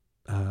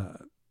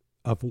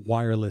 of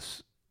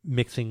wireless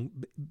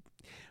mixing.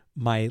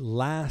 My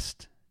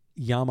last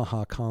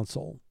Yamaha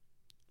console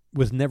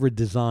was never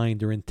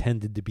designed or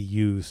intended to be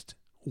used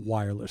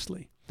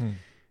wirelessly.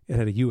 It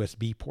had a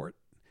USB port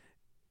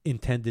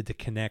intended to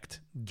connect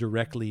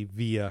directly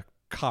via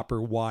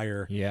copper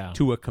wire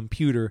to a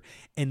computer,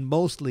 and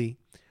mostly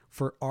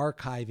for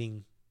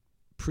archiving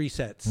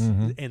presets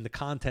and the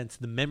contents,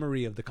 the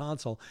memory of the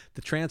console,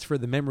 to transfer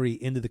the memory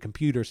into the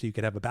computer so you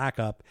could have a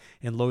backup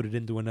and load it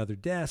into another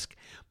desk,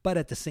 but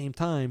at the same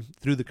time,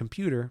 through the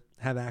computer,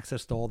 have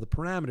access to all the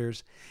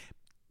parameters.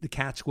 The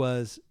catch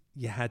was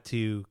you had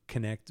to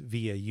connect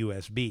via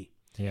USB.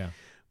 Yeah.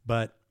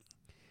 But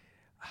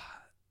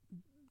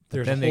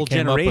there's then a whole they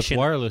came generation up with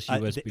wireless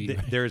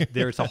USB.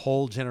 There's a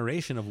whole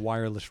generation of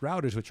wireless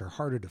routers, which are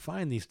harder to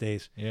find these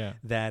days. Yeah.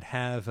 That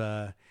have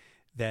that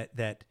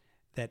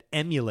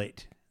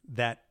emulate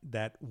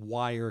that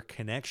wire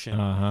connection.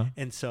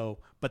 And so,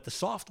 but the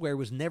software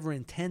was never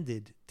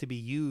intended to be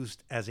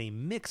used as a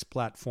mix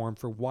platform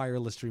for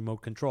wireless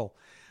remote control.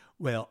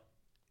 Well,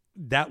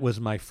 that was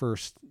my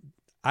first.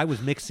 I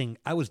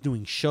was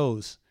doing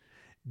shows,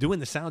 doing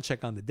the sound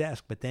check on the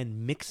desk, but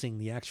then mixing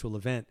the actual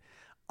event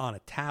on a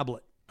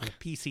tablet, on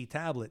a PC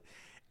tablet,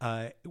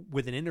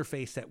 with an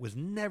interface that was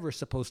never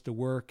supposed to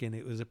work, and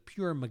it was a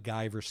pure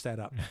MacGyver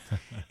setup.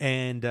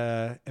 And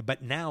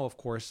but now, of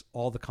course,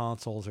 all the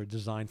consoles are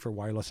designed for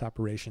wireless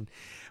operation.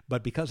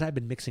 But because I've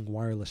been mixing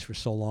wireless for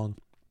so long,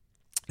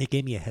 it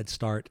gave me a head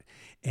start,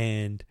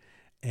 and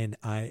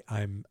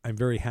I'm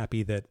very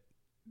happy that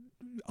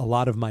a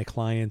lot of my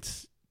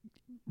clients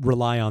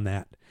rely on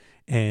that,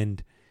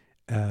 and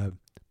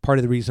part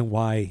of the reason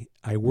why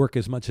I work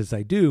as much as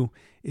I do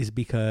is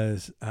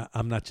because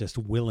I'm not just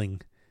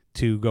willing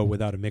to go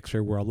without a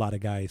mixer, where a lot of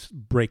guys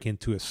break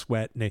into a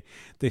sweat and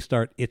they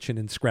start itching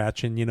and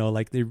scratching,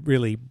 like they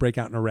really break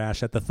out in a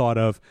rash at the thought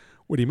of,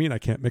 what do you mean I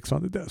can't mix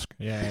on the desk?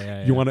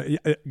 Yeah. You want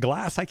to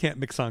glass? I can't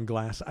mix on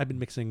glass. I've been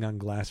mixing on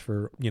glass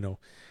for,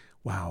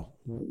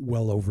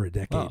 well over a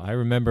decade. Well, I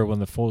remember when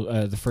the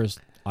first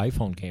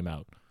iPhone came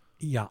out.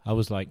 Yeah. I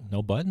was like,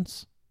 no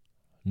buttons?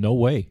 No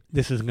way.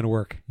 This isn't going to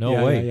work.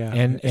 No way. Yeah.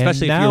 And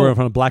especially now, if you were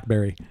from a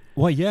BlackBerry.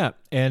 Well, yeah.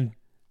 And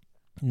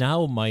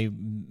now my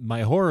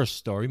horror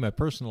story, my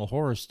personal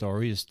horror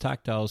story, is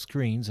tactile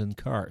screens in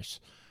cars.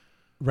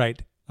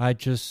 Right. I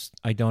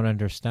don't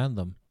understand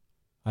them.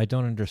 I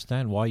don't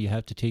understand why you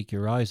have to take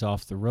your eyes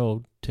off the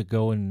road to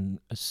go and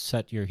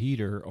set your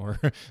heater or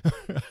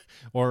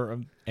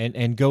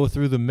and go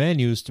through the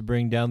menus to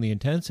bring down the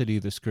intensity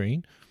of the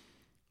screen.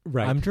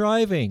 Right. I'm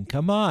driving.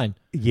 Come on.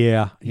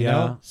 Yeah. You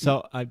know?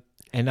 So I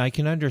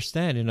can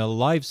understand in a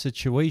live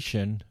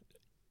situation,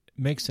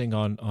 mixing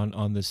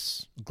on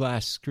this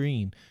glass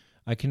screen,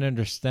 I can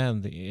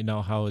understand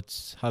how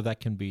that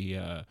can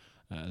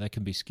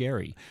be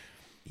scary.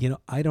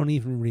 I don't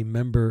even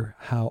remember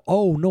how.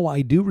 Oh no,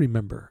 I do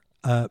remember.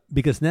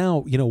 Because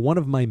now, one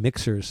of my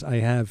mixers, I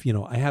have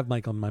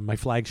my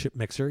flagship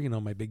mixer,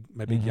 my big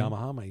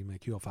Yamaha, my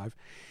QL5,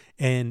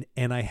 and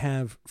I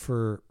have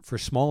for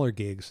smaller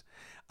gigs,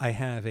 I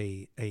have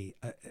a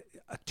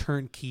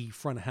turnkey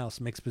front of house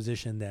mix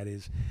position that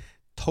is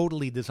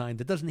totally designed.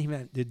 That doesn't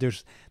even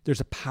there's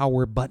a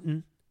power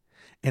button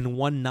and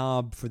one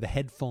knob for the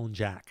headphone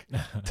jack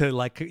to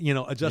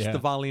adjust the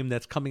volume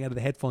that's coming out of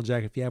the headphone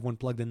jack if you have one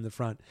plugged in the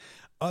front.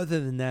 Other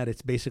than that,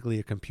 it's basically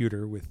a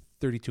computer with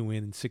 32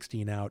 in and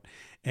 16 out,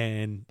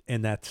 and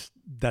that's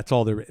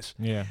all there is.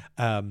 Yeah.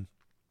 I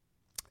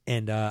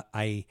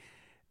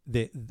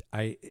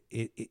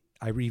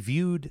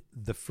reviewed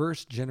the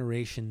first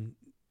generation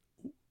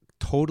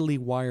totally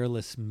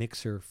wireless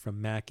mixer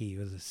from Mackie. It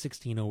was a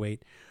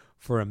 1608.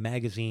 For a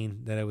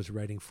magazine that I was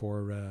writing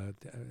for. I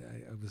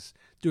was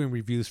doing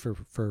reviews for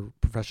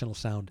Professional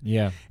Sound.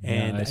 Yeah,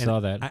 and I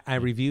saw that. I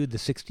reviewed the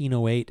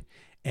 1608,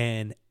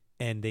 and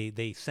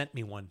they sent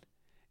me one,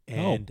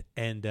 and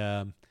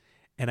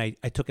I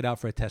took it out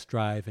for a test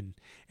drive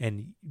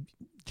and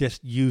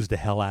just used the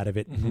hell out of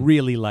it. Mm-hmm. And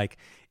really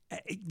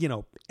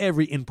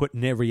every input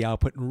and every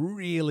output, and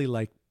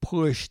really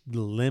pushed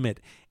the limit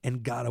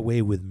and got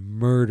away with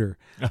murder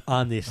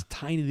on this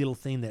tiny little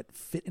thing that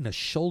fit in a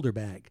shoulder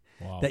bag.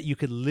 Wow. That you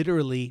could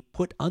literally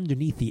put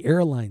underneath the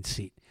airline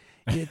seat.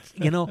 It's,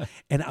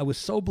 and I was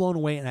so blown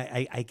away, and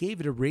I gave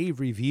it a rave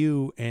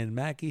review, and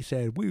Mackie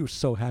said, we were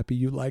so happy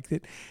you liked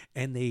it,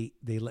 and they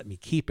let me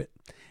keep it.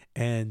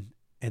 And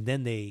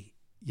then they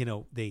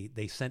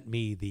sent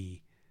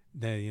me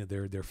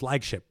their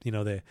flagship,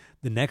 the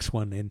next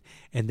one,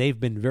 and they've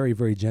been very,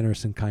 very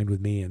generous and kind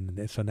with me,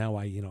 and so now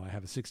I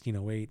have a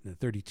 1608 and a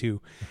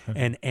 32,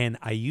 and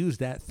I use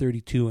that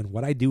 32, and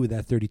what I do with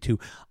that 32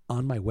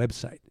 on my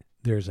website.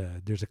 There's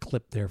a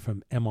clip there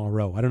from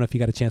MRO. I don't know if you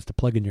got a chance to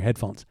plug in your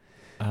headphones.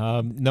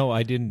 No,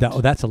 I didn't.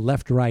 That's a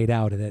left right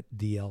out of that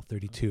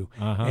DL32,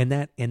 Uh-huh.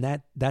 and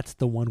that's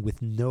the one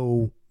with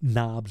no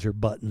knobs or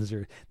buttons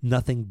or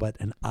nothing but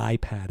an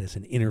iPad as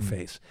an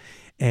interface,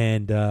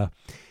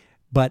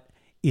 but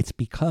it's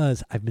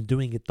because I've been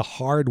doing it the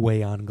hard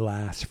way on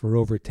glass for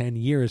over 10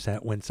 years.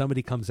 That when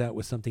somebody comes out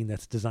with something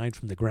that's designed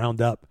from the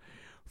ground up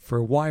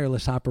for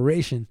wireless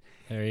operation,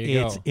 there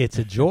you go. It's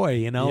a joy,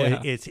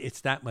 Yeah.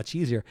 It's that much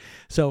easier.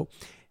 So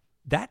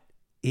that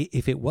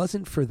if it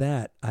wasn't for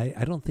that,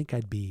 I don't think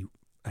I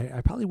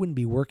probably wouldn't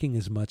be working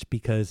as much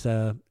because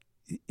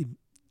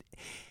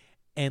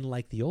and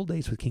like the old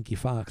days with Kinky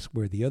Fox,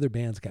 where the other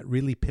bands got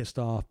really pissed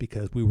off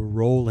because we were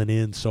rolling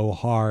in so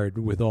hard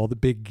with all the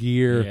big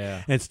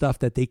gear and stuff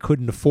that they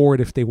couldn't afford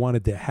if they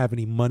wanted to have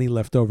any money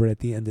left over at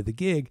the end of the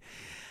gig.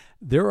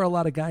 There are a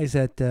lot of guys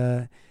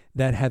that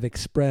have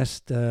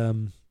expressed a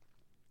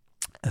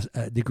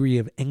degree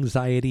of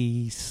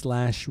anxiety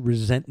 /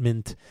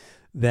 resentment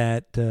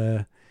that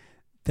they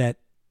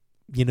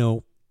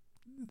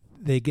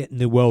get in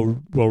the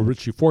well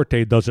Richie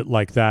Forte does it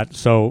like that,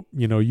 so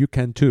you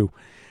can too.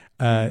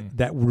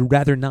 That would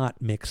rather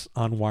not mix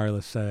on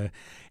wireless.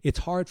 It's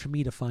hard for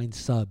me to find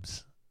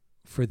subs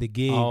for the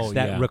gigs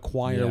that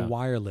require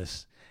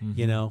wireless.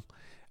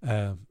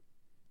 Mm-hmm.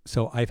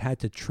 So I've had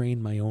to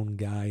train my own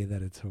guy.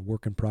 That it's a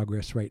work in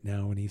progress right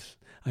now, and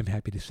I'm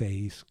happy to say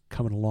he's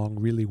coming along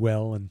really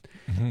well, and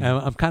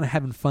I'm kind of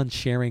having fun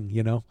sharing.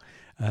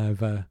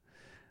 I'm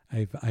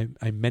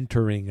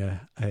mentoring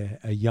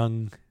a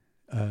young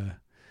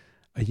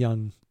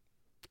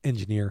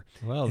engineer.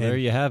 Well, there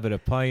you have it, a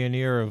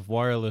pioneer of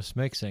wireless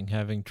mixing,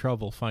 having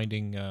trouble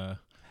finding the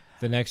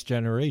next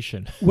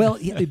generation. Well,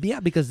 yeah,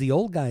 because the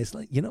old guys,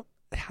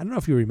 I don't know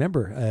if you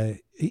remember.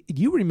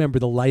 You remember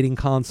the lighting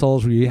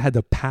consoles where you had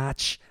the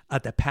patch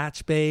at the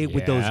patch bay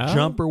with those Yeah.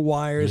 jumper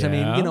wires. I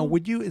mean, Yeah.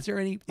 would you? Is there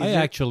any? I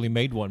actually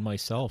made one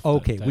myself.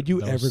 Okay, that- would you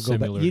that was ever go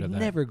back? similar to You'd that.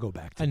 never go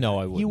back to I know that.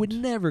 I You would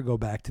wouldn't. never go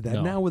back to that.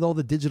 No. Now with all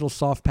the digital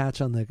soft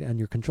patch on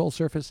your control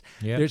surface,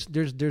 Yep.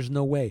 there's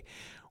no way.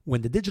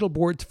 When the digital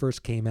boards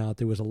first came out,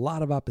 there was a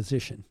lot of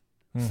opposition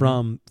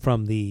Mhm.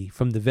 from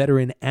the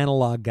veteran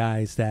analog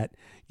guys that,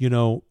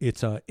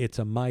 it's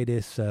a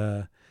Midas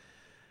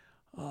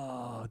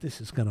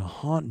this is gonna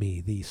haunt me.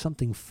 The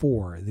something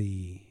 4,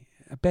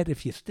 I bet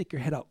if you stick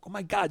your head out, oh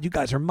my God, you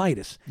guys are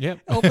Midas. Yep.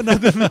 Open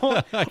up the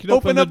door. I can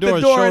open the door.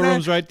 and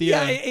Showroom's right the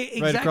yeah, end,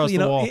 exactly. right across the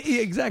wall.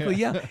 Exactly.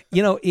 Yeah.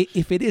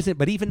 If it isn't,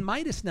 but even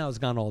Midas now has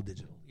gone all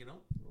digital.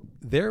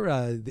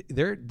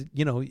 They're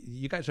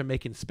you guys are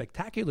making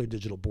spectacular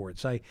digital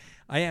boards. I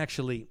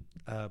actually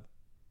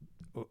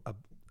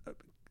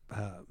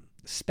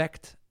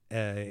spec'd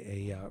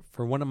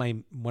for one of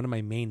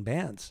my main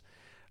bands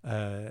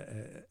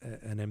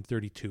an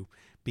M32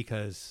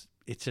 because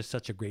it's just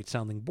such a great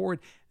sounding board.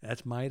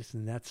 That's Midas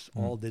and that's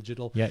all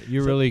digital. Yeah,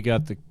 you really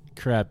got the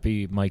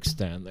crappy mic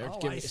stand there. Oh,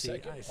 Give me I a see.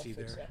 second. I I'll see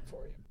fix there. that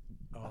for you.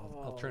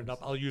 Oh, I'll turn it up.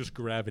 I'll use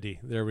gravity.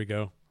 There we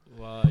go.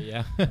 Well,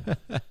 yeah.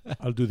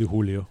 I'll do the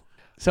Julio.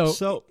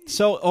 So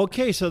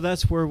Okay, so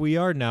that's where we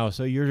are now.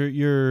 So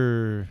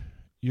you're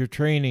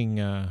training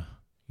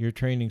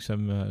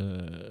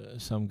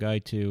some guy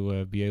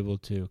to be able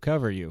to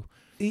cover you.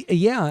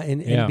 yeah,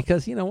 and Yeah.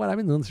 because you know what, I've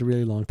been doing this a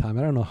really long time.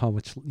 I don't know how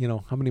much,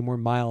 how many more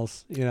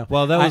miles,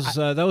 Well,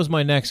 that was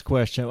my next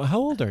question. How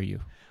old are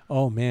you?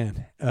 Oh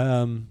man,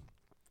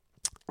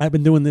 I've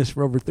been doing this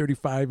for over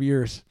 35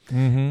 years,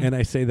 Mm-hmm. and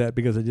I say that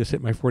because I just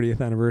hit my 40th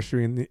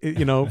anniversary,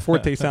 and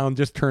Forte Sound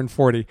just turned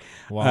 40.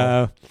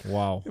 Wow.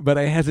 Wow. But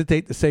I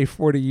hesitate to say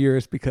 40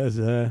 years because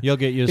You'll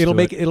get used it'll to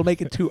make it. it'll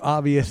make it too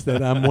obvious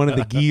that I'm one of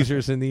the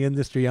geezers in the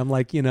industry. I'm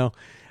like,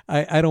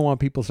 I don't want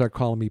people to start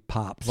calling me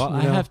pops. Well,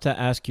 I have to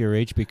ask your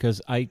age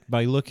because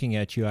by looking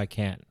at you, I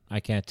can't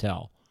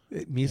tell.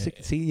 Music.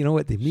 See, you know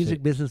what? The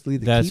music business will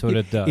either That's keep what you,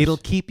 it does. It'll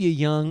keep you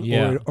young,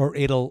 Yeah. or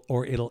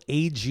it'll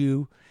age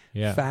you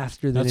Yeah.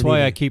 faster than. That's why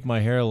I anything. keep my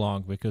hair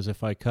long, because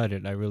if I cut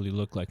it, I really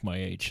look like my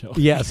age. So.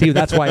 Yeah. See,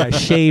 that's why I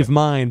shave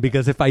mine,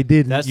 because if I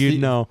didn't, That's you'd the-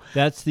 know.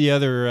 That's the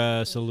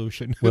other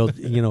solution. Well,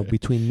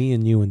 between me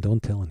and you, and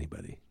don't tell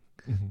anybody,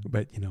 Mhm.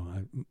 but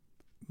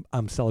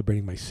I'm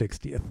celebrating my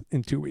 60th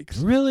in 2 weeks.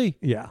 Really?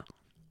 Yeah.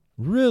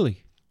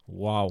 Really?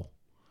 Wow.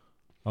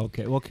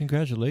 Okay. Well,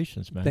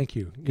 congratulations, man. Thank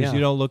you. Because Yeah. you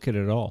don't look it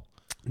at all.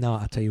 No,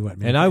 I'll tell you what,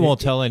 man. And I won't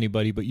tell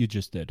anybody, but you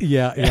just did.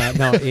 Yeah. Yeah.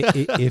 No.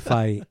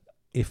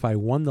 If I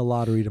won the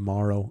lottery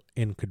tomorrow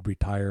and could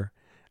retire,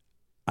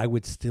 I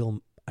would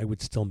still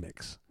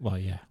mix. Well,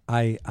 yeah.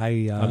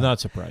 I'm not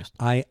surprised.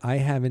 I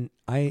haven't.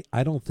 I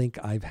don't think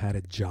I've had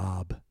a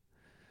job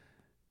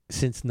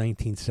since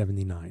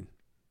 1979.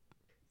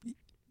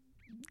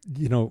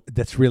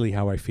 That's really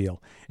how I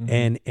feel,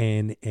 Mhm.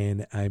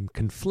 and I'm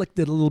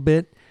conflicted a little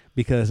bit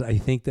because I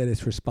think that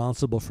it's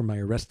responsible for my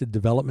arrested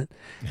development.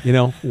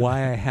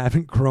 Why I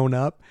haven't grown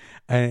up,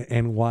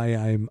 and why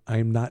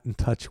I'm not in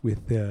touch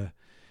with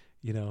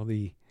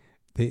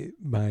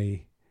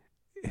my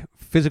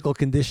physical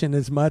condition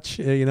as much.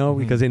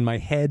 Because in my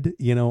head,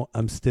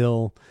 I'm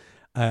still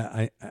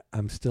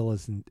I'm still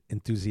as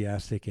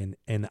enthusiastic, and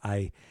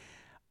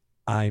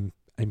I'm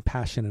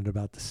passionate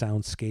about the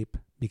soundscape,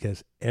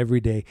 because every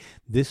day,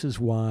 this is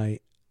why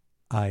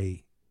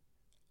I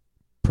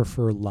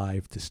prefer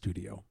live to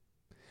studio,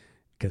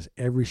 because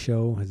every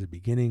show has a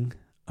beginning,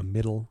 a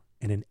middle,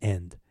 and an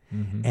end,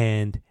 Mhm.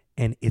 and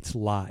it's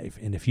live.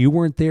 And if you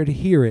weren't there to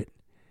hear it,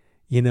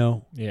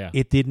 Yeah.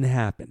 it didn't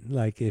happen.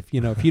 Like if you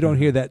don't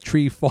hear that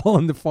tree fall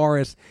in the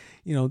forest,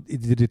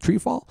 did the tree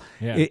fall?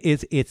 Yeah.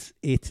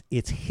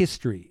 It's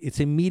history. It's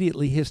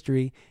immediately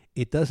history.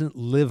 It doesn't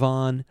live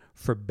on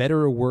for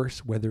better or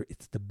worse, whether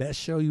it's the best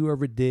show you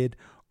ever did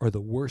or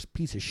the worst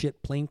piece of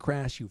shit plane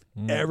crash you've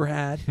ever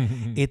had.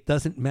 It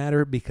doesn't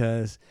matter,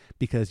 because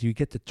you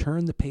get to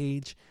turn the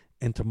page,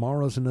 and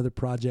tomorrow's another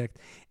project,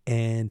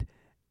 and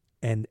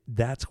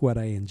that's what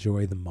I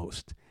enjoy the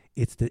most.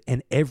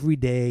 And every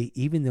day,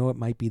 even though it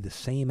might be the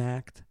same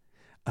act,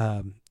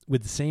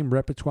 with the same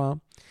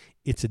repertoire,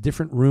 it's a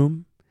different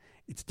room,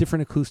 it's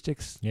different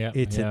acoustics,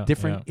 it's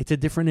a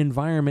different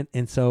environment,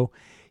 and so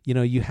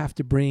you have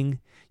to bring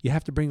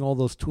all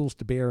those tools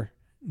to bear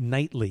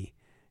nightly.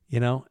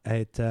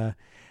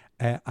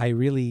 I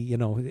really,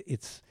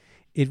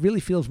 it really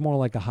feels more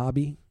like a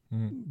hobby,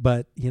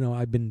 but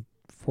I've been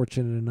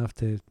fortunate enough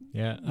to.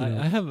 Yeah,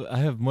 I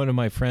have one of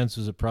my friends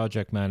who's a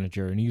project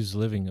manager, and he's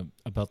living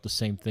about the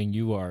same thing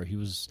you are. He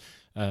was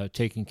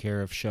taking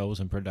care of shows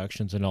and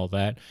productions and all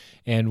that.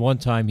 And one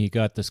time he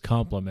got this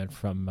compliment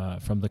from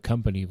the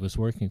company he was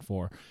working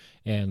for,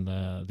 and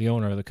the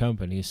owner of the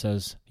company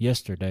says,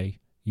 "Yesterday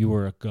you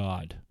were a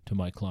god to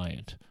my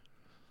client.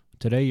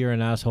 Today you're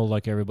an asshole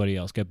like everybody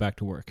else. Get back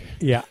to work."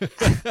 Yeah.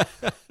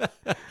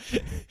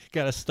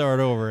 Got to start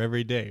over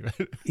every day.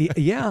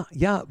 Yeah,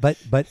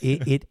 but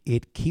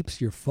it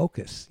keeps your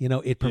focus.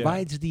 It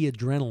provides the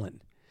adrenaline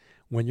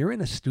when you're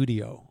in a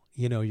studio,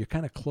 you're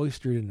kind of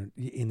cloistered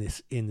in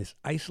this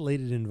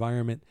isolated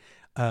environment,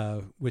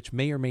 which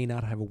may or may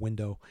not have a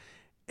window,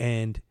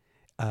 and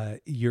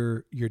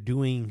you're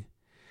doing,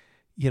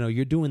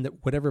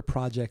 whatever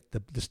project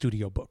the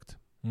studio booked,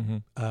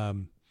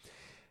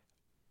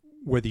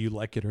 whether you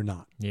like it or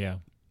not. Yeah.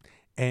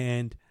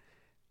 And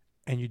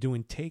you're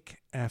doing take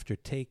after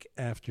take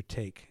after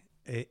take.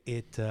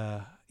 It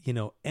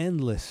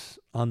endless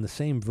on the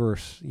same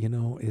verse.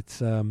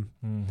 It's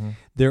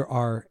there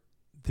are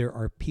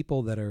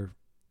people that are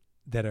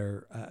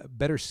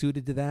better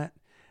suited to that.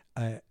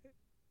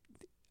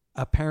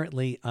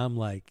 Apparently, I'm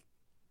like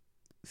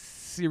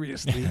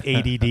seriously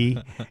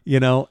ADD,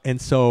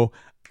 and so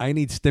I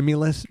need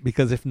stimulus,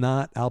 because if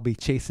not, I'll be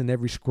chasing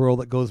every squirrel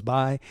that goes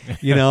by,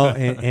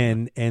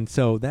 and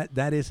so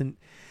that isn't.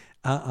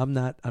 I'm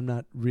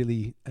not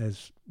really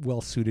as well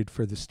suited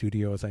for the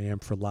studio as I am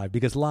for live,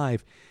 because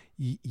live,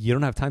 you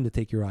don't have time to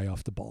take your eye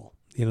off the ball.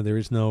 There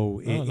is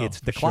no.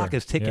 It's the clock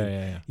is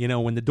ticking. Yeah.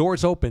 When the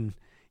doors open,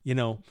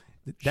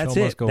 that's Show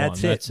it. must go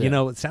That's on. it. That's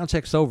it. Sound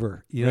check's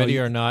over. Ready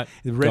or not.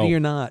 Ready go. or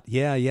not.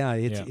 Yeah.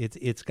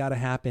 It's got to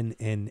happen,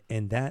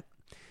 and that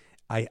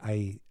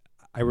I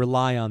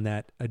rely on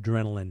that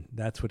adrenaline.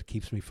 That's what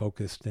keeps me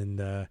focused,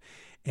 and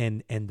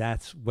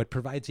that's what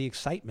provides the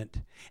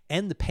excitement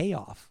and the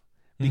payoff.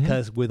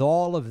 Because with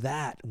all of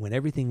that, when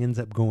everything ends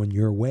up going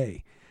your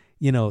way,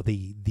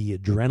 the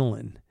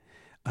adrenaline,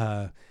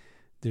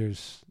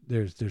 there's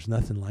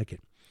nothing like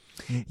it.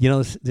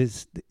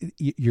 This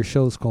your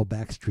show is called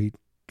Backstreet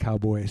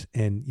Cowboys,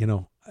 and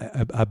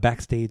a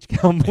backstage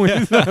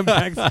Cowboys.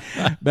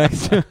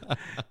 backstage.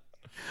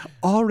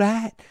 All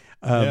right.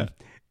 I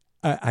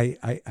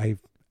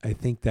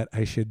think that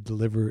I should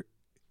deliver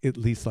at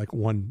least like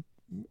one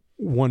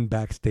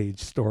backstage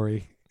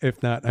story.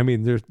 If not, I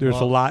mean, there's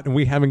a lot, and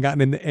we haven't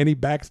gotten into any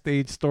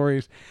backstage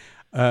stories.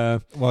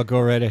 Well,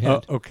 go right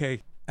ahead.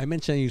 Okay. I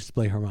mentioned I used to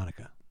play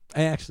harmonica.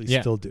 I actually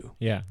still do.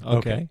 Yeah.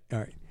 Okay. All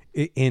right.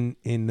 In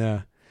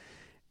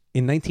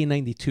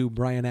 1992,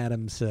 Bryan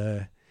Adams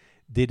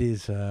did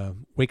his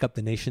Wake Up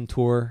the Nation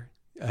tour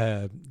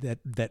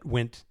that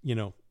went,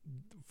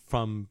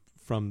 from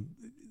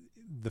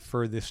the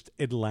furthest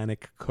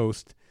Atlantic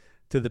coast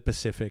to the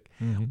Pacific,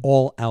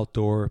 all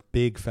outdoor,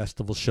 big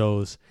festival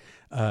shows.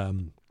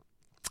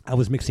 I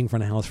was mixing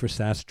front of house for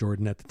Sass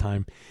Jordan at the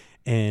time,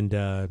 and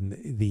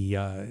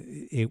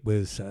it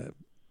was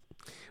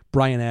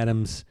Bryan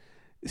Adams,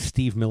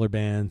 Steve Miller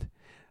Band,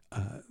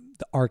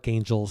 the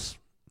Archangels,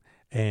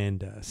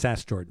 and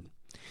Sass Jordan.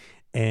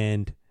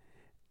 And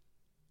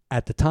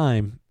at the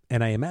time,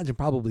 and I imagine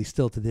probably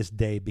still to this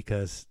day,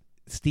 because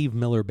Steve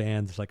Miller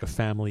Band is like a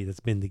family that's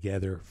been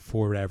together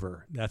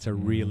forever. That's a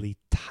really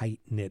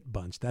tight-knit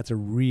bunch. That's a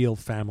real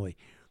family.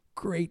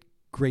 Great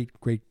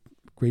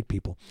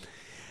people.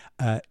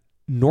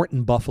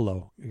 Norton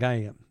Buffalo, a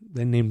guy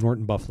named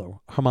Norton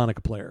Buffalo,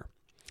 harmonica player.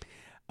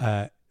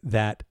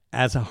 That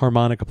as a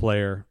harmonica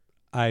player,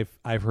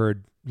 I've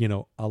heard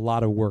a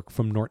lot of work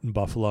from Norton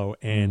Buffalo,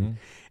 and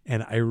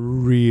I'm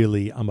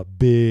a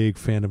big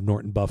fan of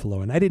Norton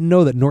Buffalo, and I didn't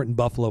know that Norton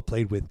Buffalo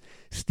played with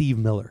Steve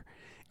Miller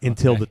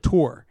until the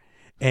tour.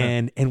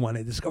 And when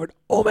I discovered,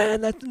 oh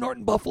man, that's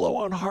Norton Buffalo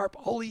on harp,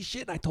 holy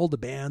shit! And I told the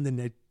band, and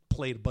they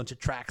played a bunch of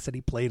tracks that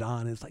he played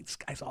on. And it's like, this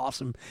guy's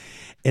awesome.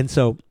 And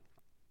so,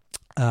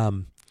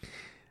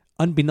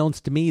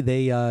 unbeknownst to me,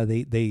 they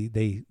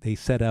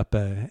set up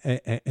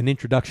an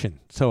introduction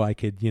so I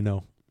could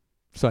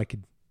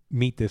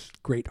meet this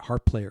great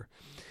harp player.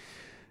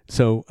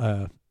 So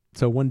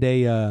one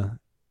day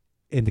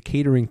in the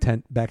catering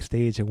tent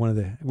backstage at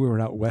we were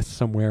out west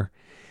somewhere,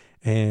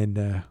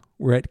 and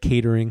we're at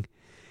catering,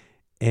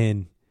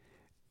 and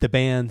the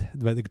band,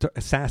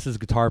 Sass's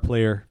guitar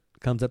player,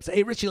 comes up and says,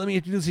 "Hey, Richie, let me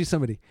introduce you to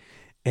somebody,"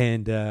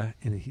 and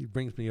he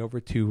brings me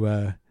over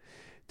to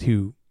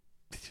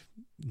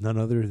none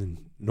other than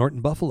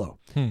Norton Buffalo,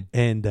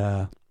 and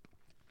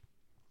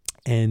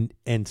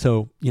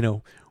so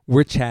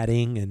we're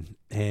chatting,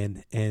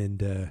 and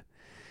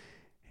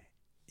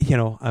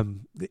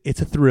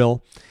it's a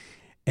thrill,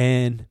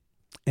 and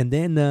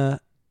then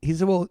he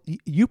said, "Well,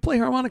 you play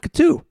harmonica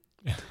too."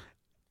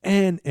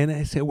 And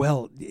I said,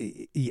 "Well,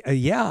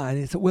 yeah." And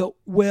he said,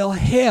 well,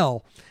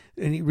 hell.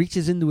 And he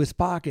reaches into his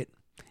pocket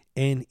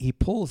and he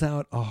pulls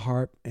out a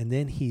harp, and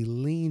then he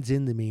leans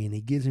into me and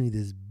he gives me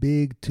this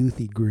big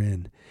toothy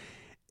grin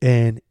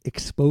and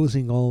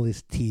exposing all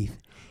his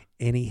teeth.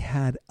 And he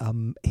had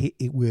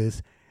it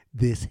was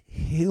this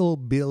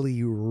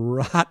hillbilly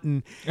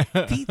rotten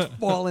teeth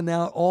falling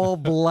out, all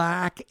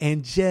black,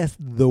 and just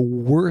the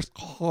worst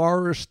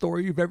horror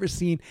story you've ever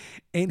seen.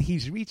 And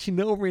he's reaching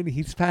over and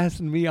he's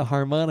passing me a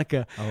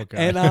harmonica. Okay.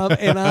 And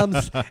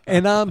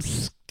I'm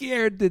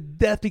scared to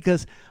death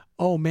because,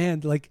 oh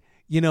man,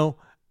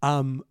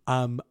 I'm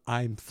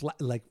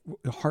flat, like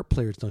harp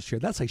players don't share.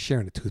 That's like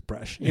sharing a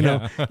toothbrush. You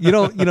don't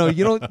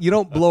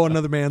blow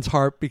another man's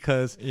harp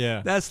because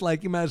that's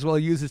like, you might as well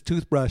use his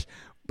toothbrush.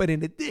 But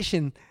in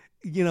addition,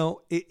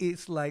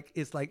 it's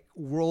like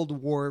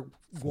World War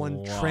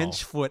One Wow.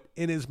 trench foot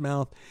in his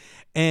mouth,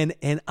 and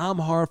I'm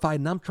horrified,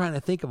 and I'm trying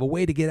to think of a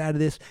way to get out of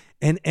this,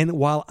 and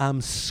while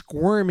I'm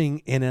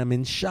squirming and I'm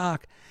in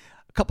shock,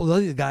 a couple of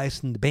other guys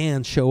from the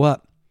band show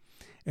up,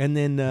 and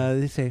then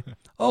they say,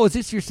 "Oh, is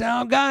this your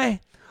sound guy?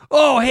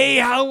 Oh, hey,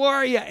 how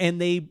are you?" And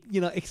they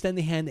extend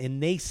the hand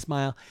and they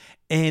smile.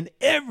 And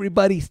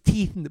everybody's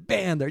teeth in the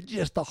band are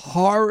just a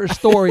horror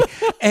story.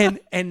 and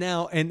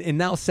now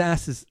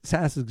Sass's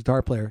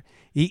guitar player,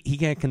 he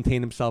can't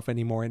contain himself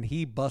anymore, and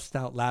he busts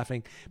out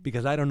laughing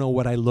because I don't know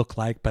what I look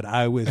like, but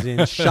I was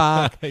in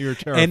shock. You're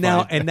terrified.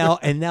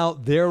 And now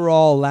they're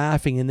all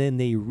laughing, and then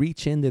they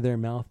reach into their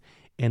mouth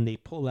and they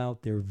pull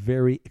out their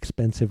very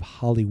expensive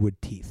Hollywood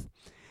teeth.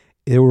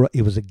 It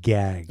was a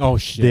gag. Oh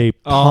shit! They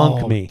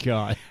punked me.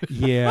 God.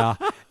 Yeah,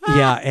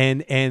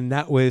 and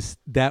that was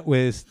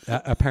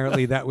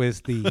apparently that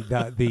was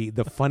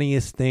the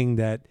funniest thing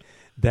that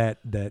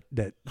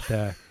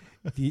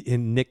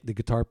Nick, the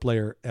guitar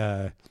player,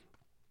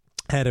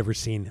 had ever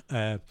seen,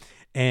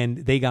 and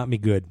they got me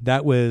good.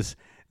 That was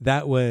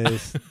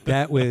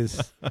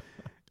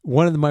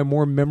one of my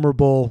more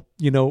memorable,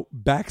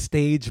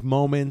 backstage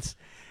moments.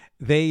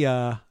 They,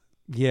 I'll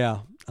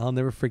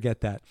never forget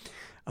that.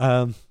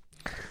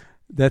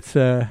 That's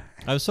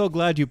I'm so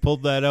glad you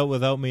pulled that out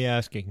without me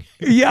asking.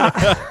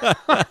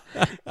 yeah.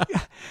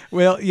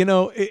 Well,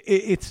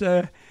 it's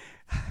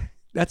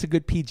that's a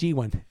good PG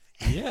one.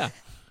 Yeah.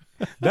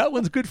 That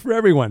one's good for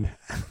everyone.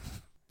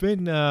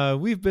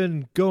 We've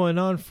been going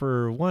on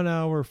for 1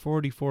 hour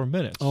 44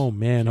 minutes. Oh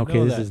man, You okay,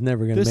 know this that. is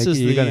never going to This make it.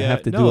 is You're the, going to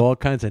have to do no. all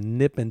kinds of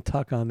nip and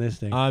tuck on this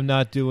thing. I'm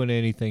not doing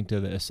anything to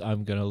this.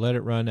 I'm going to let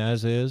it run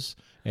as is,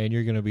 and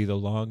you're going to be the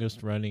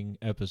longest running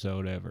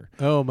episode ever.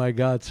 Oh my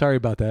God, sorry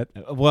about that.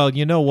 Well,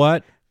 you know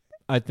what?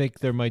 I think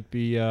there might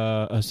be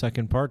a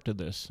second part to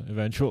this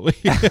eventually,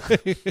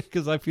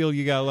 because I feel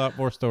you got a lot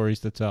more stories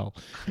to tell.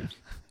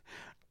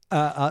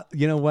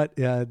 You know what?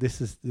 This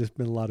has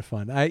been a lot of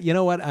fun. You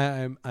know what?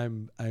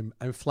 I'm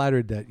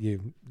flattered that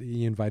you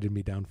invited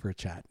me down for a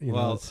chat.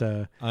 Well, it's,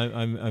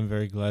 I'm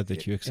very glad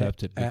that you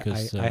accepted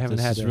because I haven't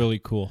this had is a- really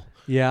cool.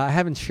 yeah, I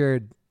haven't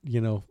shared.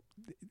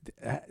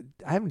 I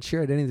haven't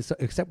shared any of this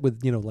except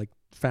with like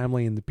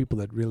family and the people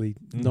that really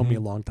know me a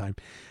long time.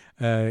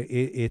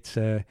 It's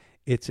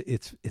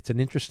an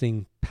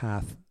interesting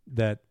path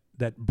that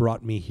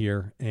brought me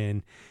here,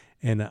 and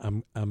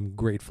I'm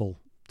grateful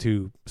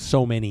to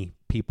so many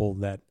people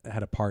that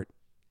had a part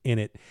in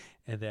it,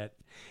 and that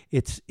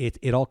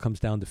it all comes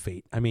down to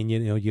fate. I mean,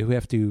 you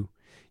have to,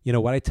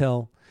 what I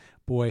tell,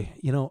 boy,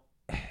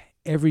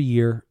 every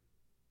year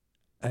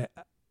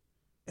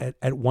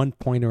at one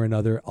point or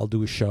another, I'll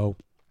do a show,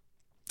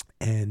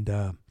 and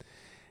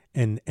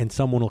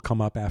someone will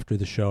come up after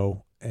the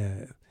show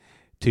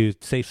to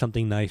say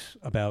something nice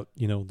about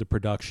the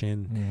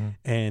production,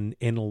 and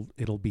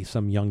it'll be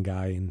some young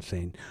guy and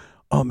saying,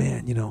 "Oh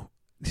man,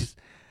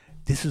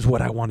 this is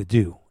what I want to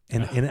do,"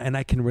 and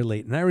I can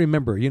relate. And I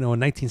remember, in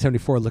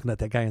 1974, looking at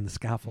that guy on the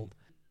scaffold.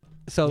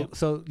 So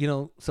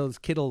this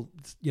kid will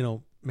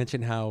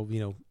mention how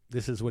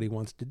this is what he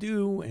wants to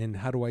do, and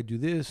how do I do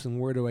this, and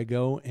where do I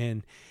go,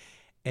 and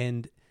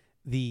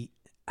the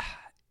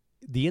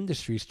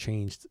industry's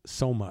changed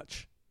so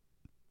much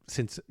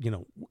since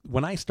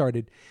when I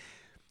started.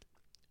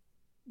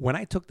 When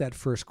I took that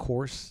first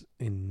course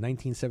in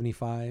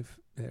 1975,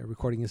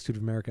 Recording Institute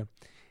of America,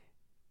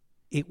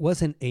 it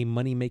wasn't a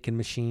money-making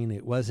machine.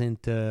 It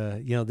wasn't,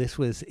 this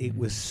was, it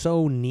was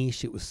so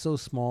niche. It was so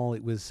small.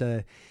 It was,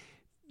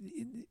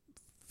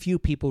 few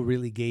people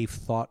really gave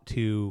thought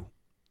to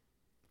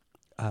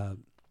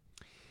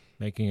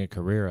Making a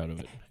career out of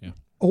it. Yeah.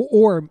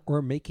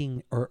 or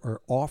making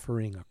or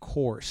offering a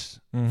course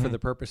for the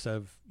purpose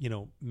of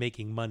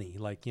making money,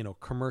 like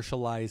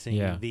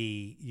commercializing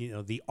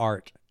the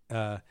art.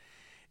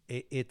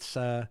 It's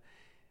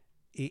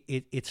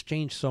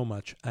changed so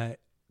much.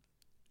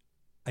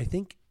 I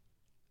think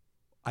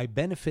I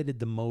benefited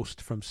the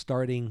most from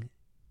starting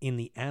in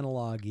the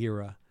analog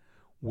era,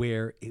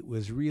 where it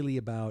was really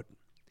about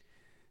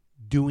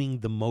doing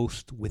the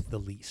most with the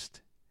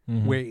least.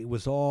 Where it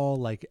was all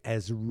like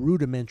as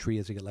rudimentary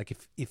as it could. Like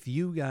if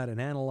you got an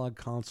analog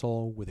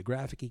console with a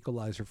graphic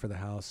equalizer for the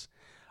house,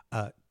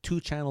 2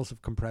 channels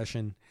of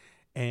compression,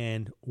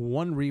 and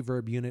 1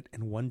 reverb unit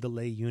and 1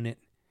 delay unit,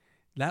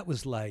 that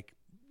was like,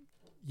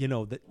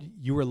 that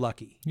you were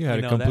lucky. You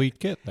had a complete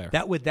kit there.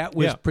 That was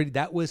Yeah. pretty.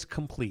 That was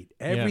complete.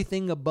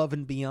 Everything above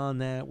and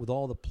beyond that, with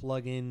all the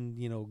plug-in,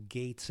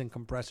 gates and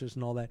compressors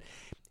and all that.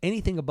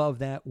 Anything above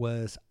that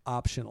was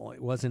optional.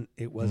 It wasn't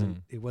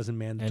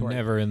mandatory. And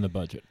never in the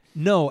budget.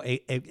 No,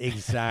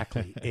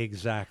 exactly,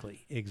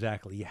 exactly.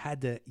 You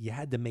had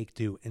to make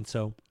do, and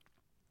so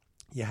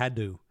you had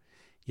to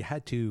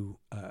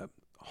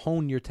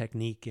hone your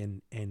technique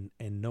and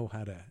know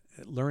how to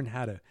learn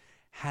how to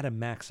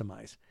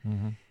maximize.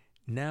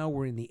 Now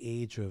we're in the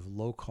age of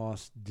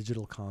low-cost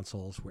digital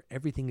consoles where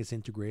everything is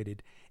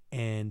integrated,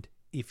 and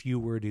if you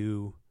were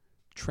to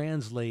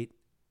translate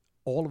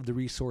all of the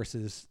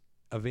resources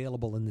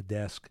available in the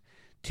desk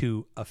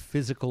to a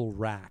physical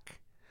rack,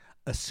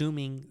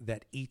 assuming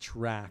that each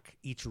rack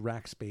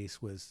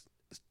space was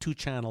 2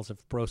 channels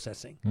of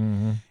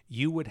processing,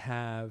 you would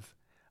have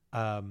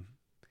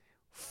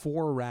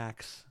 4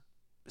 racks,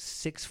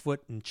 6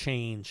 foot and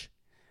change.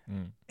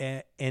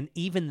 And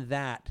even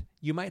that,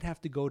 you might have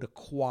to go to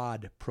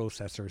quad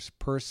processors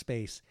per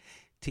space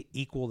to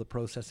equal the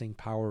processing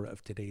power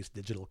of today's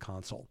digital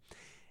console.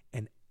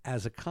 And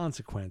as a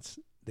consequence,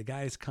 the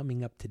guys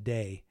coming up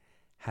today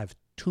have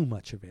too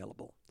much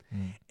available.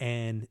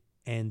 And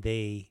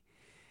they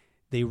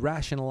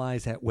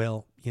rationalize that,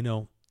 well, you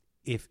know,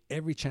 if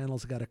every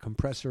channel's got a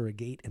compressor, a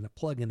gate, and a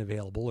plug-in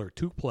available, or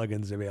 2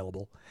 plugins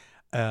available,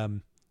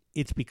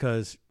 it's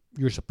because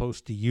you're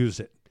supposed to use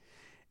it.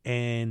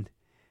 And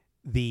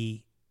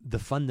the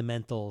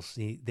fundamentals,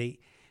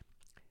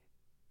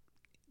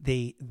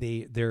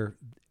 they're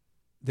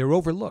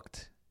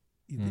overlooked.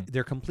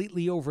 They're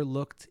completely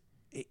overlooked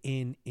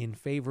in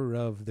favor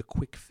of the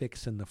quick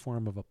fix in the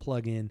form of a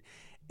plug-in.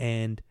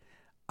 And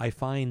I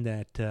find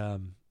that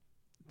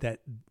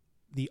that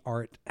the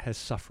art has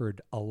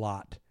suffered a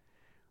lot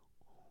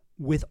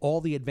with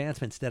all the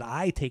advancements that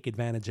I take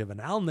advantage of,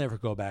 and I'll never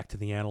go back to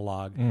the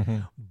analog,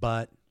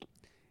 but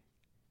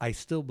I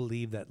still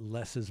believe that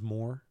less is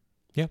more.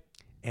 Yep.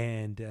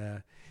 And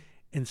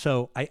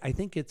so I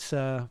think it's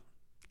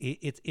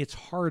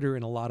harder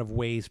in a lot of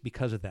ways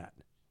because of that.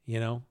 You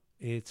know,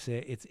 it's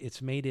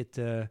made it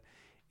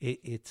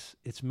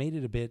it's made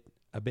it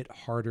a bit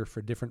harder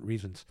for different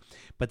reasons.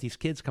 But these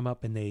kids come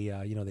up and they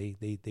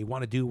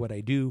want to do what I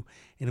do,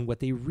 and what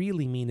they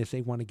really mean is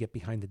they want to get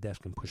behind the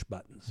desk and push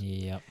buttons.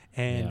 Yep.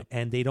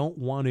 And they don't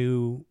want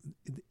to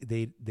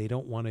they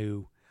don't want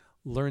to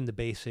learn the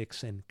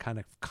basics and kind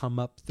of come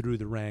up through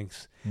the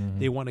ranks.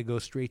 They want to go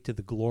straight to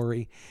the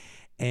glory.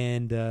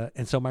 And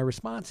so my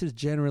response is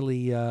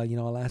generally,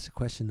 I'll ask the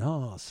question,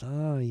 oh,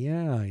 so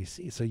yeah, I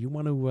see. So you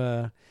want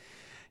to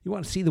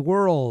see the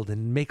world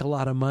and make a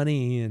lot of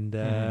money and,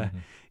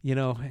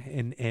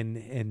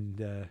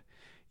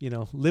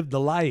 live the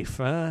life.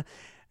 Huh?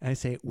 And I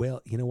say,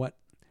 well, you know what?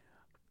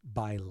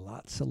 Buy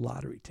lots of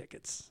lottery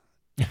tickets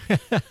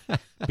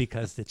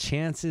because the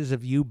chances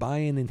of you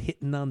buying and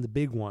hitting on the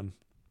big one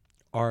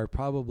are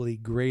probably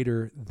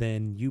greater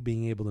than you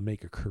being able to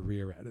make a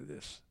career out of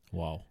this.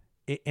 Wow.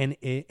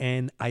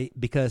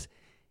 Because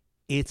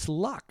it's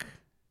luck.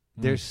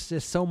 There's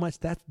just so much.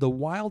 That's the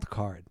wild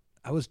card.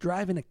 I was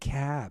driving a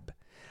cab.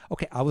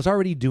 Okay, I was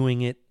already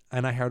doing it,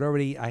 and I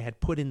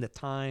had put in the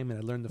time, and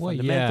I learned the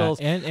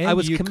fundamentals. Yeah. And I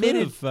was you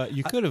committed.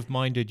 You could have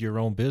minded your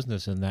own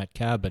business in that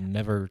cab and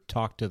never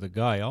talked to the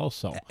guy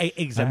also.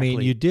 Exactly. I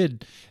mean, you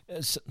did.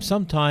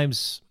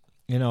 Sometimes,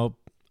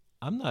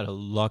 I'm not a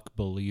luck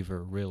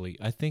believer, really.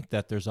 I think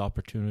that there's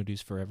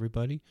opportunities for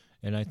everybody,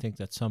 and I think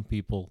that some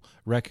people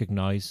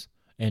recognize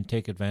and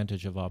take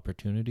advantage of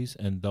opportunities,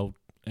 and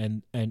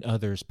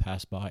others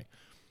pass by.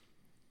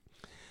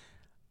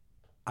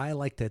 I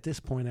like to, at this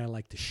point, I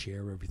like to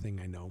share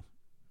everything I know.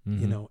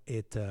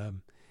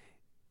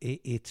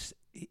 It's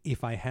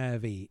if I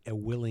have a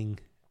willing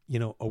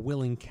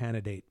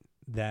candidate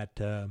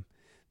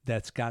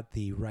that's got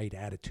the right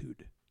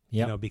attitude.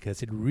 Yeah,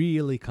 because it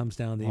really comes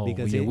down to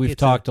because we've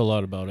talked a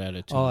lot about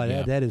attitude. Oh,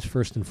 that is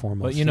first and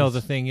foremost. But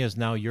the thing is,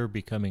 now you're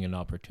becoming an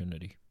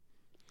opportunity.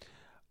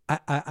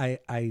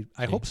 I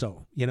hope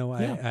so.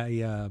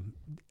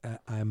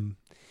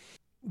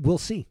 We'll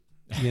see.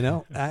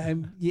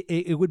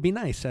 It would be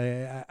nice.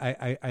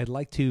 I'd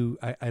like to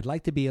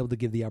be able to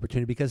give the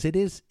opportunity because it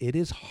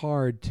is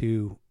hard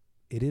to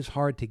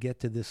get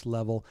to this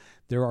level.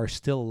 There are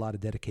still a lot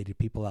of dedicated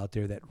people out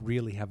there that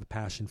really have a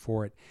passion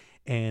for it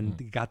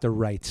and got the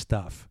right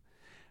stuff.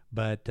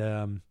 But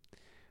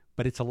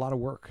it's a lot of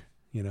work,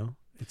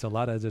 There's a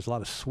lot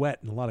of sweat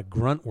and a lot of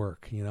grunt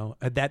work,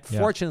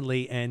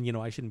 fortunately, and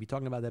I shouldn't be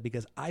talking about that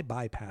because I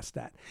bypassed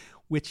that,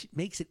 which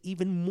makes it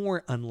even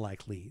more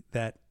unlikely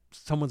that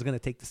someone's going to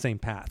take the same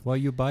path. Well,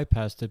 you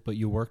bypassed it, but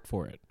you worked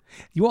for it.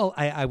 Well,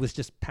 I was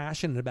just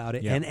passionate about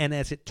it, and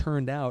as it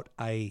turned out,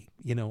 I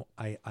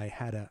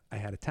had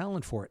a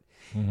talent for it.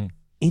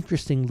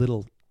 Interesting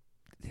little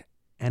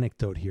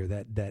anecdote here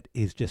that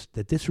is just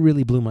that this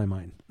really blew my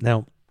mind.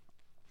 Now,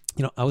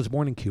 I was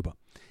born in Cuba,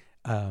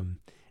 and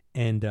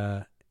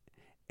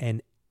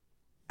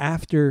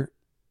after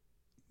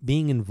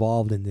being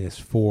involved in this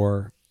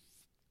for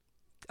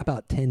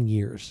about 10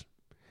 years,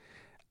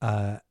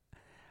 I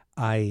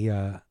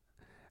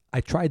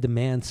tried to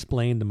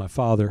mansplain to my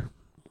father,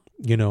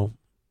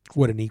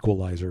 what an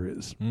equalizer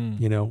is.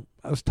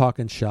 I was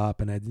talking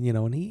shop, and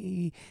and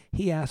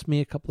he asked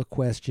me a couple of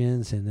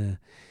questions, and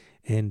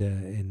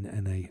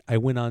I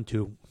went on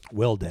to,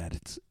 well, Dad,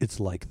 it's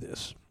like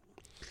this.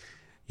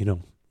 We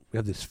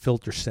have this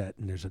filter set,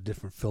 and there's a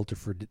different filter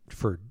for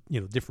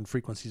different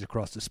frequencies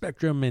across the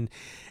spectrum,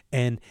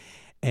 and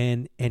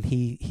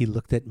he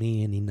looked at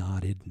me and he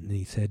nodded and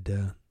he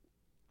said,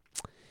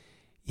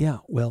 yeah,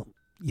 well,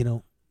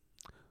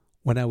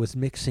 when I was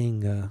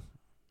mixing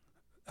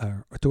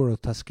Arturo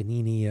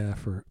Toscanini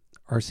for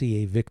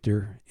RCA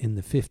Victor in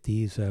the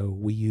 50s,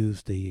 we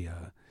used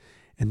an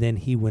And then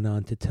he went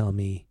on to tell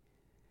me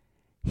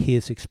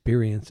his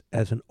experience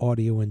as an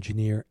audio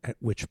engineer, at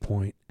which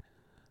point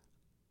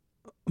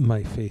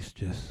my face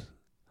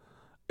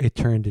it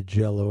turned to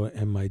jello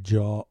and my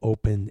jaw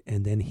opened.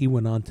 And then he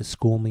went on to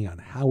school me on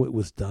how it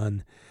was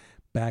done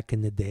back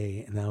in the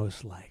day. And I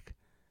was like,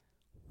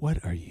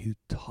 what are you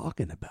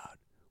talking about?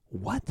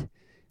 What?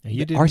 And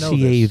you The didn't know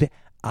this.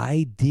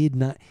 I did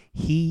not.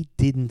 He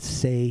didn't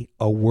say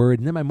a word.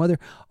 And then my mother,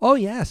 oh,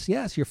 yes.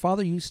 Your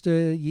father used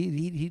to,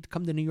 he'd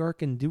come to New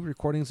York and do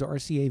recordings of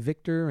RCA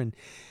Victor.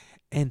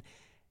 And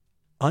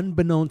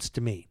unbeknownst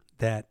to me,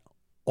 that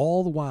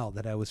all the while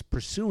that I was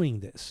pursuing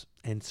this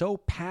and so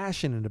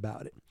passionate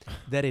about it,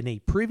 that in a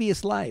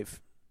previous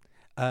life,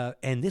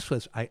 and this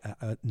was,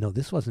 no,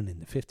 this wasn't in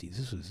the 50s.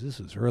 This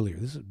was earlier.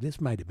 This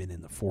might have been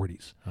in the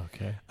 40s.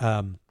 Okay.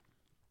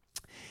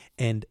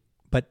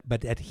 But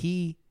that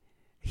he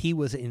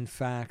was in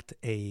fact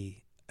an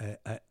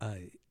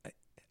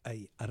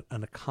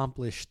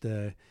accomplished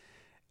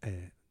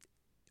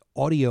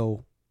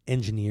audio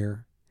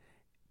engineer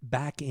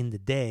back in the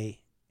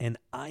day, and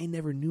I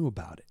never knew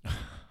about it.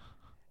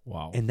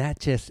 Wow. And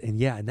that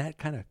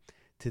kind of,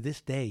 to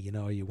this day,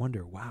 you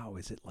wonder, wow,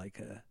 is it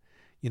like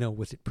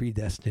was it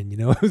predestined?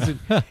 Was it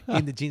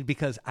in the genes?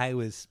 Because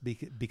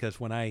because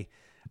when I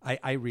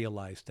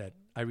realized that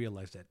at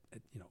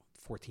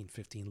 14,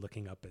 15,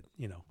 looking up at,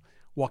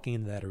 walking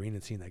into that arena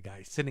and seeing that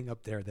guy sitting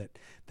up there, that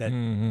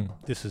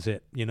this is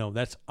it,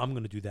 I'm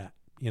going to do that,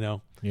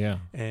 Yeah.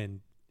 and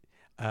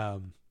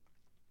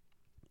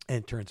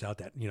it turns out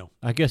that,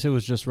 I guess it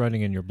was just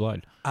running in your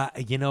blood.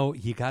 you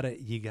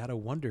gotta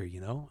wonder,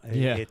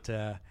 Yeah. that's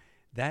the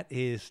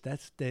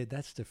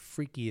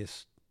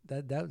freakiest,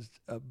 that was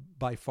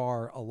by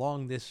far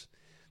along this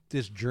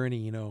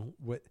journey,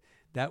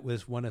 that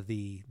was one of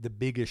the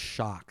biggest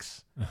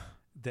shocks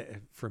that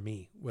for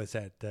me was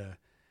that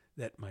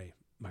my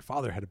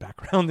father had a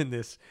background in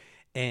this,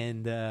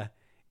 and that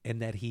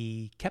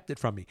he kept it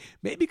from me,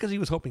 maybe because he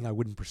was hoping I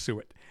wouldn't pursue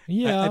it.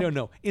 Yeah. I don't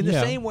know. In the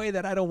same way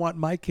that I don't want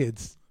my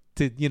kids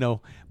to,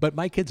 but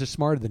my kids are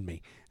smarter than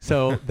me,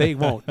 so they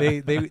won't.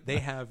 They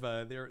have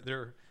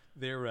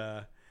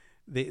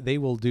they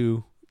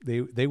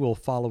will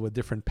follow a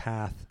different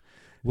path.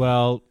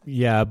 Well,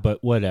 yeah,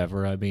 but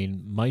whatever. I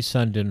mean, my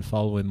son didn't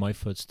follow in my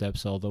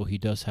footsteps, although he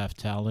does have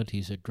talent.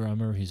 He's a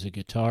drummer. He's a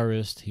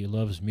guitarist. He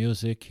loves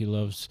music. He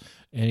loves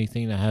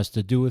anything that has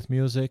to do with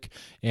music.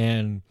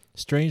 And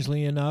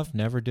strangely enough,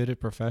 never did it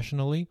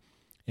professionally,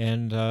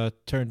 and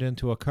turned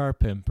into a car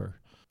pimper.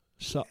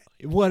 So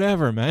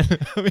whatever, man.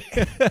 I mean,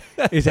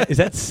 Is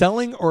that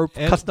selling or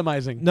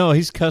customizing? no,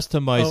 he's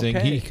customizing.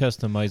 Okay. He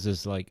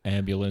customizes like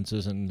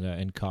ambulances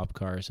and cop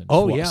cars and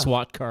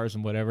SWAT cars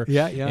and whatever.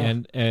 Yeah.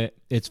 And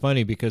it's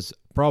funny because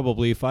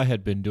probably if I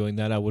had been doing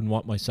that, I wouldn't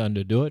want my son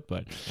to do it.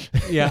 But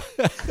Yeah.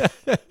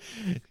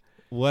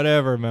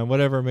 whatever, man.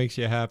 Whatever makes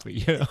you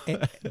happy.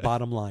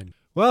 Bottom line.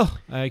 Well,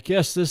 I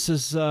guess this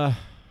is the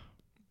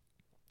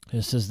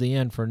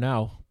end for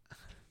now.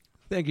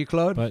 Thank you,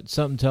 Claude. But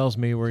something tells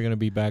me we're going to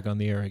be back on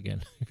the air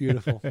again.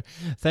 Beautiful.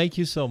 Thank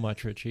you so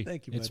much, Richie.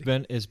 Thank you, It's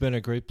buddy. been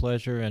a great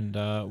pleasure, and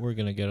we're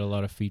going to get a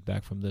lot of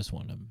feedback from this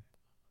one.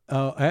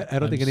 I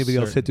don't think I'm anybody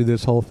else certain. sit through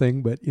this whole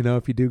thing, but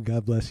if you do,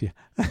 God bless you.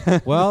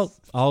 Well,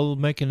 I'll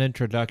make an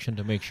introduction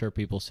to make sure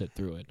people sit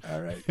through it.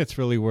 All right. It's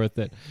really worth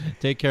it.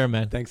 Take care,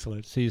 man. Thanks a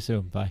lot. See you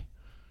soon. Bye.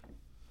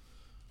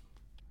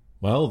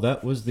 Well,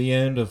 that was the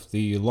end of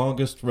the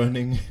longest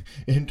running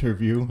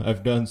interview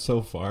I've done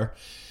so far.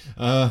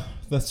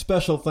 The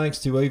special thanks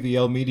to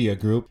AVL Media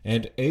Group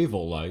and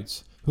Avo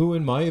Lights, who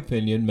in my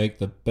opinion make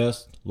the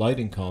best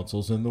lighting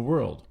consoles in the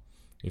world.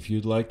 If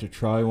you'd like to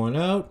try one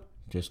out,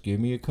 just give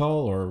me a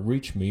call or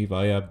reach me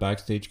via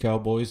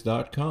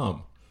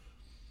BackstageCowboys.com.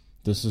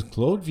 This is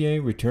Claude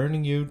Vien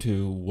returning you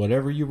to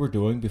whatever you were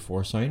doing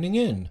before signing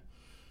in.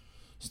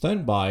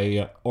 Stand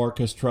by,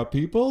 orchestra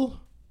people,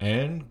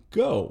 and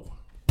go!